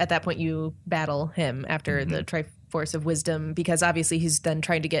that, at that point, you battle him after the Triforce of Wisdom, because obviously he's then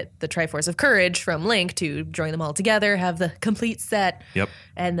trying to get the Triforce of Courage from Link to join them all together, have the complete set. Yep.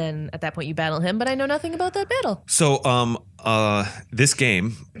 And then at that point, you battle him, but I know nothing about that battle. So this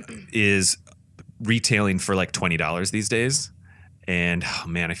game is retailing for like $20 these days. And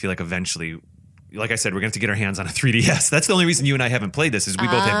man, I feel like eventually, like I said, we're going to have to get our hands on a 3DS. That's the only reason you and I haven't played this is we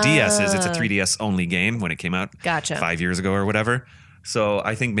both have DSs. It's a 3DS only game when it came out 5 years ago or whatever. So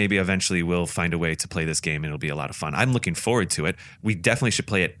I think maybe eventually we'll find a way to play this game and it'll be a lot of fun. I'm looking forward to it. We definitely should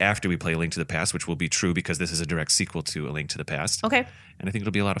play it after we play A Link to the Past, which will be true because this is a direct sequel to A Link to the Past. Okay. And I think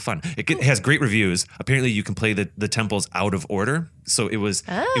it'll be a lot of fun. It has great reviews. Apparently you can play the temples out of order. So it was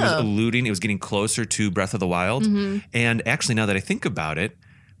alluding, it was getting closer to Breath of the Wild. And actually now that I think about it,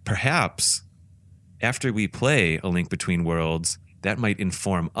 perhaps after we play A Link Between Worlds, that might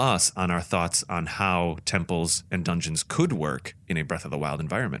inform us on our thoughts on how temples and dungeons could work in a Breath of the Wild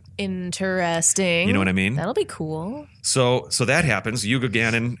environment. Interesting. You know what I mean? That'll be cool. So that happens, Yuga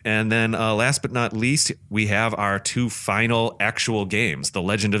Ganon, and then last but not least, we have our 2 final actual games: The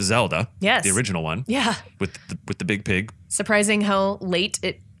Legend of Zelda, yes, the original one, with the big pig. Surprising how late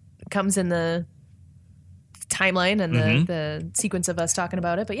it comes in the timeline and the sequence of us talking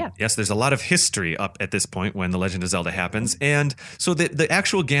about it, but yes, there's a lot of history up at this point when The Legend of Zelda happens. And so the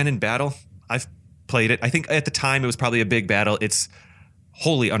actual Ganon battle, I've played it. I think at the time it was probably a big battle. It's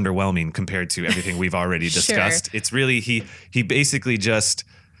wholly underwhelming compared to everything we've already discussed. It's really he basically just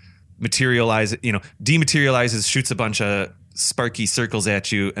dematerializes, shoots a bunch of sparky circles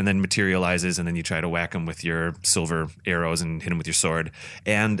at you, and then materializes, and then you try to whack him with your silver arrows and hit him with your sword.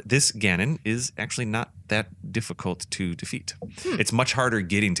 And this Ganon is actually not that difficult to defeat. It's much harder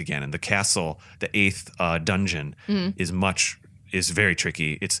getting to Ganon. The castle, the 8th dungeon, is very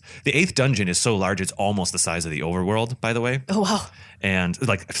tricky. The 8th dungeon is so large it's almost the size of the overworld, by the way. Oh wow. And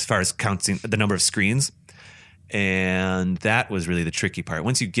like as far as counting the number of screens. And that was really the tricky part.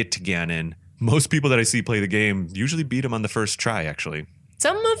 Once you get to Ganon, most people that I see play the game usually beat him on the first try, actually.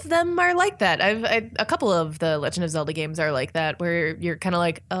 Some of them are like that. A couple of the Legend of Zelda games are like that, where you're kind of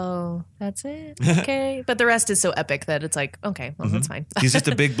like, oh, that's it? Okay. But the rest is so epic that it's like, okay, well, that's fine. He's just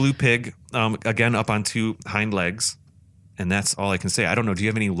a big blue pig, again, up on 2 hind legs. And that's all I can say. I don't know. Do you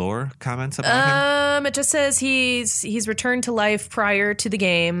have any lore comments about him? It just says he's returned to life prior to the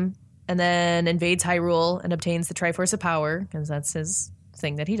game and then invades Hyrule and obtains the Triforce of Power, because that's his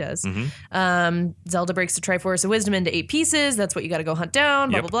thing that he does. Zelda breaks the Triforce of Wisdom into 8 pieces. That's what you got to go hunt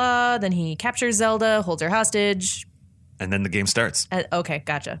down, blah, blah, blah. Then he captures Zelda, holds her hostage. And then the game starts. Okay,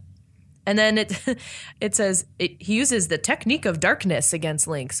 gotcha. And then it says he uses the technique of darkness against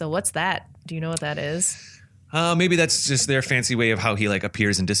Link. So what's that? Do you know what that is? Maybe that's just their fancy way of how he like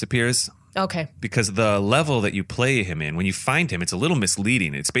appears and disappears. Okay. Because the level that you play him in, when you find him, it's a little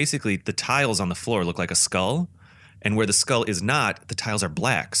misleading. It's basically the tiles on the floor look like a skull. And where the skull is not, the tiles are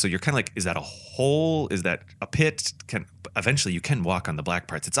black. So you're kind of like, is that a hole? Is that a pit? Eventually you can walk on the black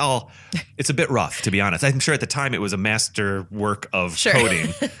parts. It's a bit rough, to be honest. I'm sure at the time it was a master work of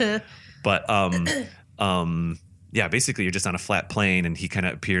coding. But yeah, basically you're just on a flat plane and he kind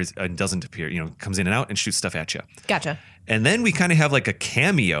of appears and doesn't appear, comes in and out and shoots stuff at you. Gotcha. And then we kind of have like a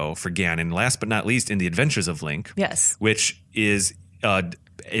cameo for Ganon, last but not least, in The Adventures of Link. Yes. Which is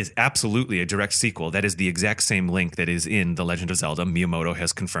absolutely a direct sequel. That is the exact same Link that is in The Legend of Zelda. Miyamoto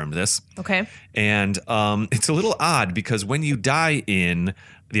has confirmed this. Okay. And it's a little odd because when you die in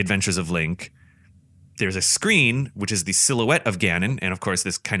The Adventures of Link, there's a screen, which is the silhouette of Ganon, and of course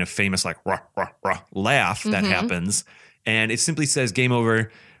this kind of famous like rah, rah, rah, laugh that happens, and it simply says "Game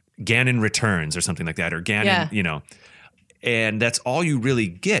over, Ganon returns" or something like that, or Ganon, and that's all you really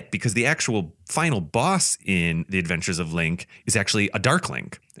get because the actual final boss in The Adventures of Link is actually a Dark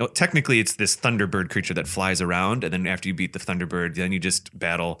Link. Well, technically, it's this Thunderbird creature that flies around, and then after you beat the Thunderbird, then you just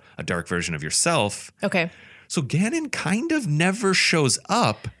battle a dark version of yourself. Okay. So Ganon kind of never shows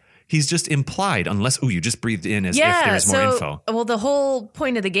up. He's just implied, unless, you just breathed in as if there's more info. Well, the whole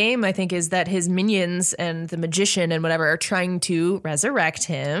point of the game, I think, is that his minions and the magician and whatever are trying to resurrect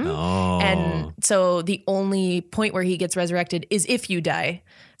him. Oh. And so the only point where he gets resurrected is if you die.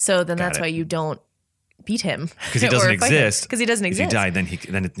 So then that's why you don't beat him. Because he doesn't exist. Because he doesn't exist. If you die, then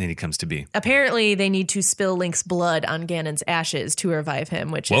he comes to be. Apparently, they need to spill Link's blood on Ganon's ashes to revive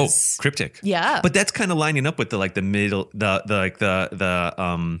him, which is cryptic. Yeah. But that's kind of lining up with the middle,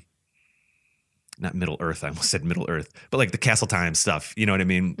 not Middle Earth. I almost said Middle Earth, but like the Castle Time stuff. You know what I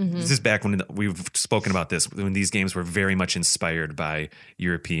mean? This is back when we've spoken about this, when these games were very much inspired by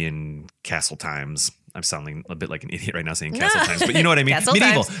European Castle Times. I'm sounding a bit like an idiot right now saying Castle Times, but you know what I mean?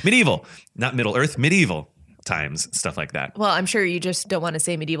 Medieval, not Middle Earth, medieval times, stuff like that. Well, I'm sure you just don't want to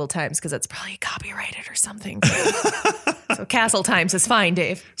say medieval times because that's probably copyrighted or something. So Castle Times is fine,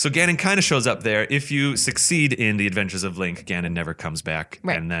 Dave. So Ganon kind of shows up there. If you succeed in The Adventures of Link, Ganon never comes back.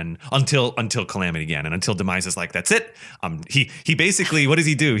 Right. And then until Calamity Ganon, until Demise is like, that's it. He basically, what does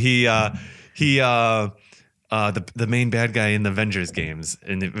he do? The main bad guy in the Avengers games,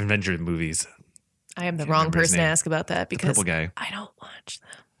 in the Avengers movies. I am the wrong person to ask about that because purple guy. I don't watch them.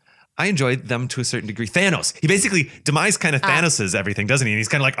 I enjoyed them to a certain degree. Thanos. He basically, Demise kind of Thanoses everything, doesn't he? And he's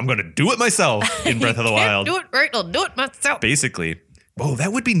kind of like, I'm going to do it myself in Breath of the Wild. Do it right, I'll do it myself. Basically. Oh,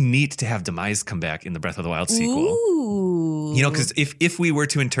 that would be neat to have Demise come back in the Breath of the Wild sequel. Ooh. Because if we were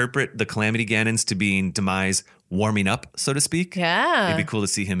to interpret the Calamity Ganons to being Demise warming up, so to speak, it'd be cool to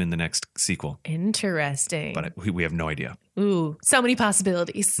see him in the next sequel. Interesting. But we have no idea. Ooh, so many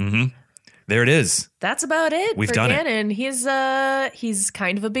possibilities. Mm-hmm. There it is. That's about it. We've for done Ganon. He's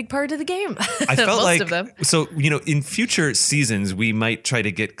kind of a big part of the game. I felt Most like of them. So in future seasons we might try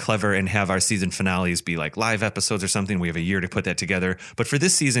to get clever and have our season finales be like live episodes or something. We have a year to put that together. But for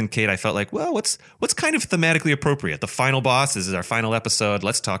this season, Kate, I felt like, well, what's kind of thematically appropriate? The final boss is our final episode.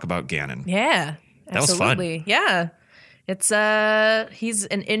 Let's talk about Ganon. Yeah, that was fun. Yeah, it's he's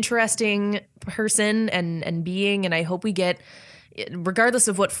an interesting person and being, and I hope we get. Regardless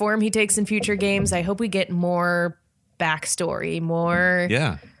of what form he takes in future games, I hope we get more backstory, more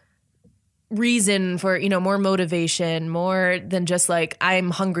reason for, more motivation, more than just like,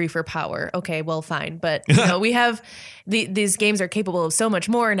 I'm hungry for power. Okay, well, fine. But, we have these games are capable of so much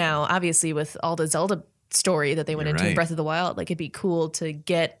more now, obviously, with all the Zelda story that they went into in Breath of the Wild. Like, it'd be cool to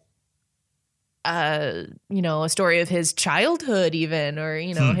get a story of his childhood even, or,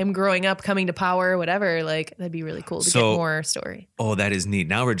 him growing up, coming to power, whatever. Like, that'd be really cool to get more story. Oh, that is neat.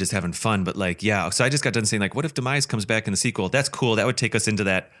 Now we're just having fun. But so I just got done saying, what if Demise comes back in the sequel? That's cool. That would take us into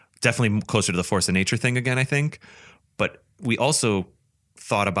that, definitely closer to the Force of Nature thing again, I think. But we also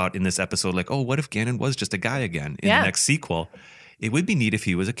thought about in this episode, what if Ganon was just a guy again in the next sequel? It would be neat if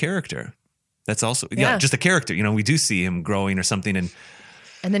he was a character. That's also, just a character. We do see him growing or something,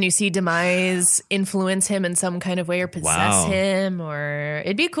 and then you see Demise influence him in some kind of way or possess him, or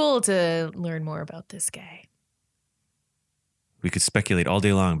it'd be cool to learn more about this guy. We could speculate all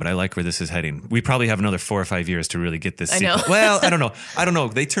day long, but I like where this is heading. We probably have another 4 or 5 years to really get this. I know. Well, I don't know.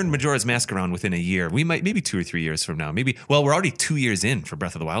 They turned Majora's Mask around within a year. We might, maybe 2 or 3 years from now. Maybe. Well, we're already 2 years in for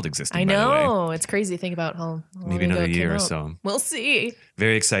Breath of the Wild existing. I know. By the way. It's crazy to think about how maybe another year or so. We'll see.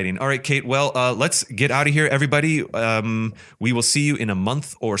 Very exciting. All right, Kate. Well, let's get out of here, everybody. We will see you in a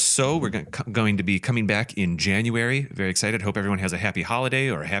month or so. We're going to be coming back in January. Very excited. Hope everyone has a happy holiday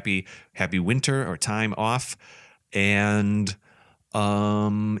or a happy winter or time off. And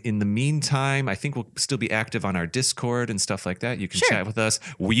in the meantime, I think we'll still be active on our Discord and stuff like that. You can chat with us.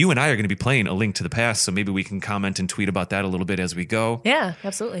 You and I are going to be playing A Link to the Past, so maybe we can comment and tweet about that a little bit as we go. Yeah,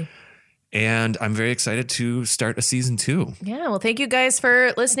 absolutely. And I'm very excited to start a season 2. Yeah, well, thank you guys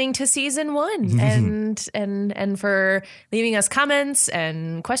for listening to season 1 and for leaving us comments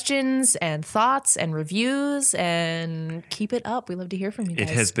and questions and thoughts and reviews, and keep it up. We love to hear from you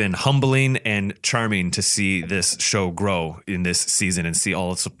guys. It has been humbling and charming to see this show grow in this season and see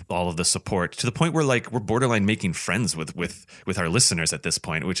all of the support to the point where we're borderline making friends with our listeners at this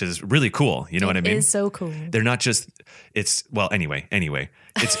point, which is really cool. You know what I mean? It is so cool. They're not just anyway.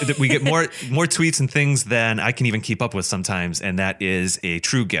 It's we get more tweets and things than I can even keep up with sometimes, and that is a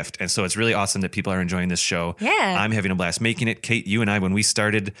true gift. And so it's really awesome that people are enjoying this show. Yeah. I'm having a blast making it. Kate, you and I, when we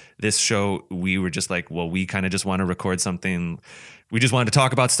started this show, we were just like, well, we kind of just want to record something. We just wanted to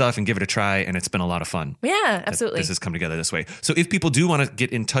talk about stuff and give it a try, and it's been a lot of fun. Yeah, absolutely. This has come together this way. So if people do want to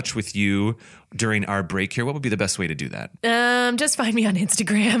get in touch with you during our break here, what would be the best way to do that? Just find me on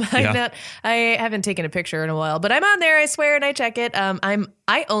Instagram. I haven't taken a picture in a while, but I'm on there, I swear, and I check it.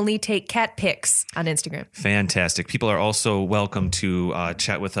 I only take cat pics on Instagram. Fantastic. People are also welcome to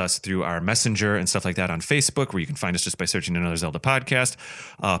chat with us through our Messenger and stuff like that on Facebook, where you can find us just by searching Another Zelda Podcast.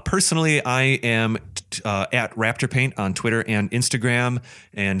 Personally, I am at Raptor Paint on Twitter and Instagram,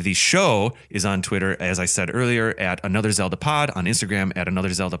 and the show is on Twitter, as I said earlier, at Another Zelda Pod, on Instagram at Another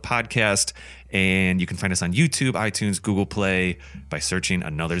Zelda Podcast, and you can find us on YouTube, iTunes, Google Play by searching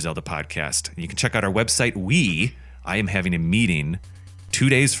Another Zelda Podcast. And you can check out our website. I am having a meeting 2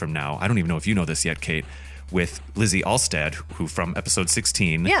 days from now. I don't even know if you know this yet, Kate, with Lizzie Alstad, who from episode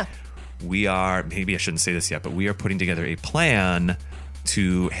 16. Yeah. We are, maybe I shouldn't say this yet, but we are putting together a plan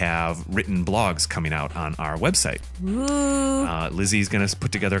to have written blogs coming out on our website. Lizzie's going to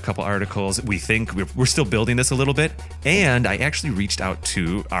put together a couple articles. We think we're still building this a little bit. And I actually reached out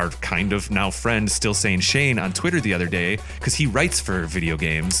to our kind of now friend, Still Saying Shane, on Twitter the other day, because he writes for video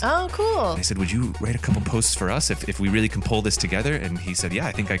games. Oh, cool. And I said, would you write a couple posts for us if we really can pull this together? And he said, yeah,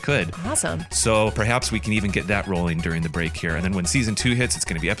 I think I could. Awesome. So perhaps we can even get that rolling during the break here. And then when season 2 hits, it's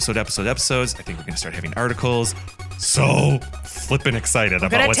going to be episodes. I think we're going to start having articles. So flipping excited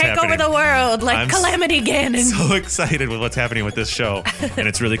about what's happening. Gonna take over the world like Calamity Ganon. So excited with what's happening with this show. And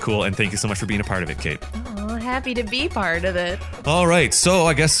it's really cool. And thank you so much for being a part of it, Kate. Oh, happy to be part of it. All right. So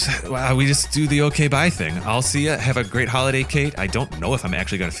I guess we just do the okay bye thing. I'll see you. Have a great holiday, Kate. I don't know if I'm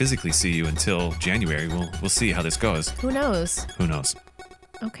actually going to physically see you until January. We'll see how this goes. Who knows? Who knows?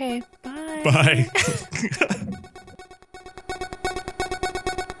 Okay. Bye. Bye.